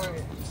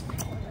sport.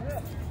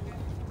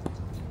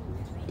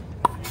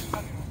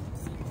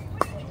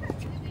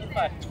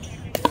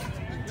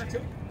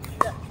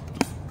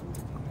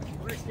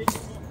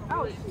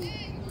 Oh,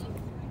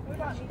 what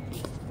about me?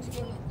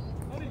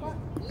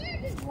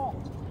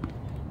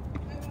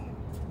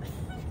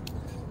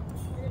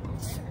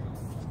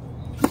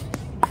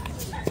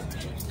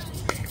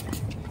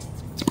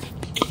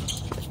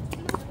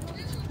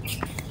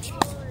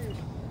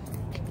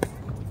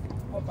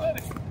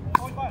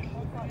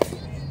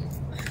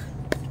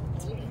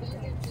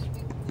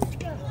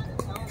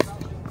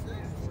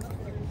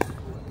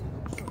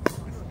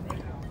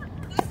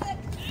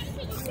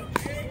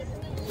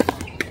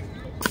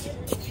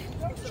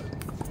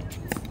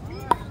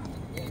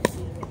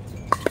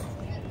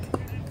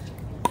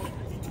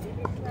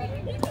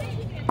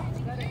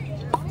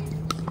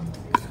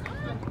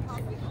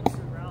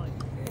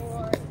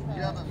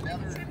 You have a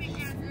better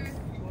view.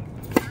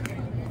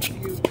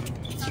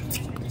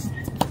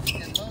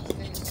 In most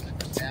cases, if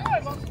it's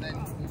down, then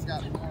you've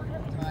got more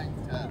time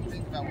to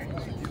think about what you're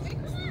going to do with it.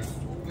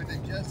 With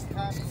it just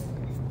coming,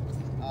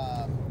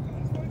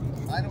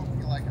 I don't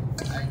feel like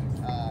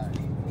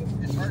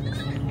it's hard to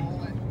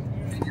control it,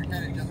 and you're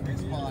kind of just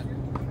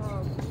responding.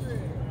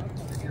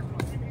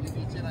 You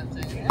see what I'm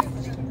saying?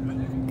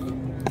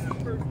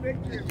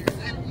 If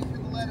you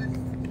can let it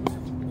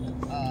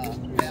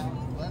down,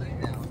 let it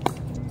down.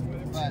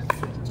 But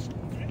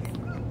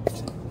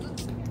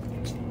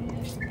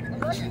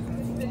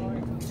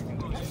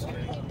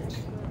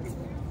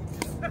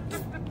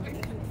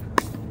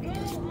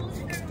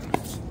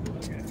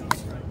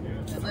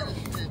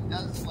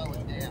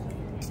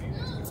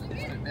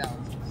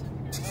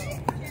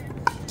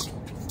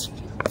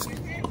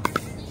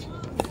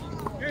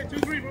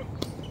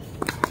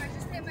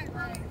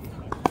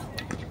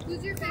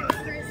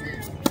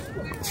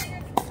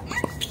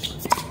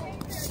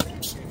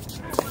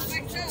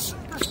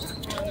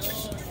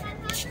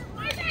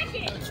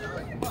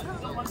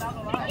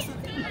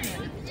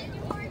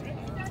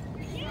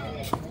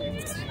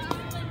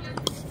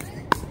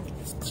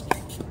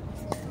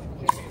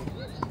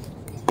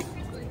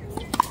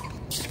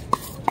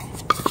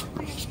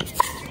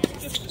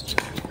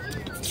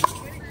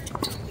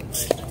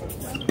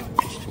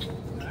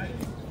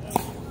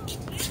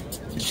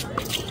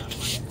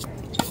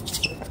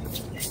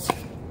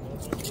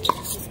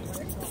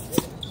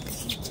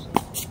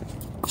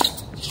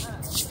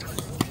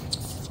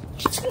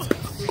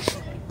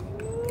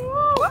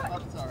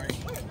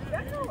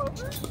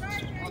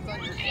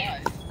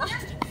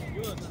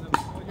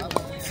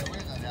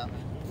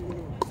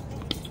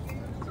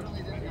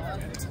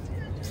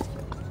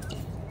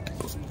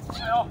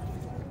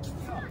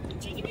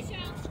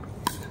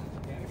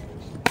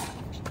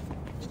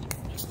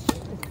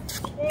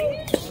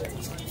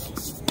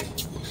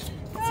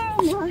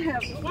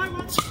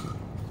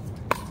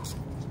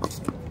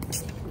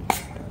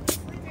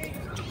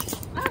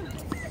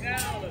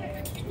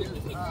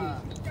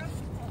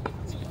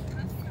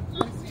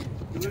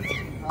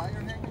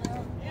Tiger hanging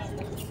out?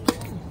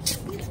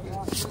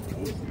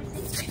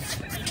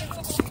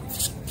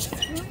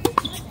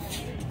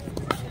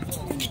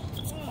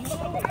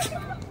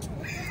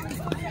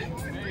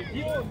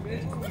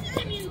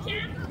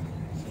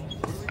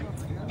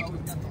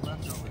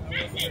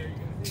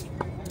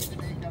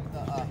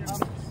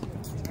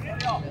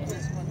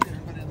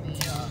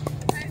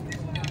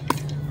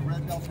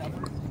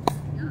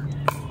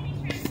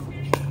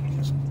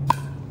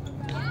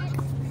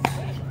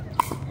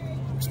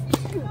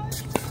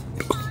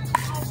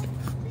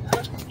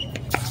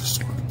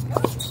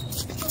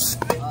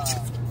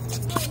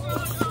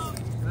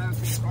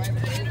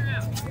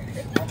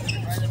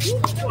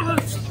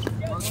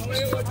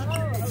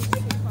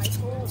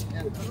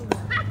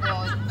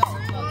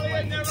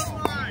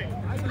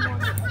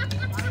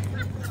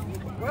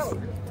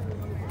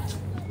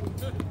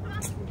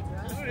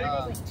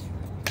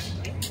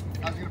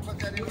 I was going to put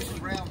that in with the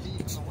ground beef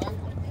and the left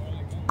one.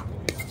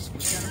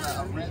 Kind of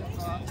a red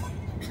sauce.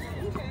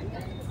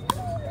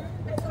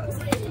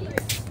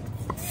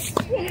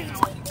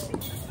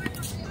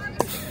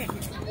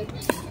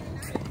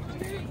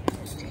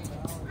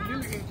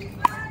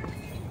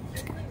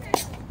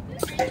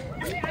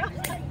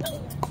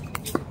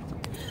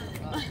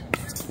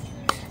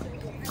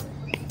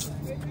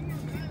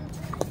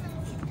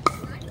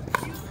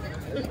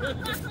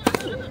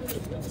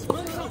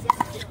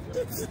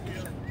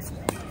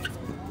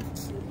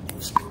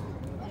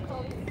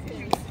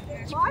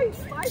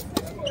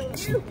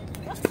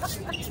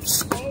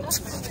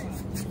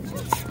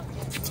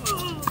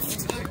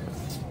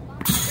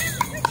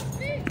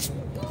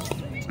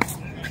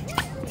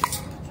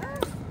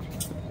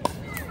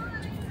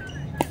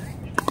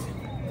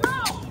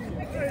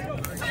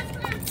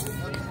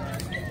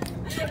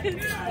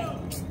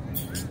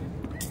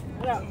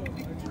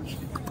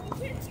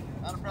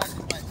 How to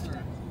practice my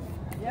serve.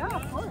 Yeah,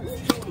 of course.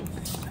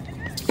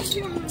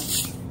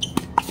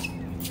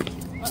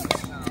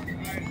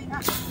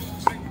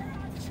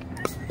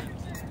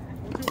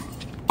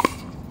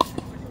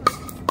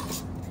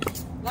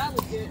 That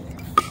was good.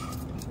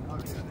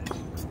 Okay.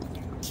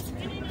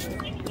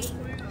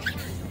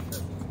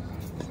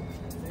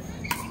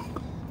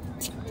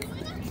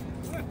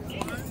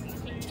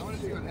 I want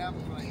to see what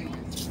happens when I hit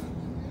this.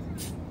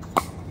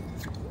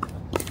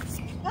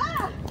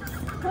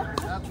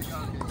 That's a go.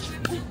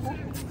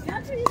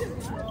 That's what you did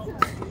last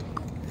time.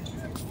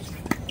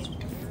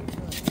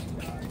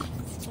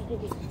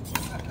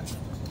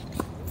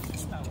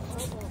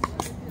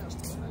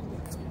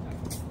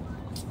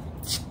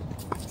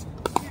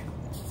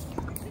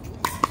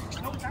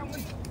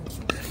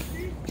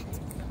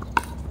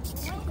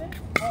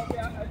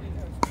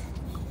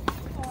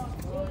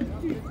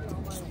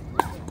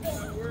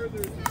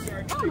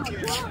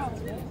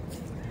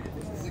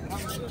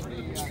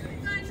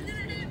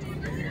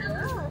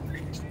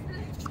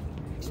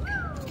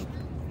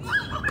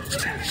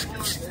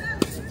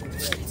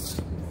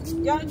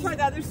 You want to try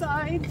the other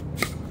side?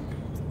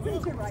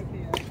 Since you're right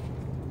there.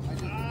 I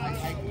do it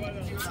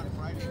on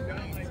Friday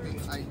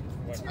because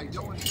I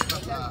don't want to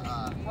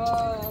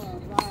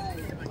Oh, right.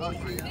 oh,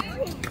 see.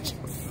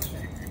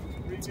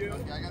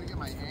 Okay, I got to get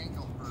my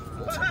ankle for...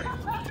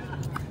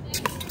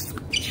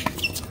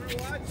 We're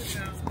watching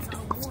now.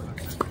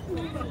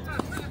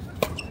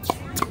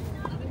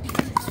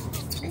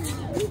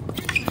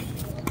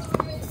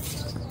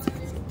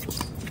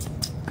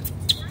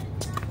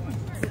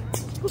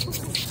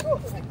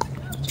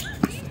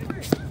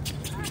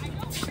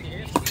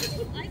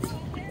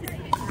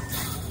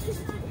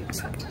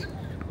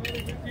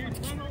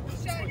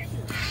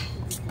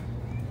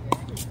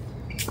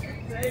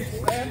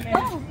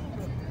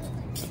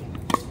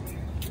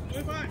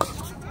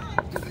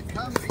 Because it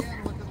comes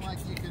in looking like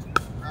you could,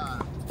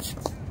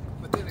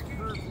 but then it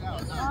curves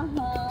out. You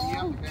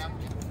have to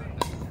navigate.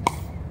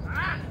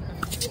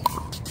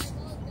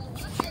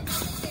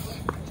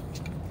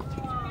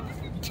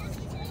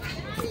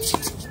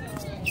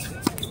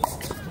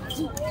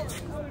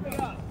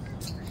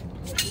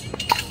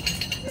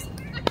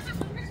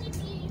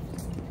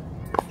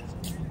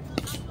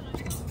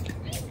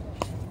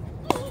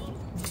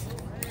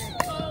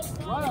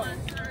 Oh,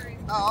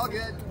 all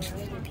good.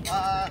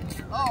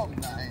 Oh,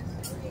 nice.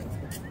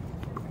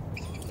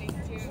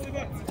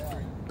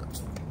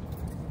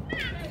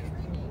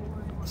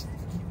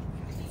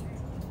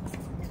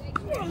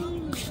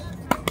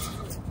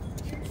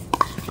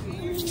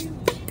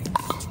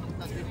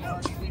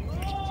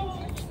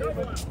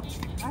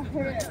 I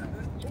hear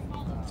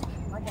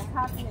like a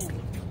happening.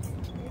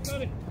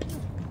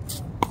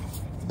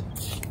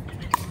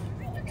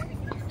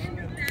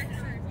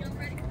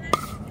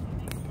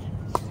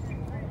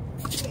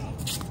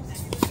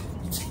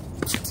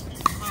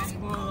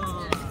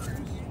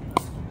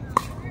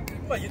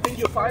 What, you think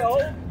you'll fire all?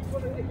 Okay,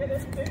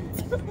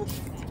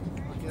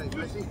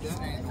 I see that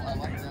angle. I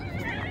like that.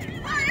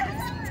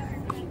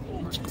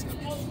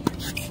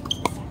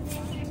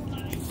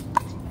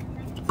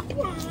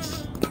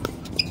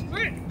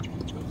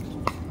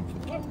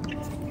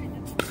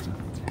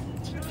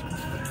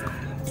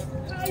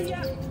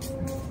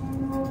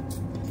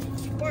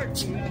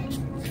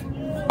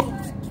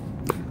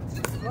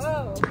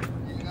 Whoa.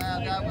 Yeah,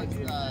 that was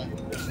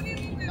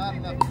not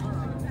enough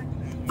turn.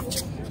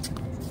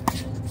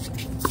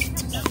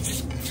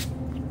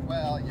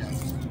 Well, yeah.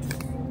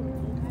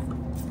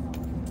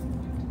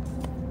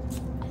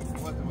 It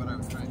wasn't what I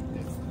was trying to do.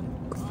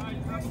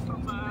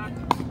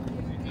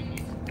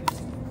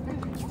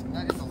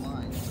 That is a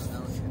line, so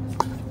that was good.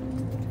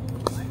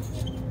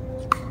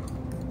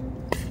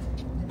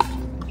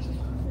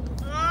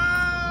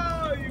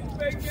 Oh, you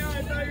fake me out. I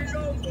thought you were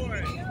going for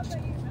it.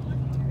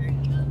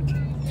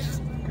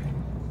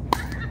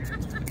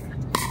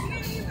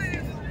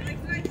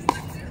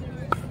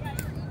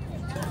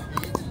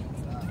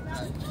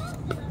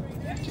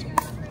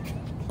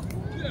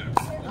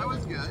 That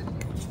was good.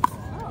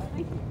 Oh,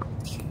 thank you.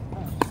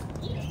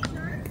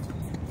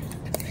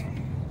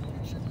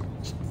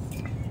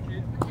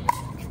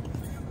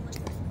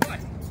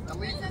 At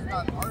least it's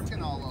not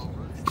arcing all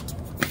over.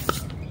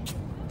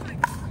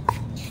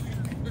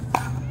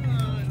 Oh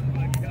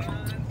my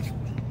God.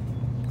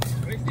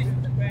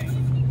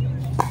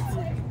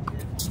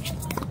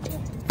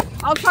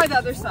 I'll try the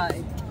other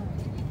side.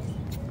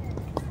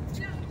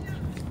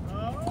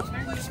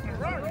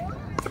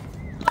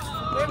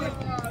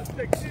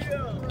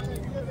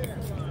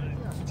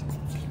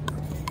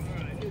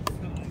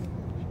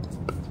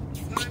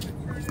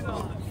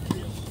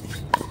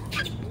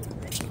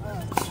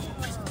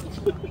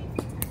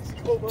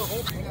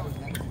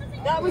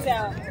 That was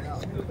out.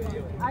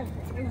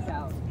 It was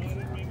out.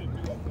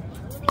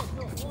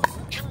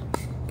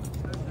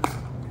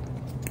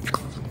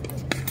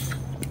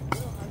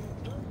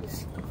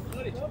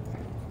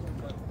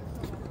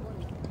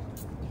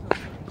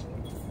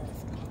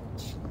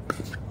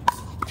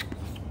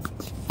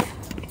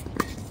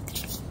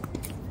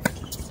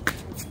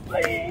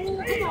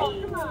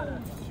 Come on.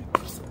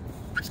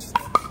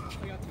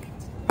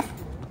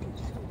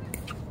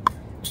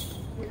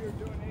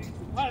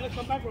 Alright, let's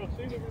come back, bro.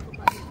 See, we're gonna come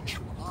back.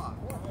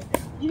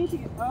 You need to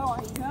get. Oh, I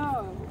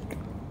know.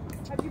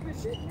 Have you been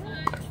bitten?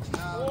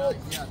 No, not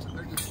yet.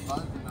 They're just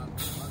buzzing on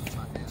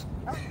my head.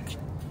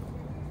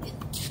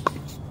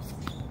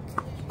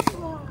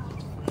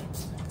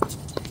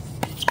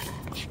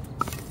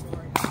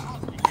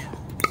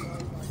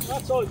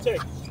 That's all it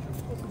takes. Is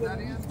that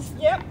in?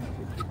 Yep.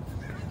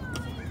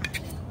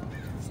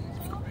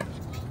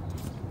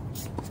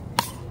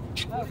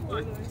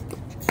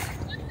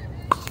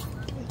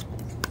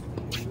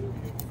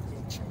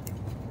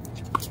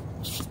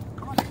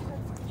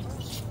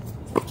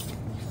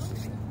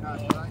 No,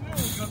 should I?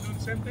 You're gonna do the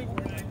same thing?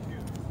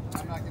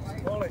 I'm not going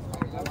to. Roll it.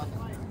 Yeah.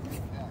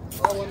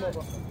 Oh, one more,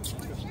 bro.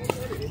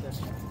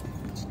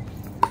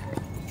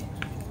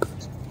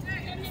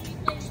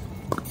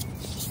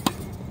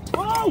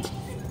 Oh!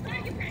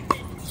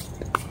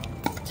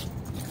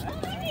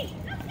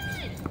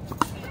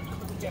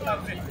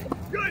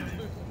 Good.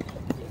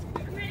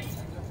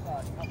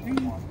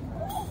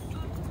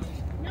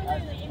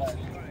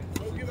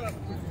 Don't give up.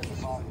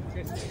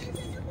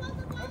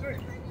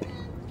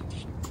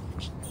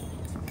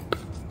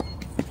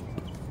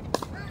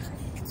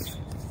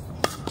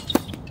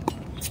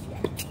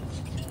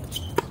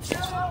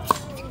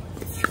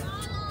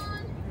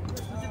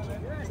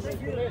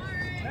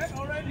 That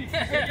already.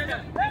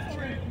 That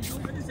already.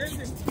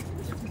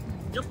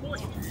 Your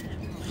point.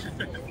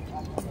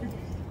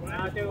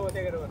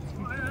 Take it over.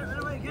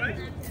 Right?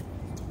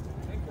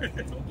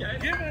 Okay.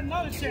 Give it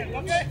another chance,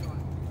 okay?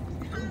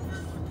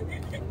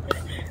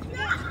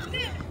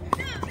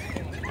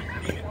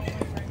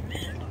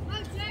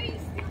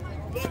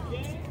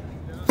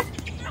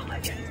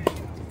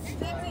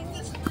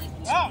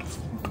 Out.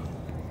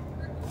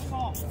 Come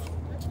on.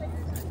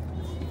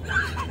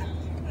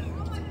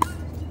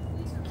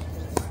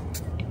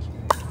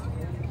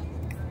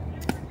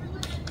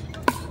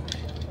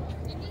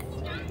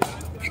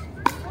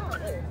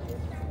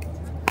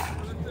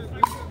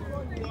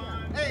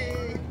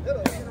 Hey!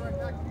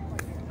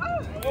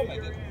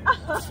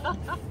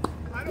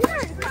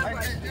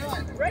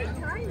 Great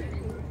timing.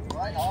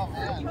 Right, oh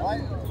man,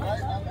 right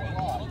on the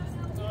clock.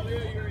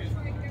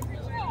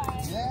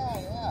 Yeah,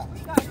 yeah.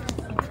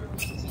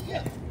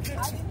 Yeah.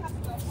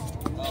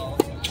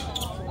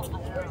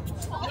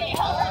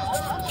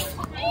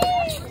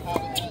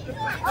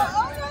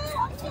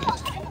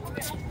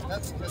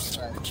 That's a good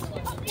strategy.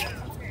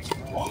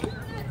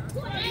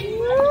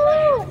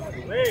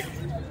 Wait.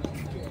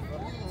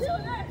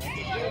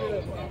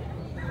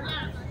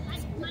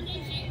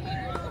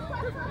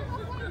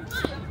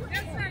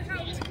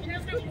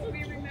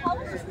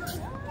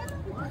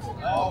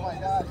 Oh my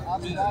gosh,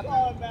 I'm not. Oh,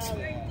 man.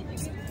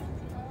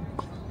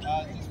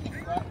 Just the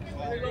front.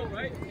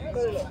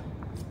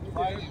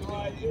 Right?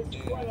 Right, just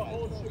try the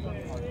whole shebang.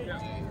 And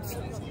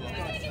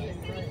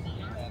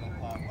I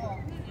thought, well,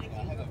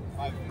 I had a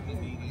 5:30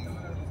 meeting,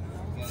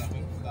 then I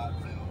went to that.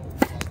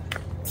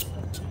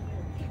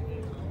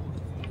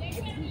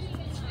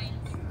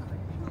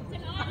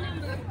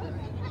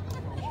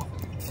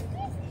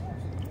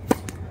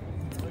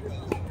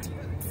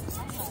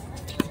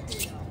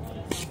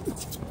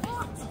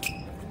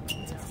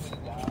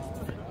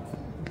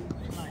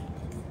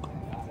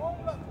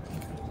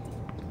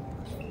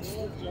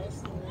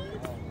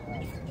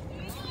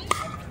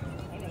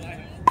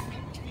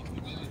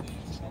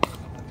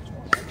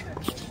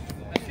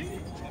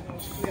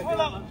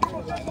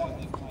 Went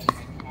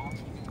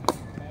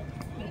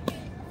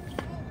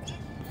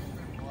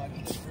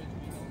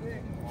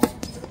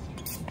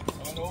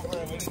over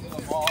and went into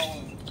the mall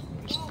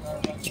and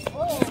started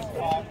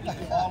coffee, a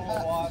bottle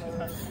of water.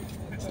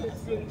 That's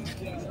there.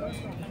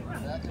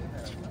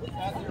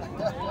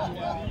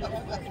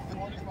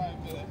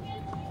 45 minutes.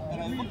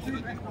 And I looked at it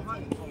and I said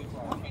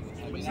 25. Did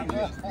everyone look at it?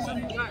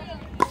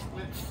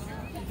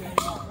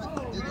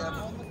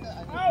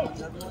 I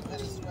was everyone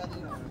kind of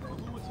sweating or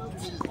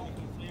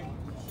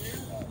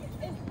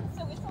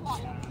So it's a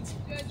lot.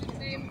 Good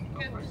name,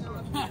 Kevin.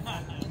 I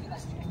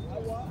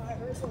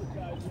heard those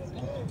guys the other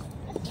day.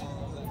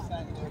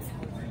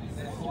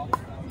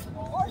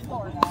 Or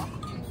Florida.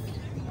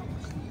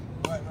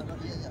 Right,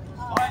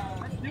 All right,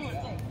 let's do it.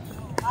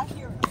 I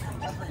hear it.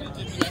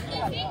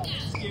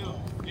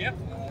 Yep.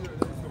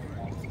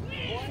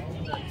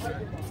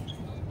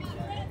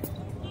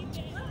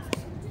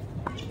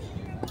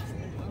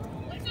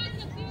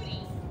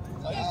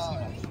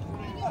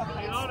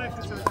 Hey, all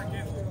exercise I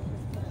can't do.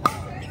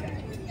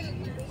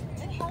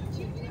 And how did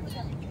you do it?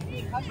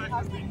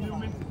 How'd you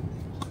Newman.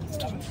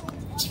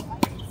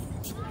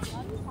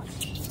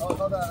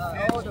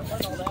 oh, the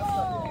front, all that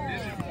stuff.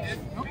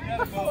 We got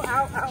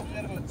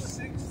about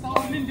 6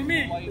 times the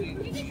lighting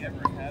we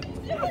ever had.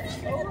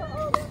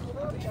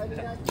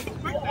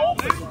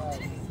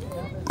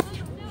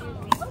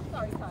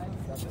 sorry, Ty.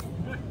 That's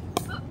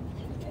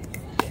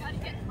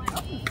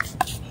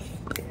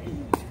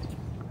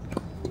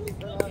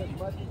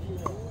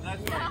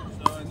right.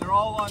 So, and they're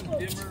all on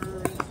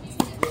dimmers.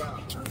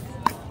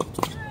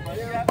 But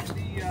we got the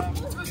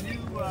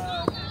new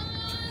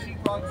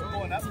sheetrock's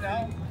going up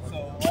now. So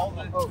all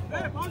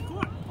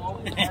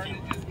the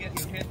carnage is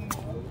getting hidden.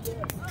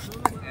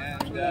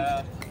 And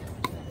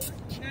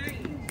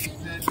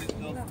said that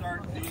they'll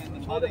start doing the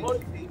mudding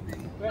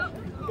taping.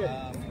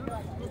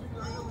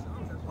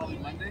 Probably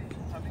Monday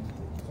coming.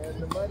 And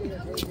the money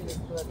is taking it so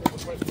that they can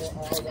put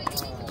all the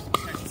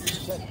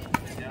Textures.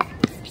 Yeah.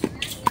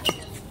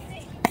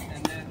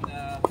 And then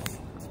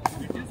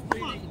we're just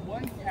waiting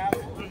one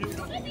cabinet to be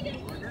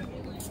ordered.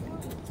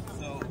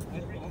 So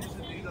what was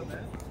the date on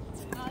that?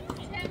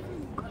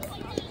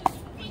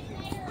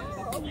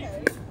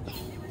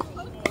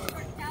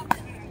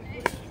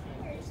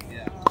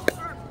 Yeah.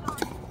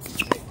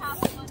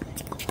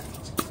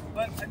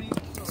 But I mean,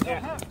 they'll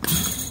have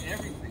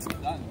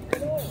everything done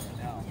ready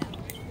now.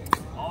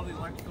 All the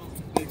electricals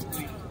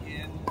basically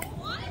in,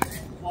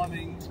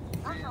 plumbing.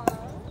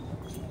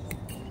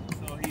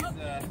 So he's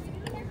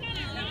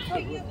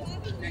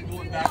and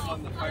going back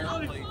on the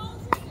fireplace.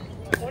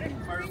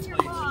 Fireplace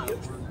over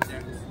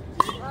there.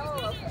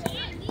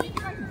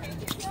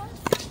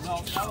 No,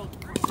 that'll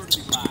sort of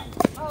be last.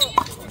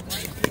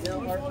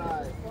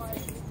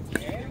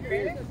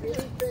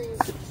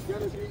 anything's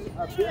going to be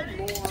a bit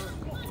more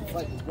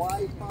like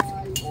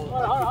Wi-Fi or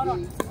I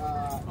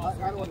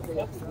don't want to say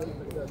up to date,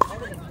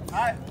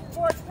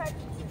 but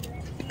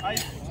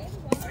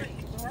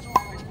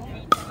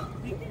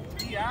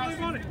he asked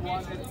if he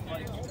wanted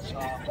like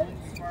home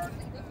smart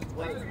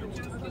light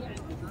switches,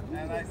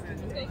 and I said,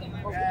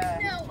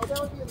 yeah. oh, that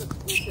would be in the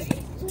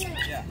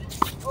Yeah.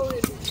 oh,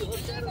 if you hook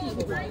that up to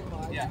the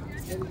Wi-Fi, Yeah.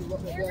 then you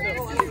look at that.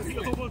 You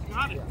almost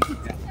got it.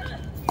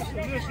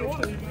 This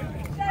order, you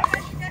got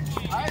it.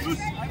 I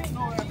don't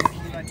know if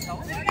did I tell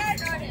him?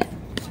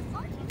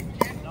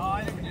 No,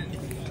 I never did.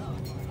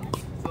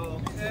 So,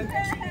 and to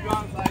be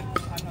honest, I'm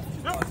not too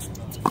fussed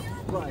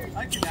about it. Right.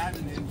 I can add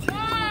it in.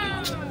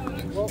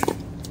 Well,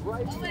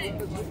 right, because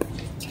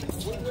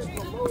we went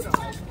to Lodi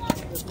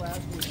this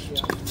last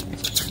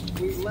weekend.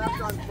 We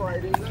left on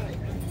Friday night.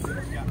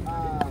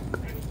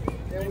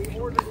 And we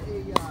ordered a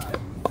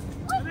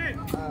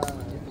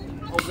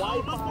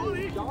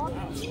Wi-Fi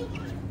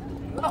dongle.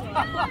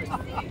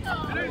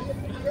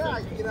 Yeah,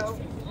 you know,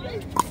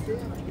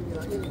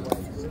 anyway.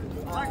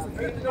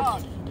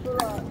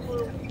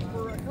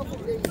 For a couple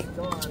of days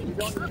gone, we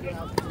don't need to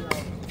have,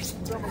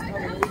 someone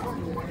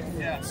coming over.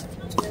 Yeah.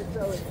 And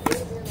so it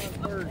came in on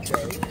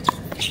Thursday.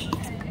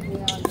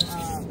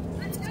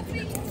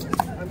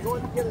 And I'm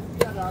going to get it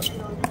set up,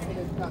 and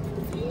it's got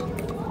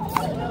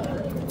 15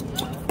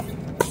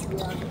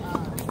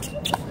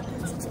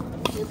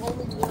 it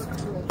only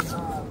works with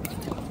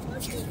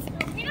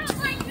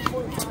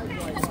 2.5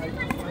 Wi-Fi.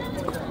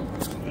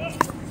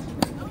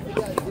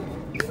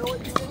 You know what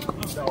you mean?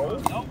 No.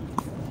 Nope.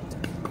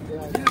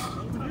 Yeah.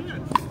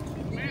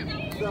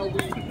 So we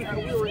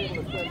were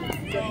able to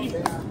send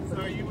it back. So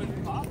are you with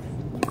Pop?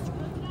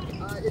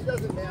 It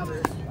doesn't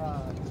matter.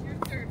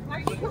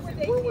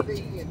 We're with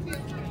AT&T.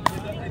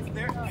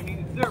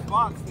 It's their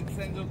box that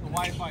sends out the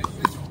Wi-Fi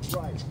signal.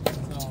 Right.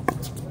 So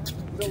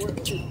So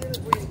as soon as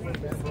we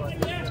remember, I'm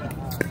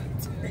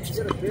going to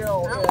get a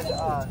bill,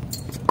 and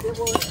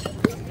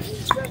we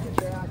sent it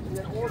back and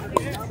then ordered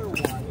another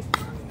one.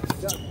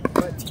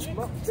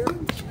 But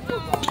very few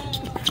of them.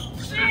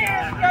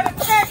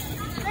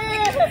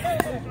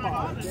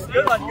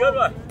 good one, good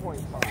one.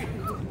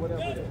 0.5,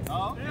 whatever it is.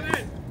 Oh,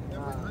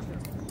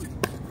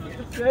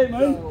 Hey,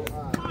 man. So,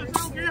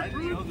 I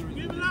didn't know there was a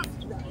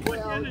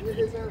Well, and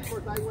then of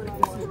course I went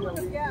online and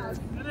researched. Yeah.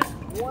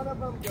 One of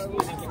them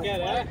goes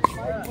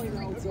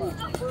 5.0 goes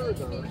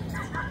further,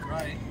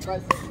 right.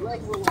 but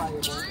less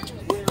reliable,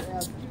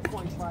 whereas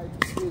 2.5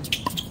 is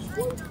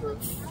closer,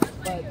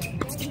 but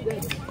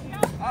steady.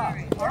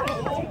 Our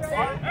old box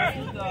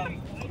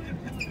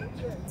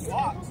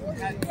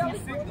had 2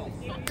 signals.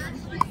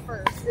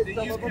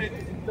 Some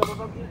of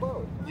them do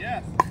both.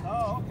 Yes.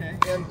 Oh, okay.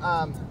 And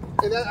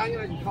then I'm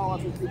going to call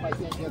up and see if I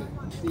can't get it.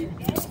 See,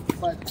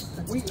 but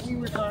we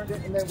returned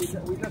it, and then we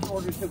just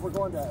ordered because we're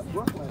going to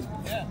Brooklyn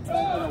in a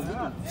week,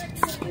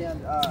 and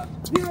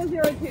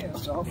 002.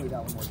 so hopefully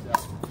that one works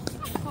out.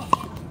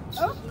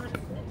 Oh.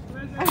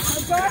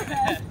 Go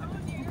ahead.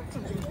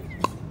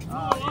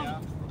 Oh, yeah.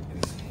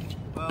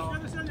 Well,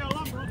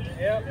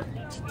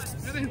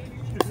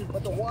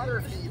 But the water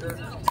heater,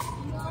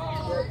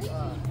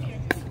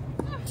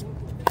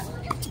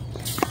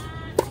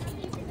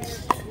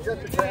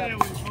 just a grab.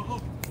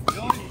 the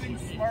only thing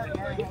smart in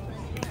our house is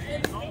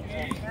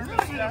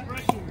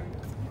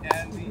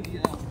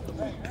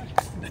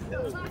the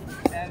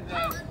thermostat and the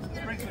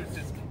sprinkler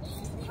system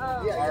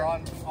are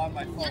on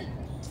my phone.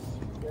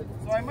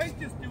 So I might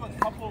just do a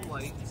couple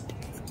lights.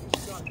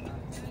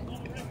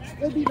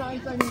 It'd be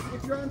nice. I mean,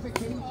 if you're on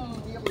vacation,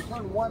 you'd be able to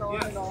turn one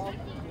on and off.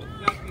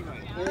 Exactly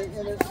right.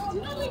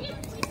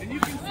 And you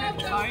can set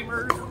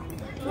timers.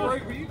 Were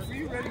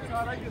you ready,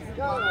 Todd? I just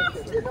No,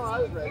 I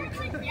was ready.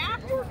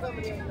 You were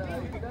coming in. I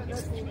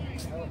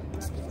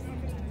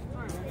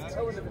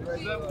wouldn't have been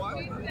ready. Is that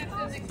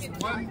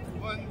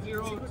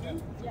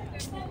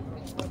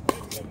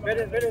 102?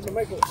 Better than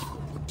Michael.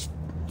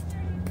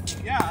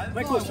 Yeah, that's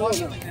Michael, all I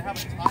wanted, like, to have a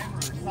timer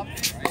or something,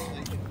 right?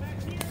 Like,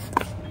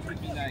 it would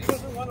be nice.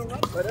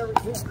 But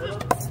everything's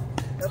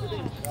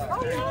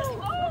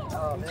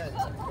oh man.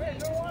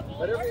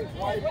 But everything's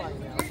Wi-Fi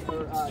now for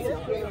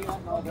internet and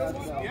all that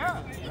stuff.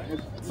 Yeah.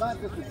 It's not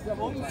just a simple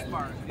Phone thing.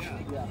 smart, yeah.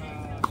 Yeah.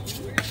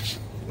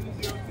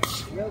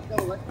 Let's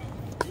go.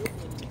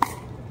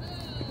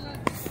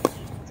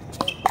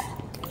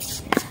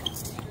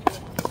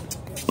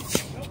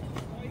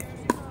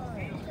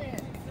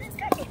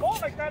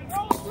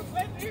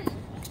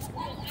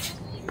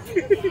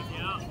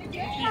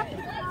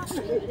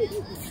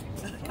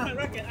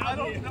 I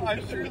don't know,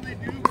 I'm sure they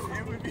do, but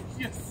it would be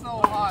just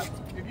so hot.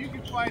 If you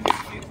could find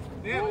it,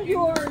 they have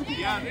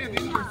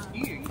indoor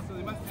skiing, so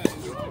they must have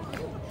indoor.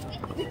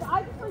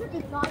 I just wonder if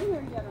it's not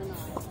here yet or not.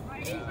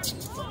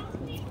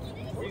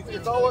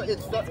 It's all.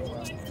 It's the. I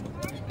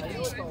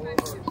know it's all over.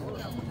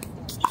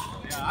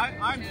 Yeah,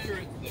 I'm sure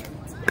it's there.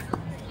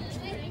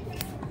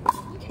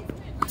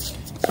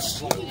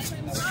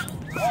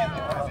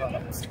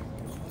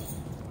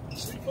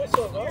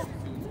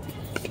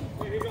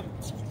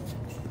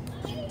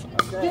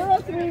 Okay.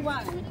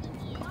 031.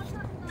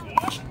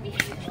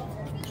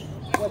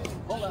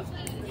 Hold on.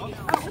 Oh,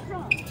 what's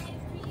wrong?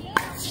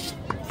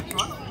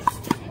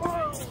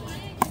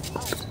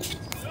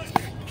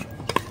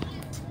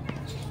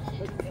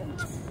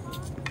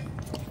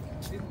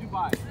 In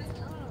Dubai.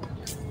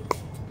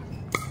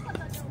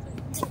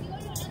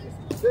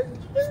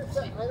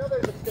 I know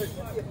there should be a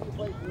few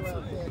places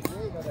around San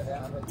Diego that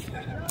have it.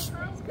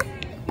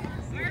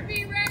 RV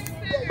Rec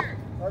Center.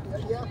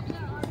 Yeah.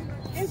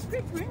 And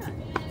Quick Run.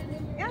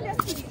 And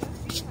SPD.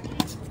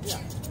 Yeah.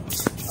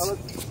 Oh,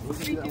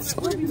 let's do that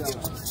one. We'll do that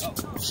one.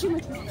 Too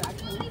much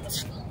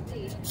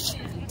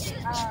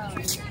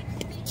distraction.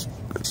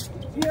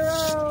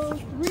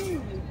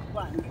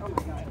 031. Oh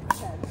my God.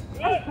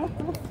 Okay.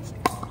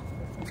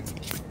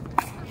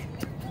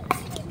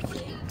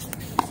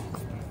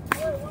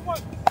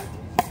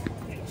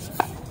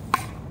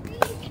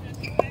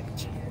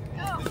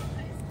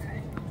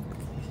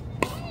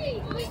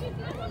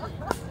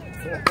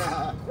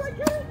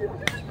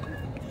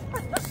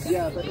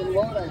 Yeah, but in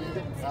Lodi,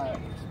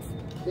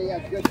 they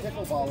have good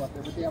pickleball up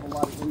there, but they have a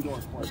lot of indoor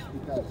courts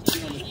because,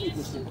 you know, the heat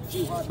is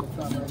too hot in the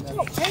summer and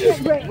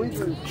then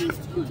winter is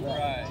too wet.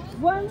 Right.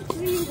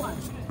 131.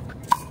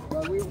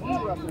 Well, we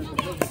were up there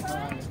the first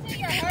time.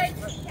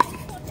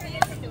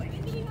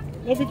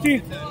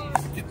 115.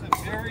 It's a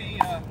very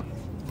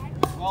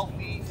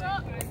wealthy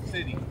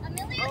city.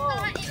 Amelia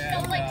thought it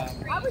felt like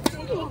I was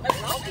thinking.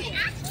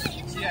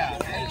 Yeah,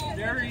 and it's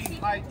very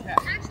high tech.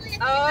 actually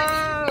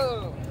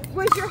Oh.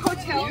 Was your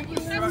hotel? The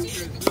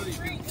infrastructure is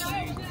really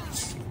good.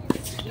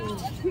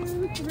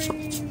 2,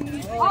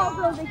 3.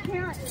 Although they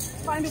can't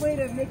find a way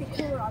to make it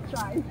cooler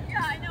outside.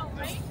 Yeah, I know,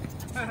 right?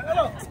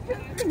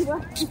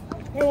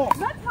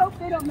 Let's hope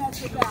they don't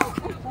mess with that.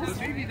 So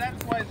maybe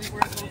that's why they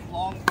wear those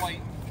long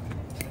white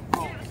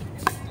robes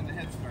and the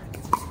headscarf.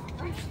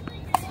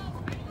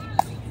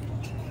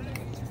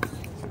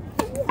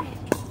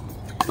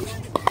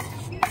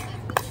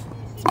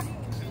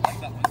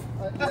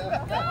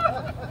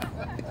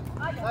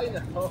 I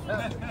know.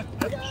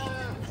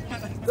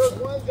 Those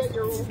ones that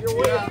you're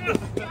wearing.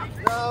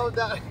 No,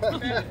 that.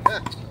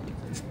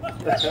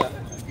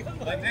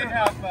 Like they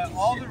have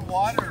all their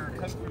water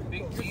comes from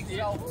big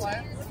desal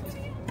plants,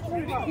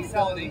 big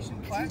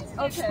desalination plants,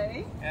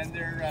 Okay. and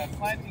they're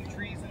planting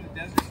trees in the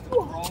desert to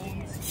grow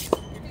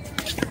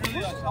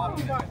on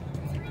top of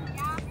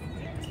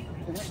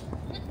it.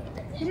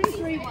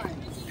 3-3-1.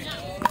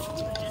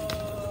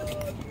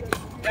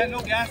 Yeah, no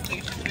gas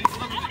station. They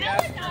deliver the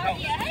gas to your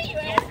house.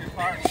 Fill up your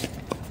car.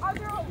 Are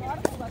there a lot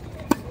of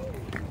electric?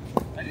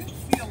 I didn't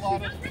see a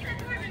lot of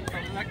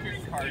electric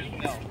cars,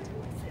 no.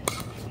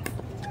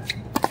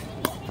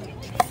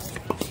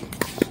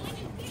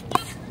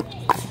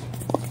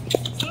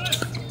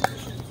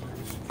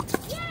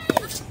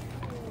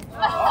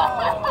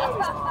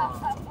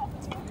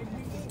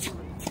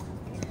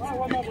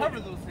 Cover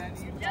those,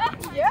 Sandy.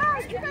 Yeah,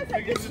 you guys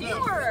have good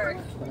teamwork.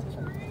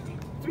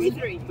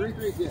 3-3.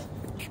 3-3, yeah.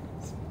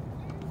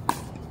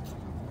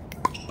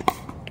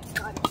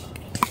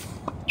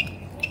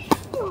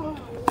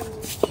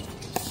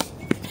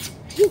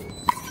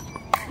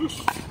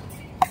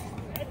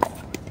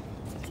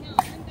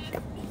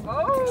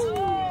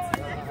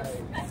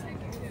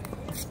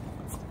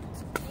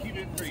 Keep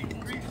it 3.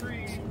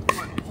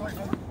 3-3-1.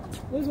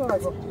 This one I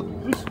go.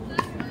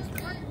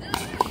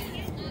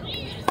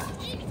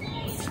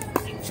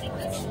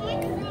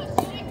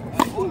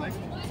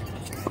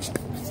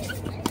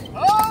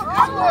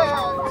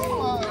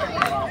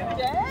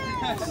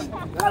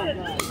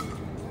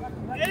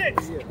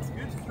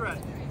 Good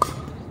stretch.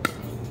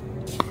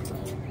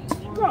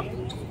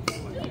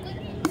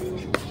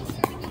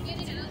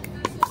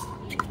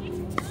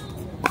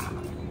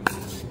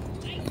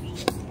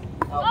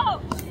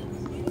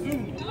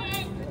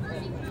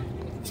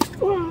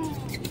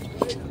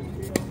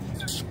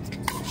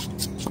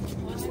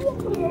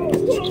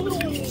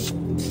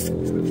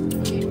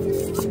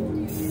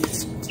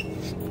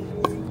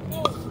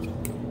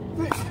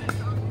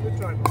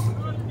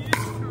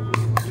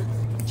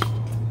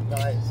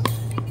 Nice.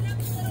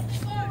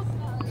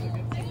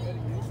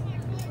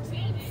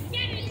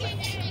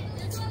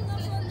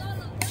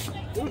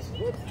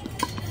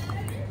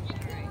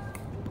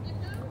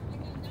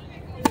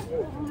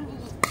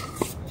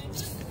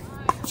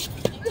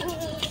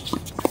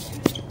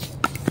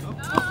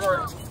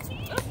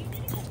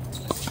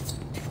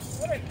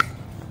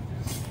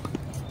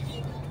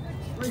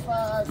 Three,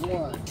 5,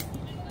 1.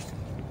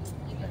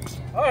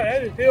 All right,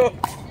 Eddie, feel.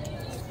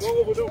 Go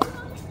over there.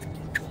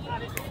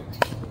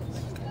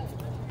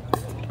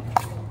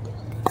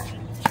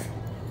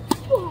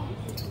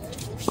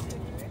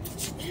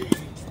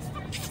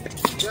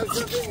 Just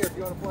jump in here if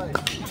you want to play.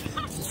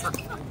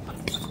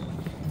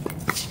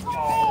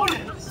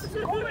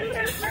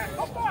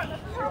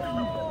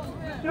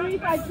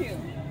 3-5-2.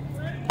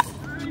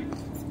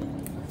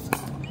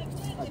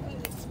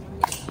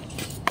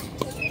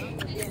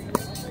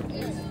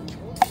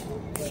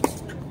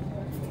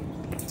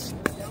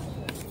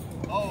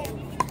 Oh.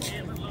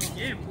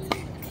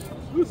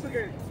 Loose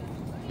again.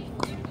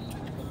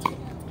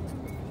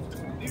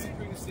 Maybe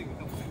bring a stick a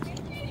couple times.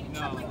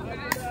 No.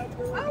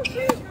 Oh,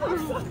 shoot. I'm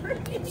sorry.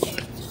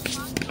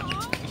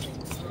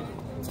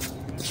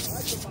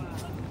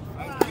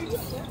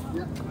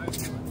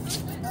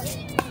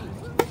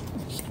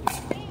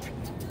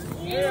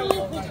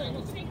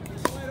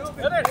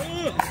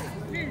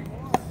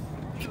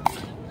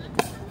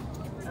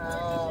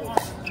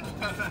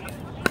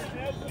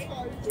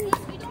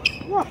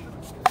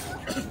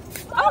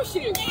 Oh,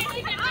 shoot.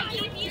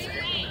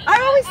 I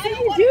always see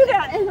you do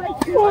that, and I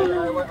do.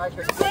 I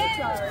could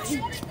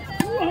Sorry.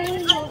 I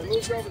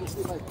moved over to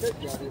see my kick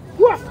on it.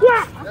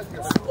 That's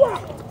good.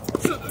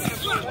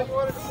 I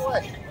wanted to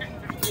play.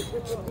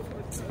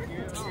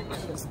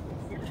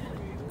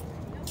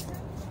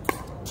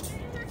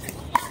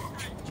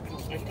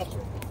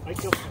 I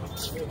come.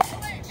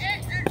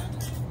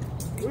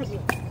 Listen.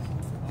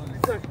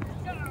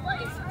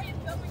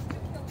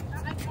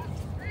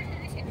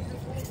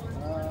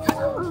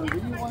 Do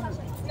you want to?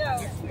 No,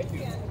 I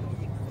can't.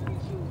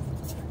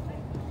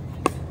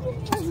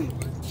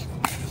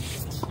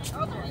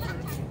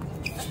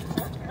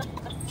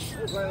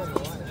 It's right on the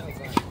line.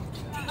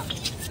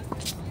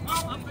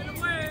 Up and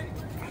away.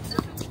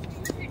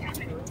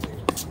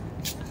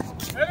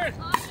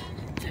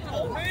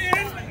 Oh,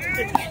 man.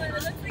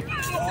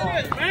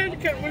 Man, you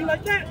can't win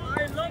like that.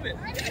 I love it.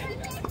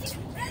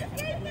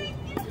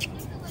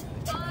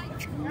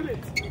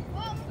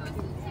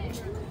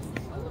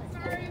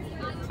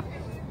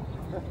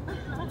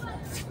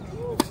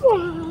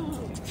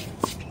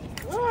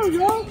 Oh,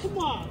 yo, come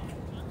on.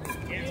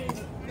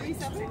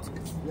 3-7.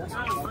 Yes.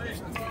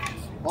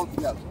 All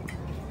together.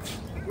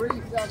 3,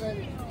 7,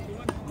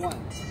 1.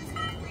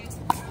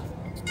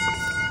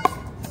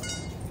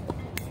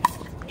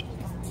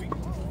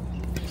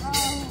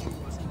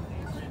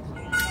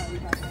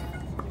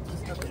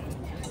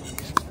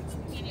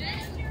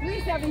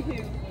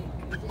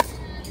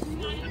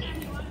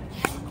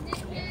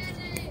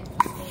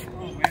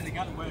 Oh, man, they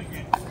got away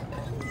again.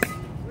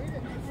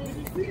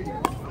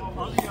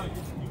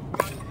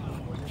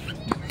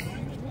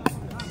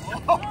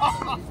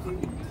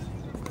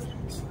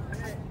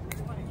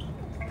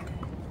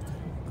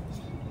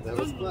 That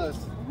was close.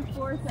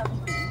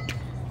 4-17.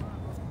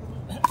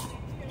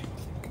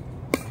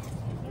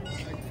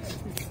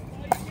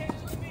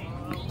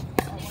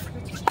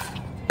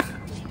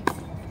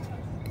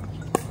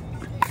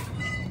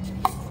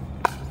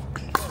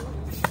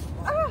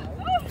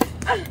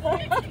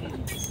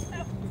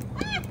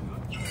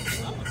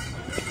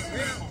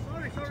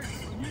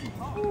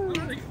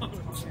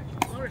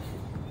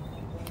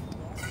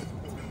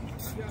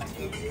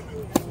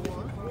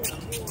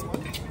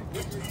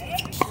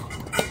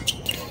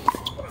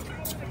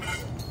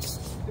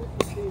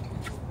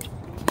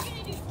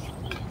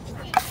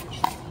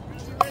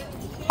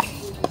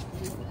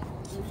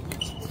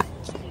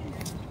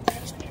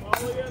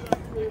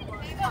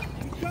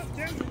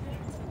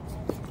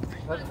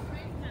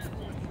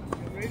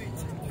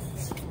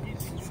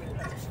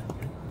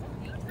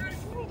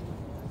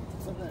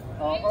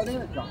 Oh,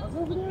 there's John's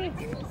over there.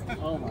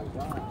 Oh my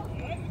God.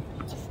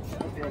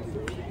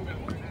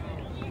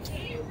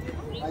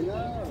 I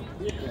know.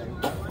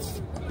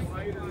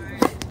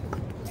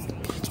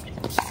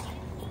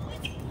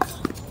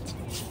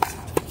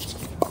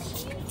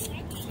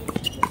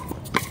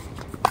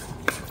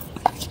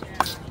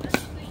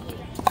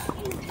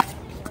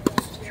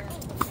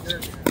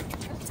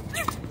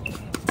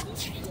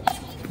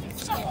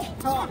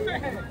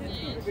 Okay.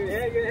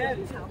 Good head.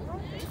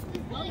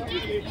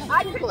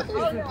 I could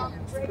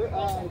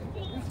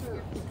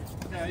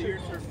Yeah, your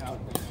turn now.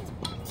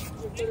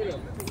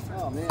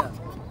 Oh man.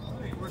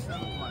 We're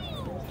 7-1.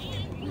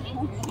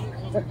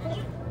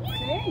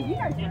 Hey, you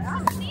guys are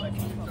out.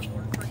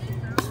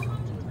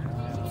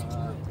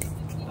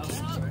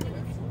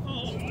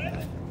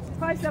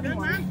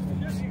 5-7-1.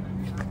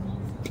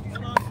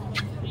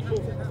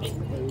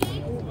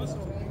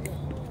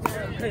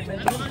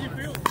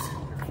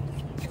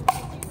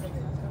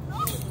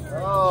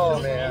 Oh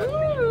man.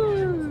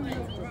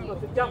 You were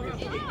there.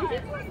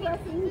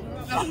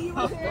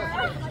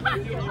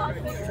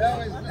 That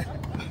was.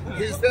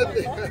 He said that.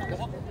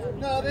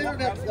 No, they don't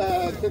have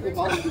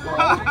pickleball to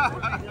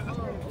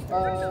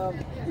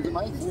is it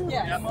mine?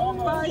 Yeah.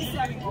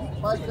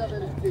 5-7.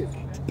 5-7 and 2.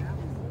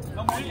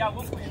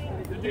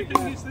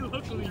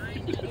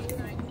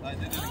 I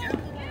did it again.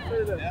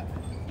 Yeah.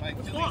 My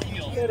Achilles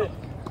heel.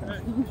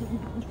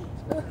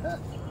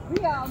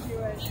 We all do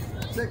it.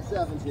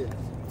 6-7 2.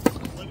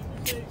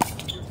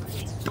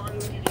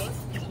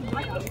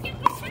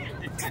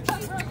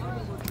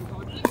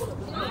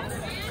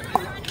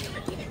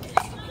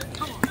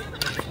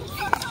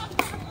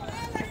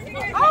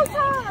 Oh,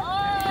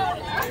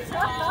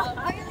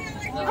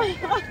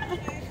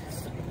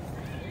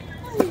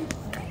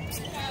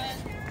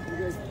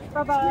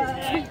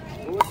 bye-bye.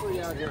 We'll look for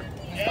you out here.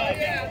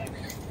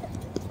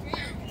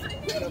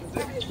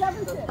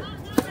 7-6.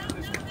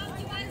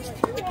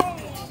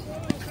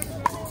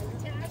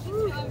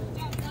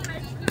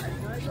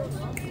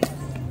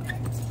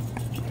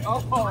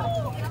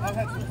 Oh, that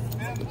had some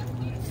spin.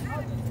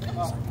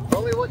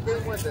 Only what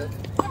game was it?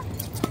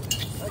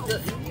 Like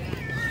this.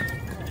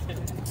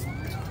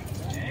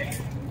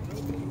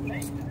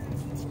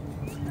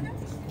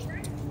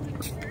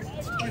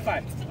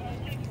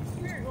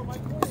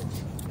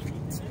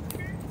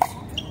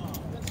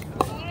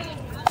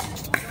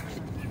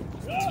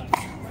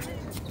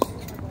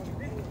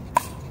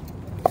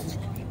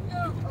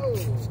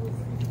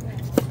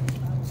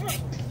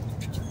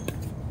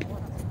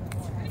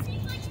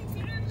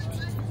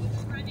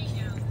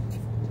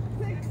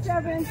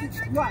 Seven,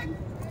 one.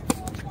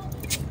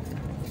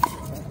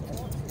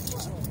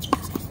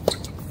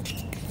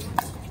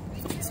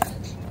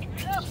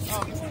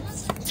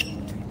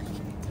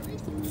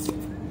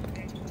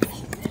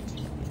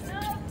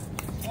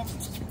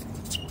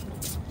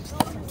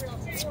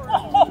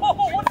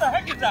 What the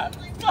heck is that?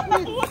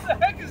 What the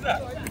heck is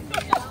that?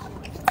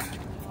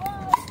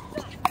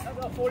 That's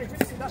about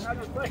 40-50, that's how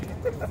to play.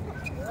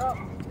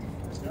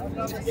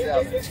 Yeah.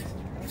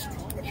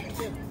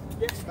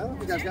 I don't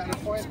think I've gotten a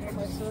point for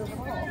my serve at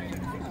all.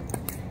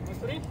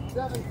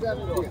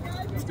 7-7-2.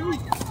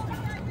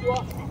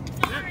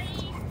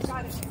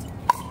 Got it.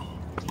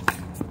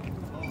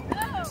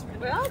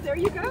 Well, there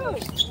you go.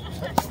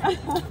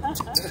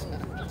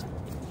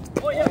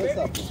 Oh yeah, What's baby.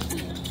 up?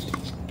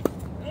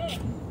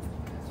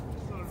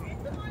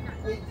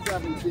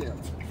 8-7-2.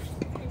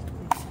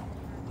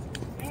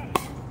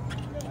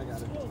 I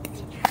got it.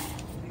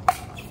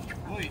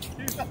 Wait.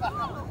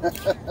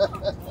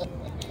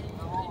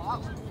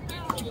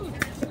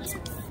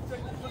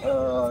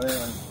 Oh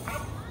man.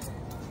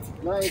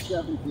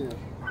 9-7-2.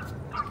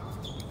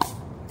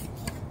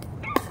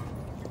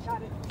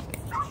 Got it.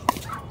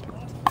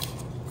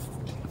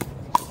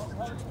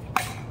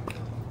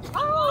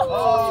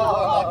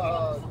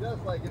 Oh,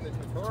 just like in the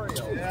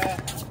tutorial. Yeah.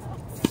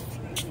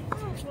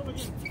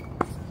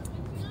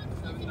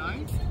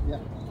 7-9? Yeah.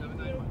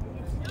 7-9.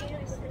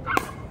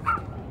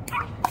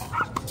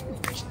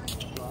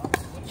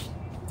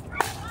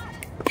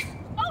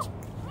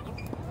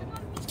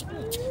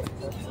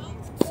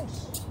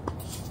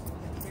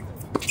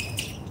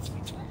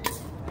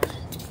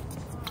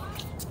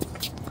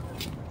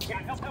 Yeah,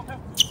 help.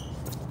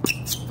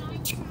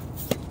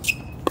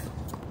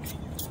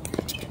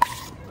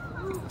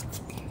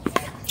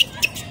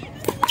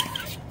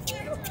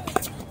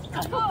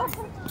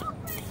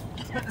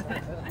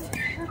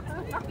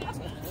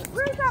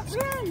 Where's that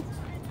wind?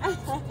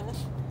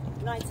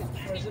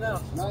 9-7. Where's it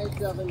out?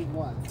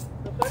 9-7-1.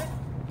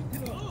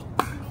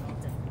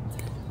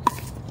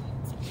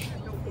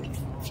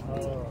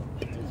 Oh,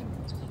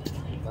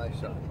 nice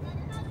shot.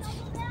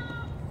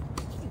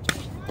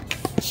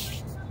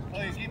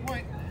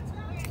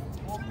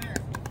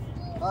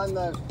 On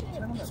the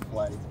tournament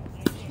play,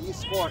 do you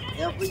score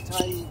every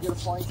time you get a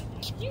point?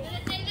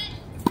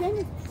 Same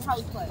as how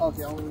we play.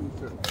 Okay, only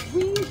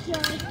when you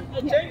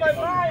serve. We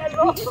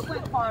just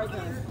went farther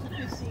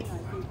to 15,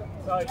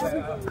 I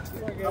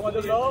think. I want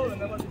the low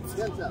and then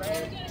Yes, sir.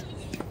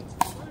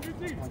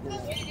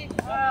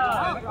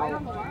 Right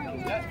on the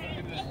line.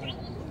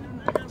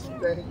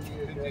 Thank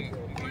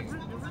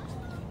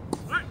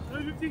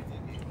you.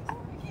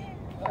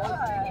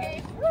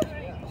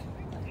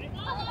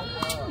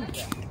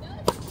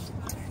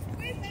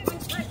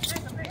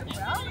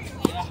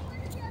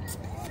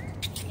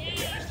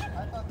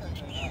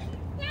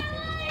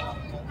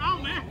 Oh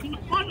man,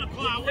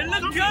 it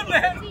looks good,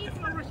 man.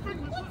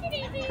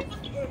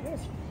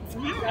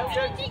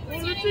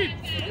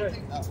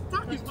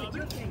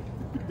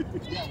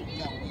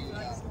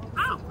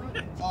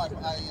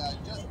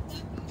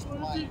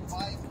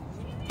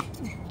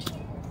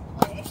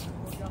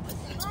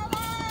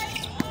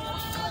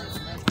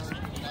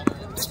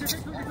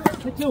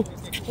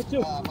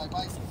 My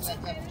bike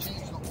had to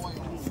change the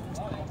oil.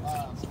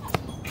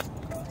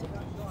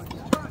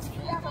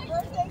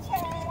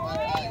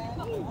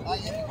 I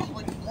ended up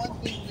putting one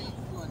thing leads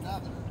to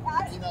another,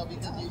 you know,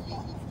 because you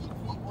keep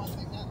one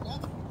thing out.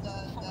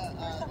 That's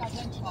the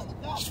tension on the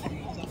top. I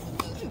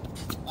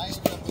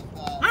ended up with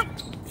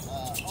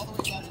all the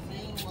way down to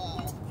new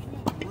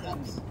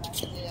grips and new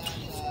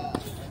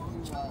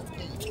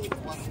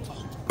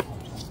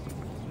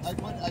I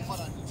put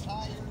on new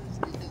tires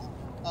because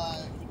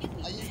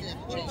I usually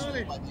have to change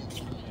them by the end.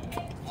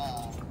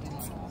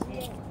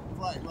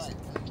 Right.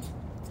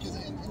 Because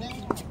and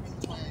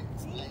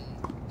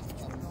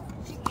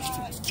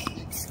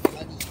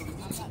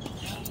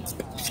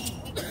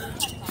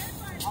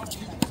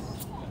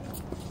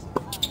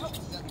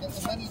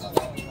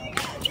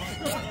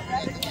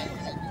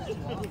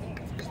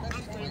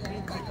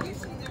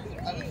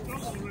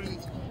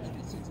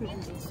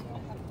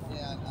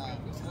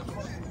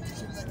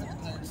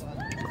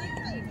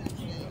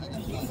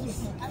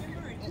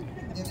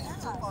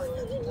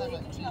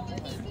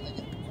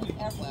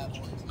that's one of the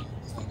reasons why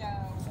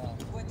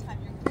what time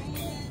you're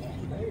playing,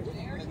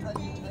 where you're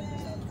playing.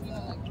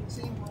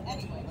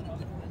 Anyway,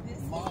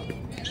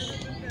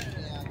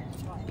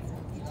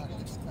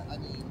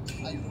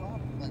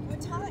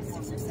 what time?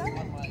 6 or 7?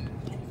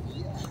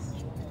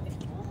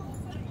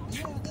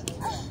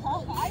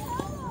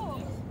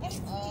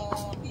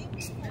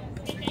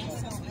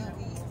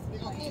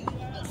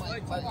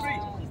 I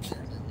know.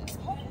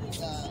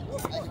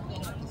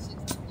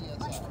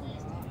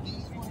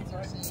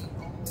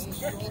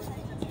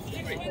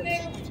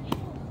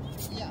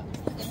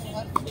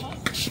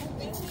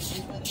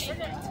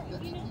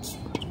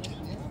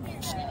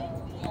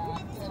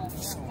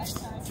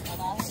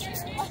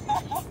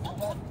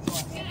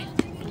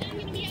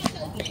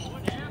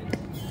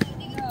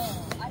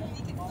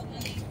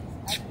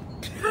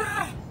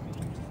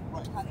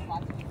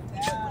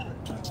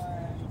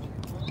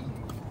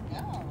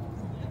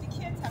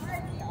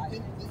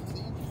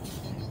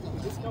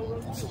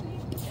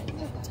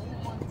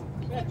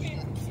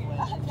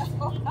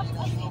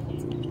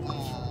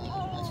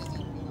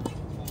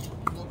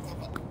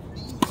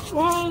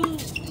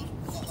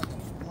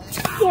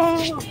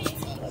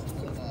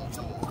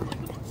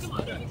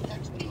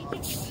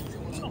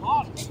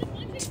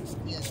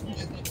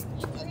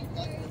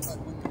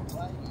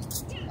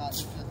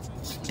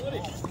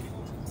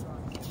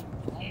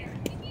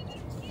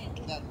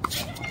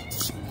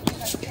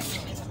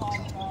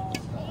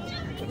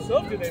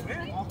 So good,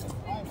 man.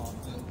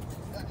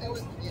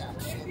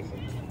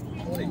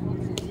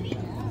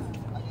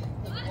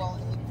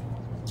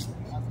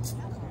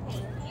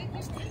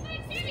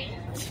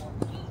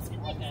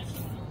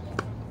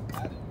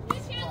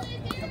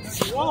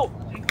 Whoa!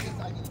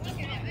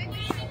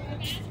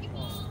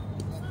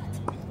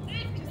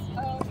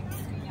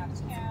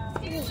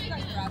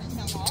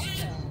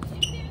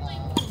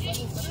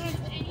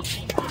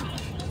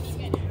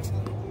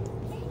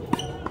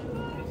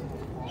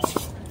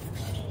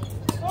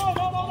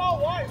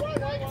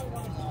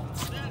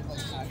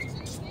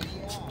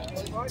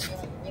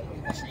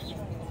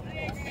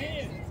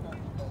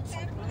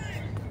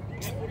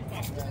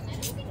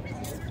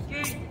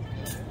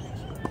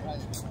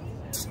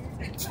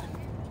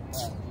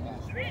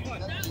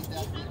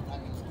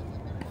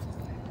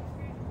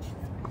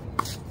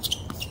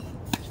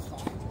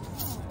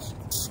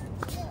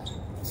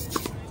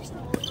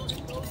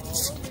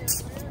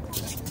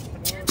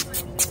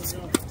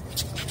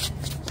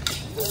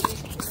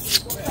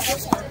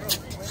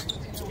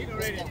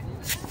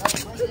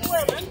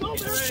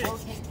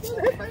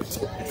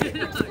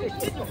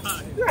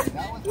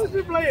 Let's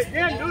replay it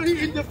again, dude. He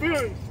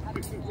interferes.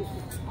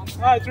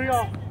 Alright, 3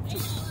 off.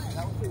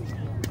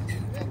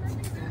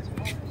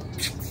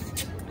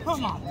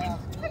 Come on, man.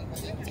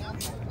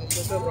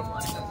 What's up, bro?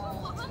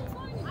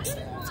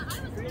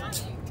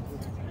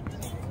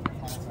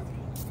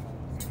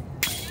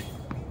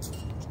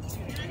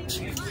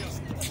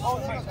 Oh,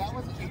 no, that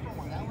was a different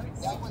one. That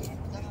was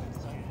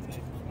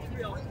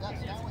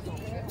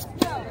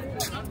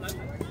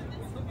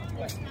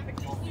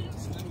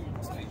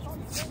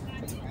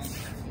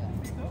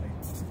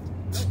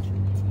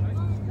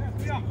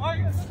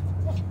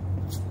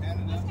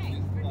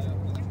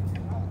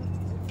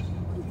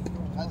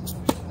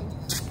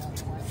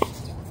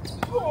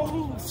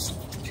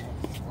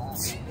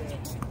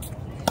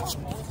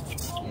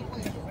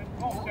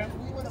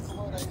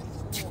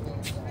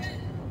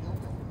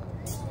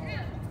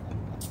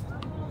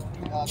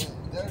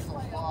There's a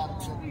lot of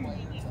good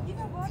players.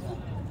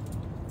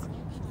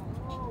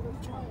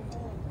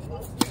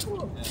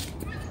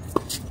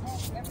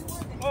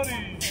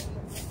 Buddy.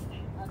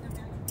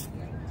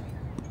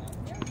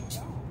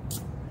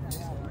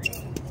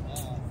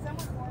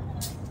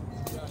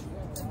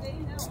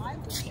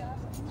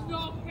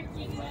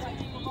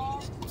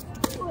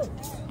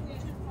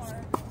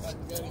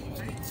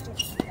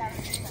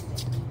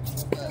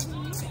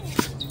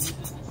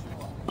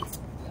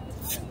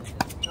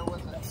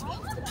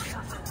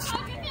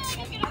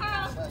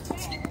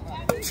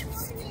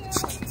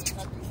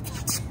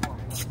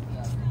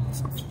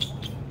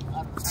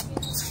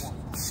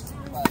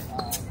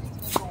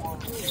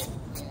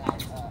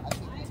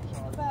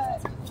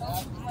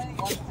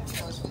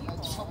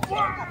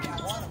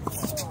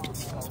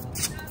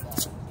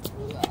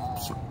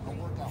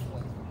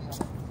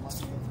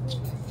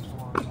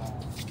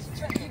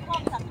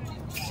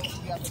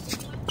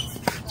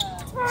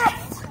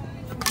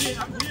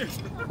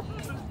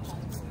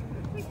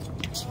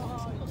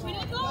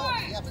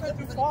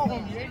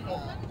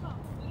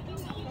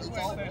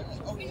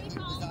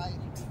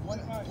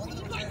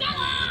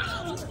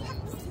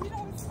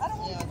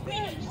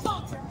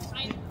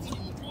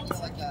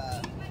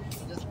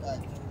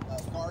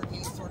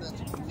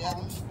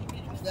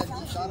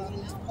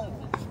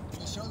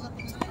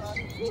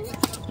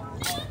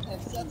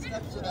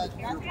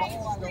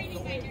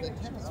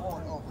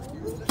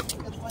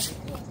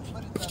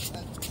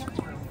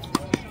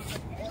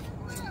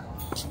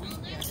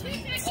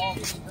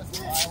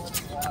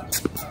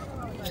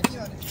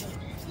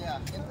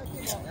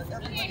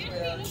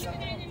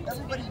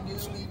 Everybody knew me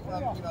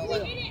from, you know,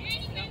 like,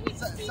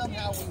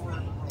 somehow we were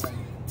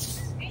related.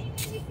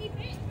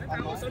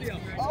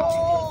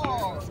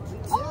 Oh!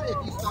 Yeah, if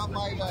you stop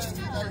by the you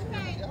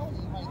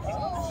might see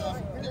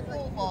some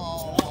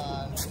pickleball.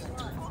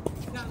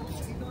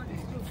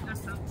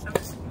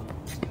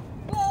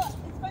 Well,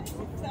 it's funny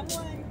because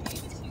someone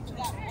gave it to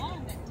that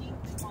one that Dean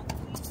was on the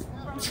lead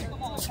from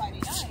pickleball on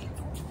Friday night.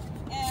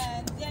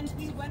 And then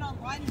we went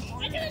online and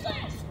ordered it.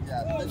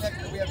 Yeah, the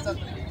next we have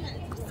something.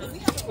 So we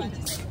have a bunch of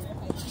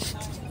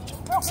stuff.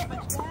 But then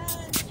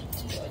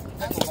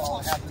Pickleball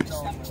has its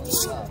own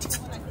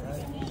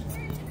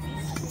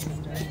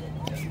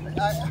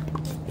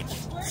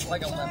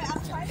like a lemon.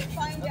 I'm trying to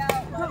find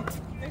out, like,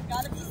 there's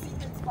got to be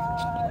secret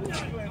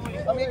spots.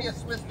 Oh, maybe a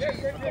Swiss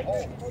cheese for the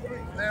hole.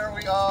 There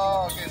we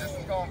go. Okay, this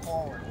is going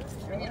forward.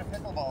 We need a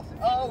pickleball.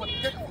 Oh, with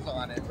pickles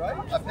on it, right?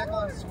 A pickle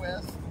and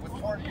Swiss with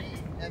corned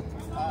beef. And,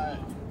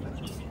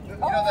 you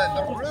know,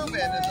 the Reuben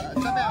is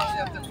somehow you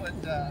have to put.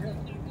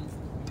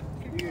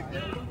 We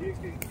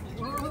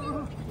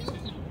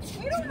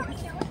don't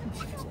understand what the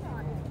pickles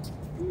on it.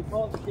 We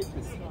call it the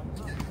kitchen.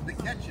 The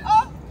kitchen. Oh,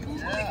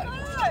 yeah.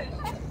 my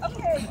gosh.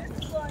 Okay, this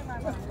is blowing my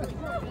mind.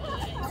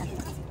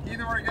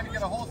 Either we're going to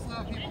get a whole slew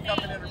of people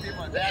coming in or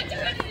people in that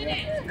day.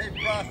 They've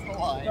crossed the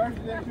line. Charge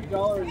them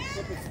 $2 and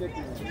slip a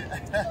sticker in.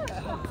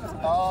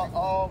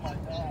 Oh my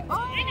God. Oh,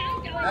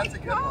 That's a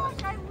good one.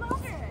 I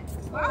love it.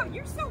 Wow,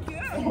 you're so good.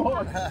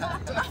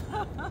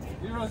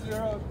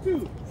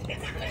 002.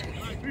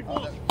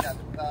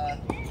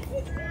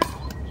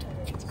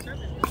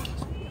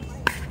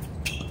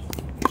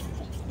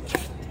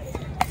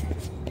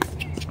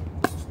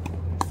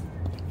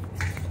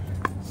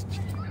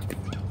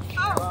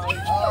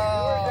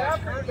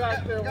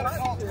 Back there, you gotta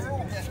call through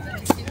and then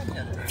you can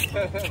hit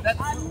it. That's,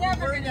 I'm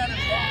never learned that in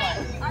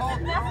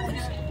I'm never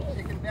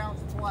it can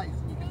bounce twice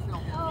and you can still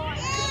hit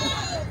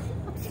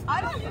it. I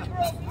don't do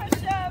girl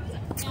push-ups.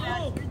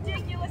 That's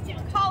ridiculous. You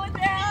call it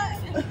that.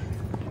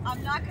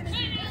 I'm not going to do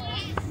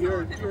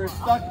that. You're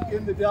stuck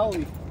in the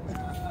deli.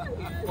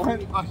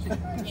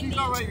 She's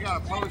already got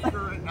a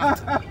poster. And,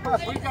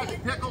 we got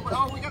pickle.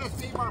 Oh, we got to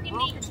save our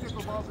broken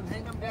pickleballs and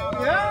hang them down.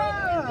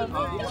 Yeah.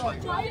 Oh,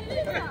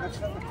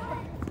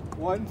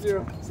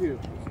 102.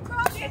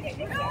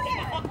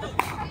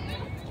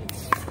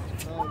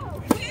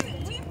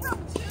 We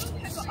broke 2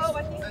 pickle. Oh, I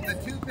think the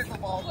 2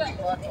 pickleballs we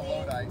brought to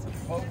Lodi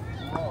both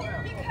broke.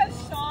 because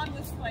Sean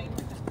was playing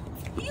with them.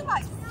 He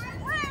like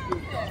slammed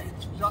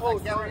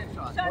it. Gary and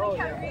Sean. Sean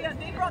and Kyria,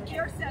 they brought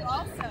their set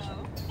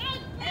also.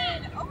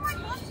 And oh my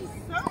gosh, she's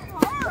so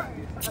hard.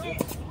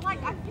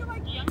 Like, I feel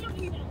like younger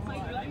people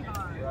play really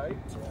hard. Right?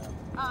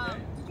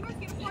 Did you guys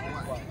get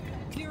points?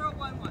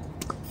 0-1-1.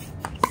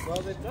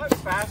 Well, they've got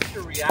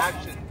faster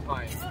reaction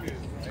time too,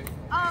 right?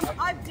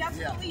 I've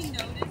definitely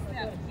noticed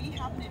that we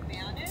have an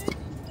advantage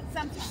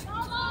sometimes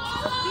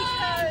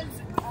because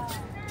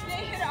they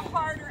hit it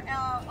harder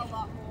out a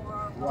lot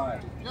more.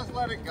 Right. Just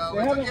let it go.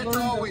 They haven't It's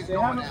always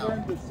going out.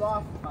 learned the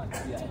soft punch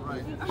yet.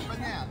 Right. But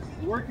yeah.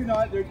 Working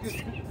on, they're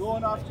just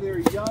going off their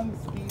young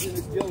speed and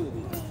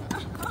agility.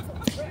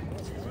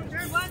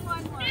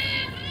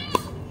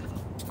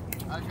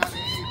 1-1. I got 8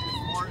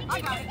 more.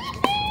 I got it.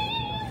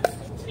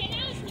 Okay,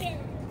 that was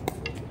terrible.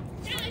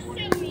 That was so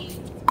mean.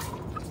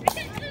 I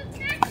got two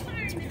snacks for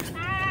him.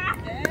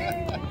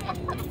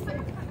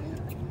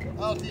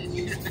 I'll teach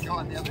you to go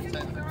on the other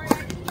side of the court.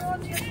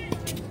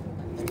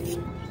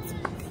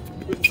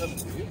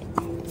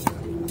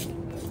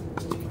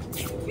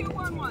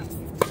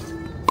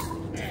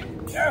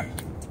 2-1-1. Yeah.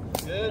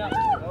 Good.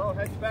 Oh,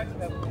 head back to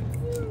that one.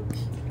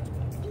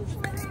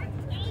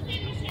 That was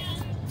it, Michelle.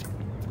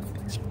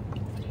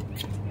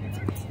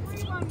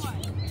 3-1-1.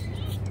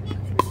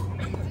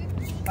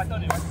 I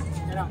told you, right?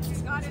 Get out.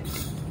 Got it.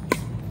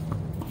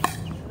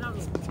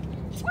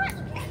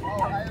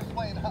 Oh, I was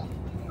playing up.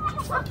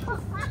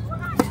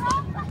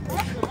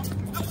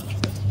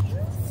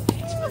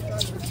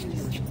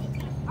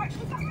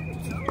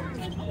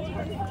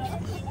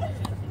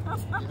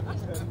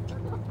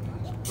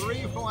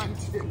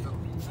 3-1-2.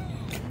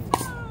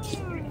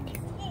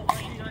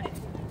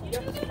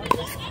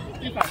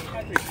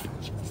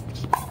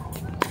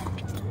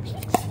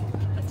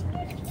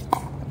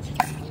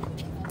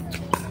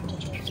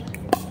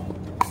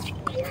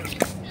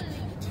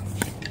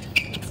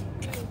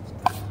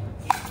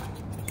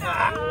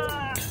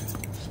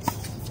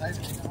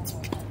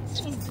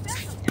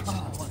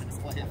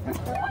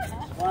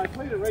 Well, I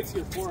played it right to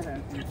your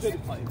forehand, so you should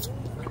have played.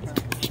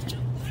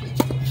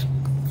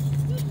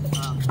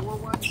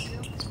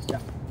 4-1-2. Yeah.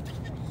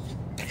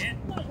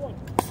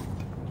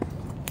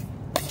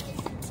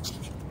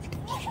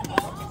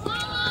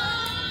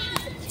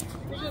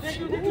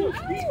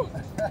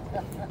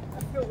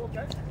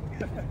 Okay.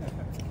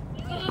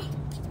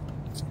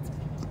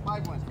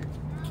 5-1-2.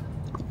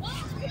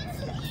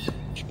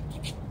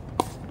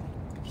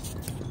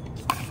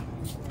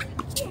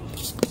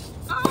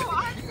 Oh,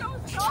 I'm so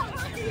sorry.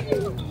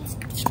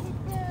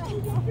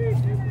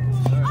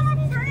 I'm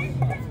afraid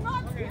it's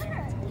not good.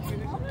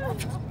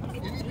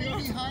 Anything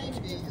behind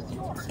me is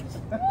yours.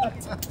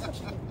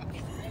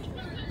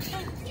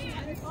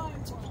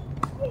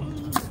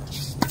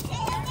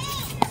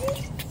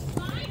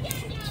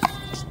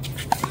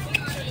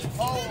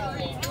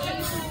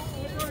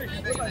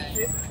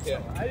 Yeah.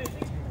 I didn't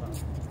think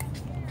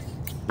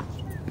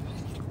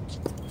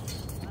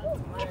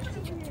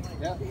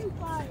Yeah.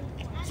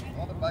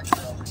 All the buckets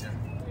are over here.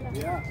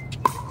 yeah.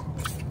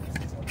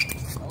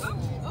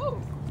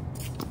 Oh.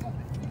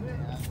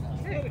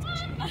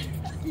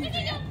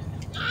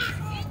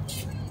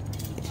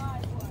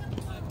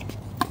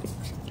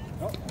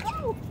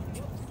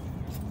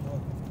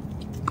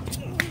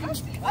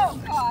 Oh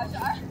gosh.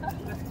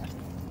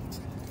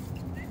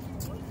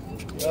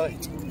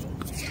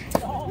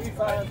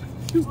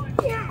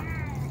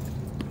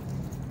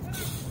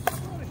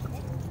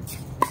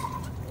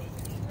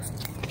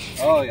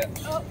 3-5-2. Oh yeah.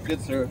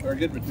 Good serve or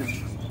good return.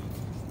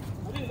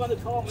 I didn't want to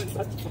call him,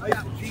 but I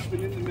got deep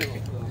and in the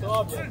middle. So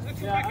all good.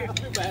 Yeah, I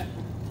feel bad.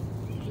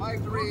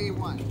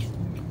 5-3-1.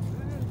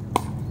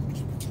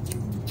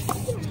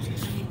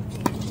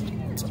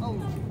 Oh.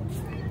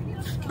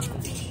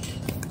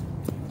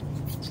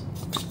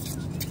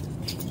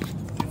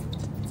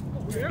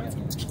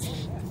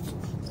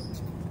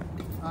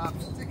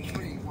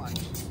 6-3-1.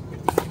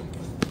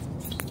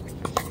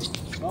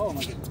 Oh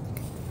my goodness.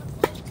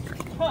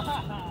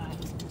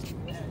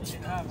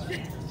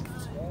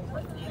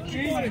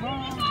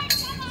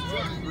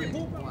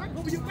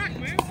 Over your back,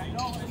 man. I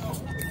know.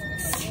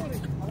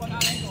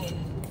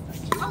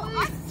 Oh,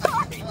 I'm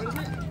sorry.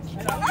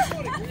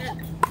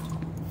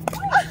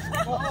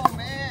 Oh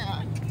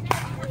man.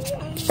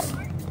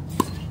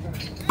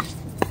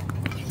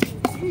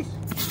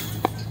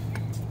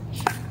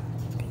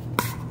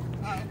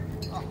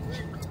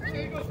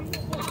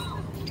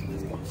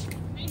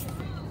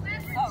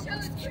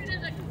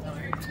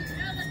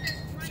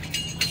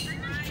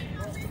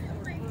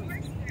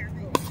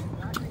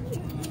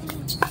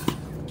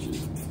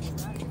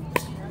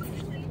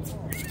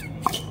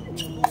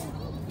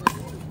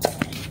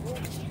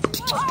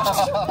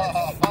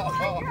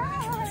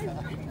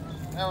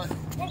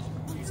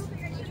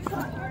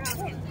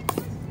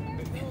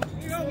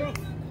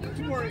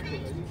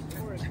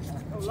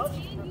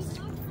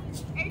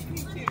 That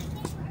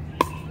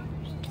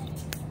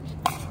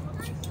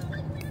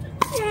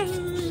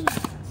was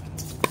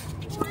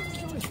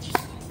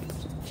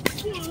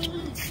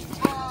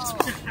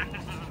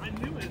I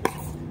knew it.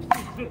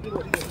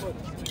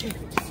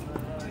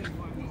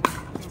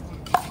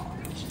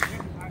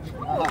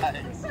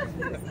 nice.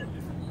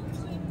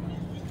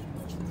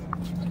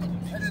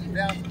 I didn't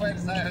bounce quite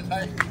as high as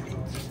I.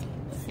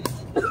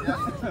 I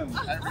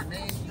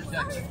remained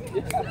protected.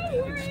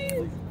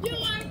 You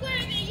are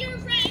winning. You're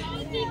right.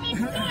 You keep me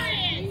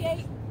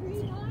quiet.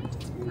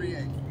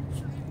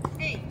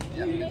 3-8.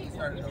 Yeah, he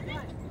started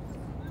over.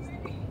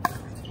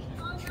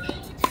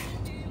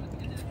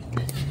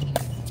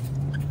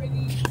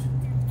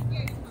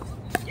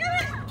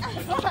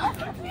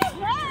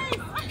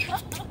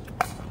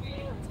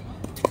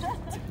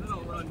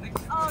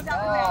 Oh, that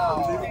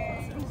was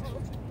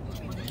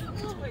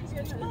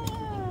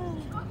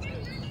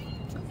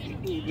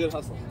Good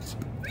hustle.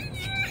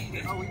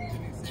 Oh, we need a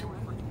new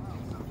sandwich for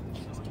tomorrow.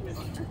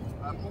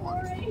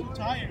 4.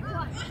 Tired.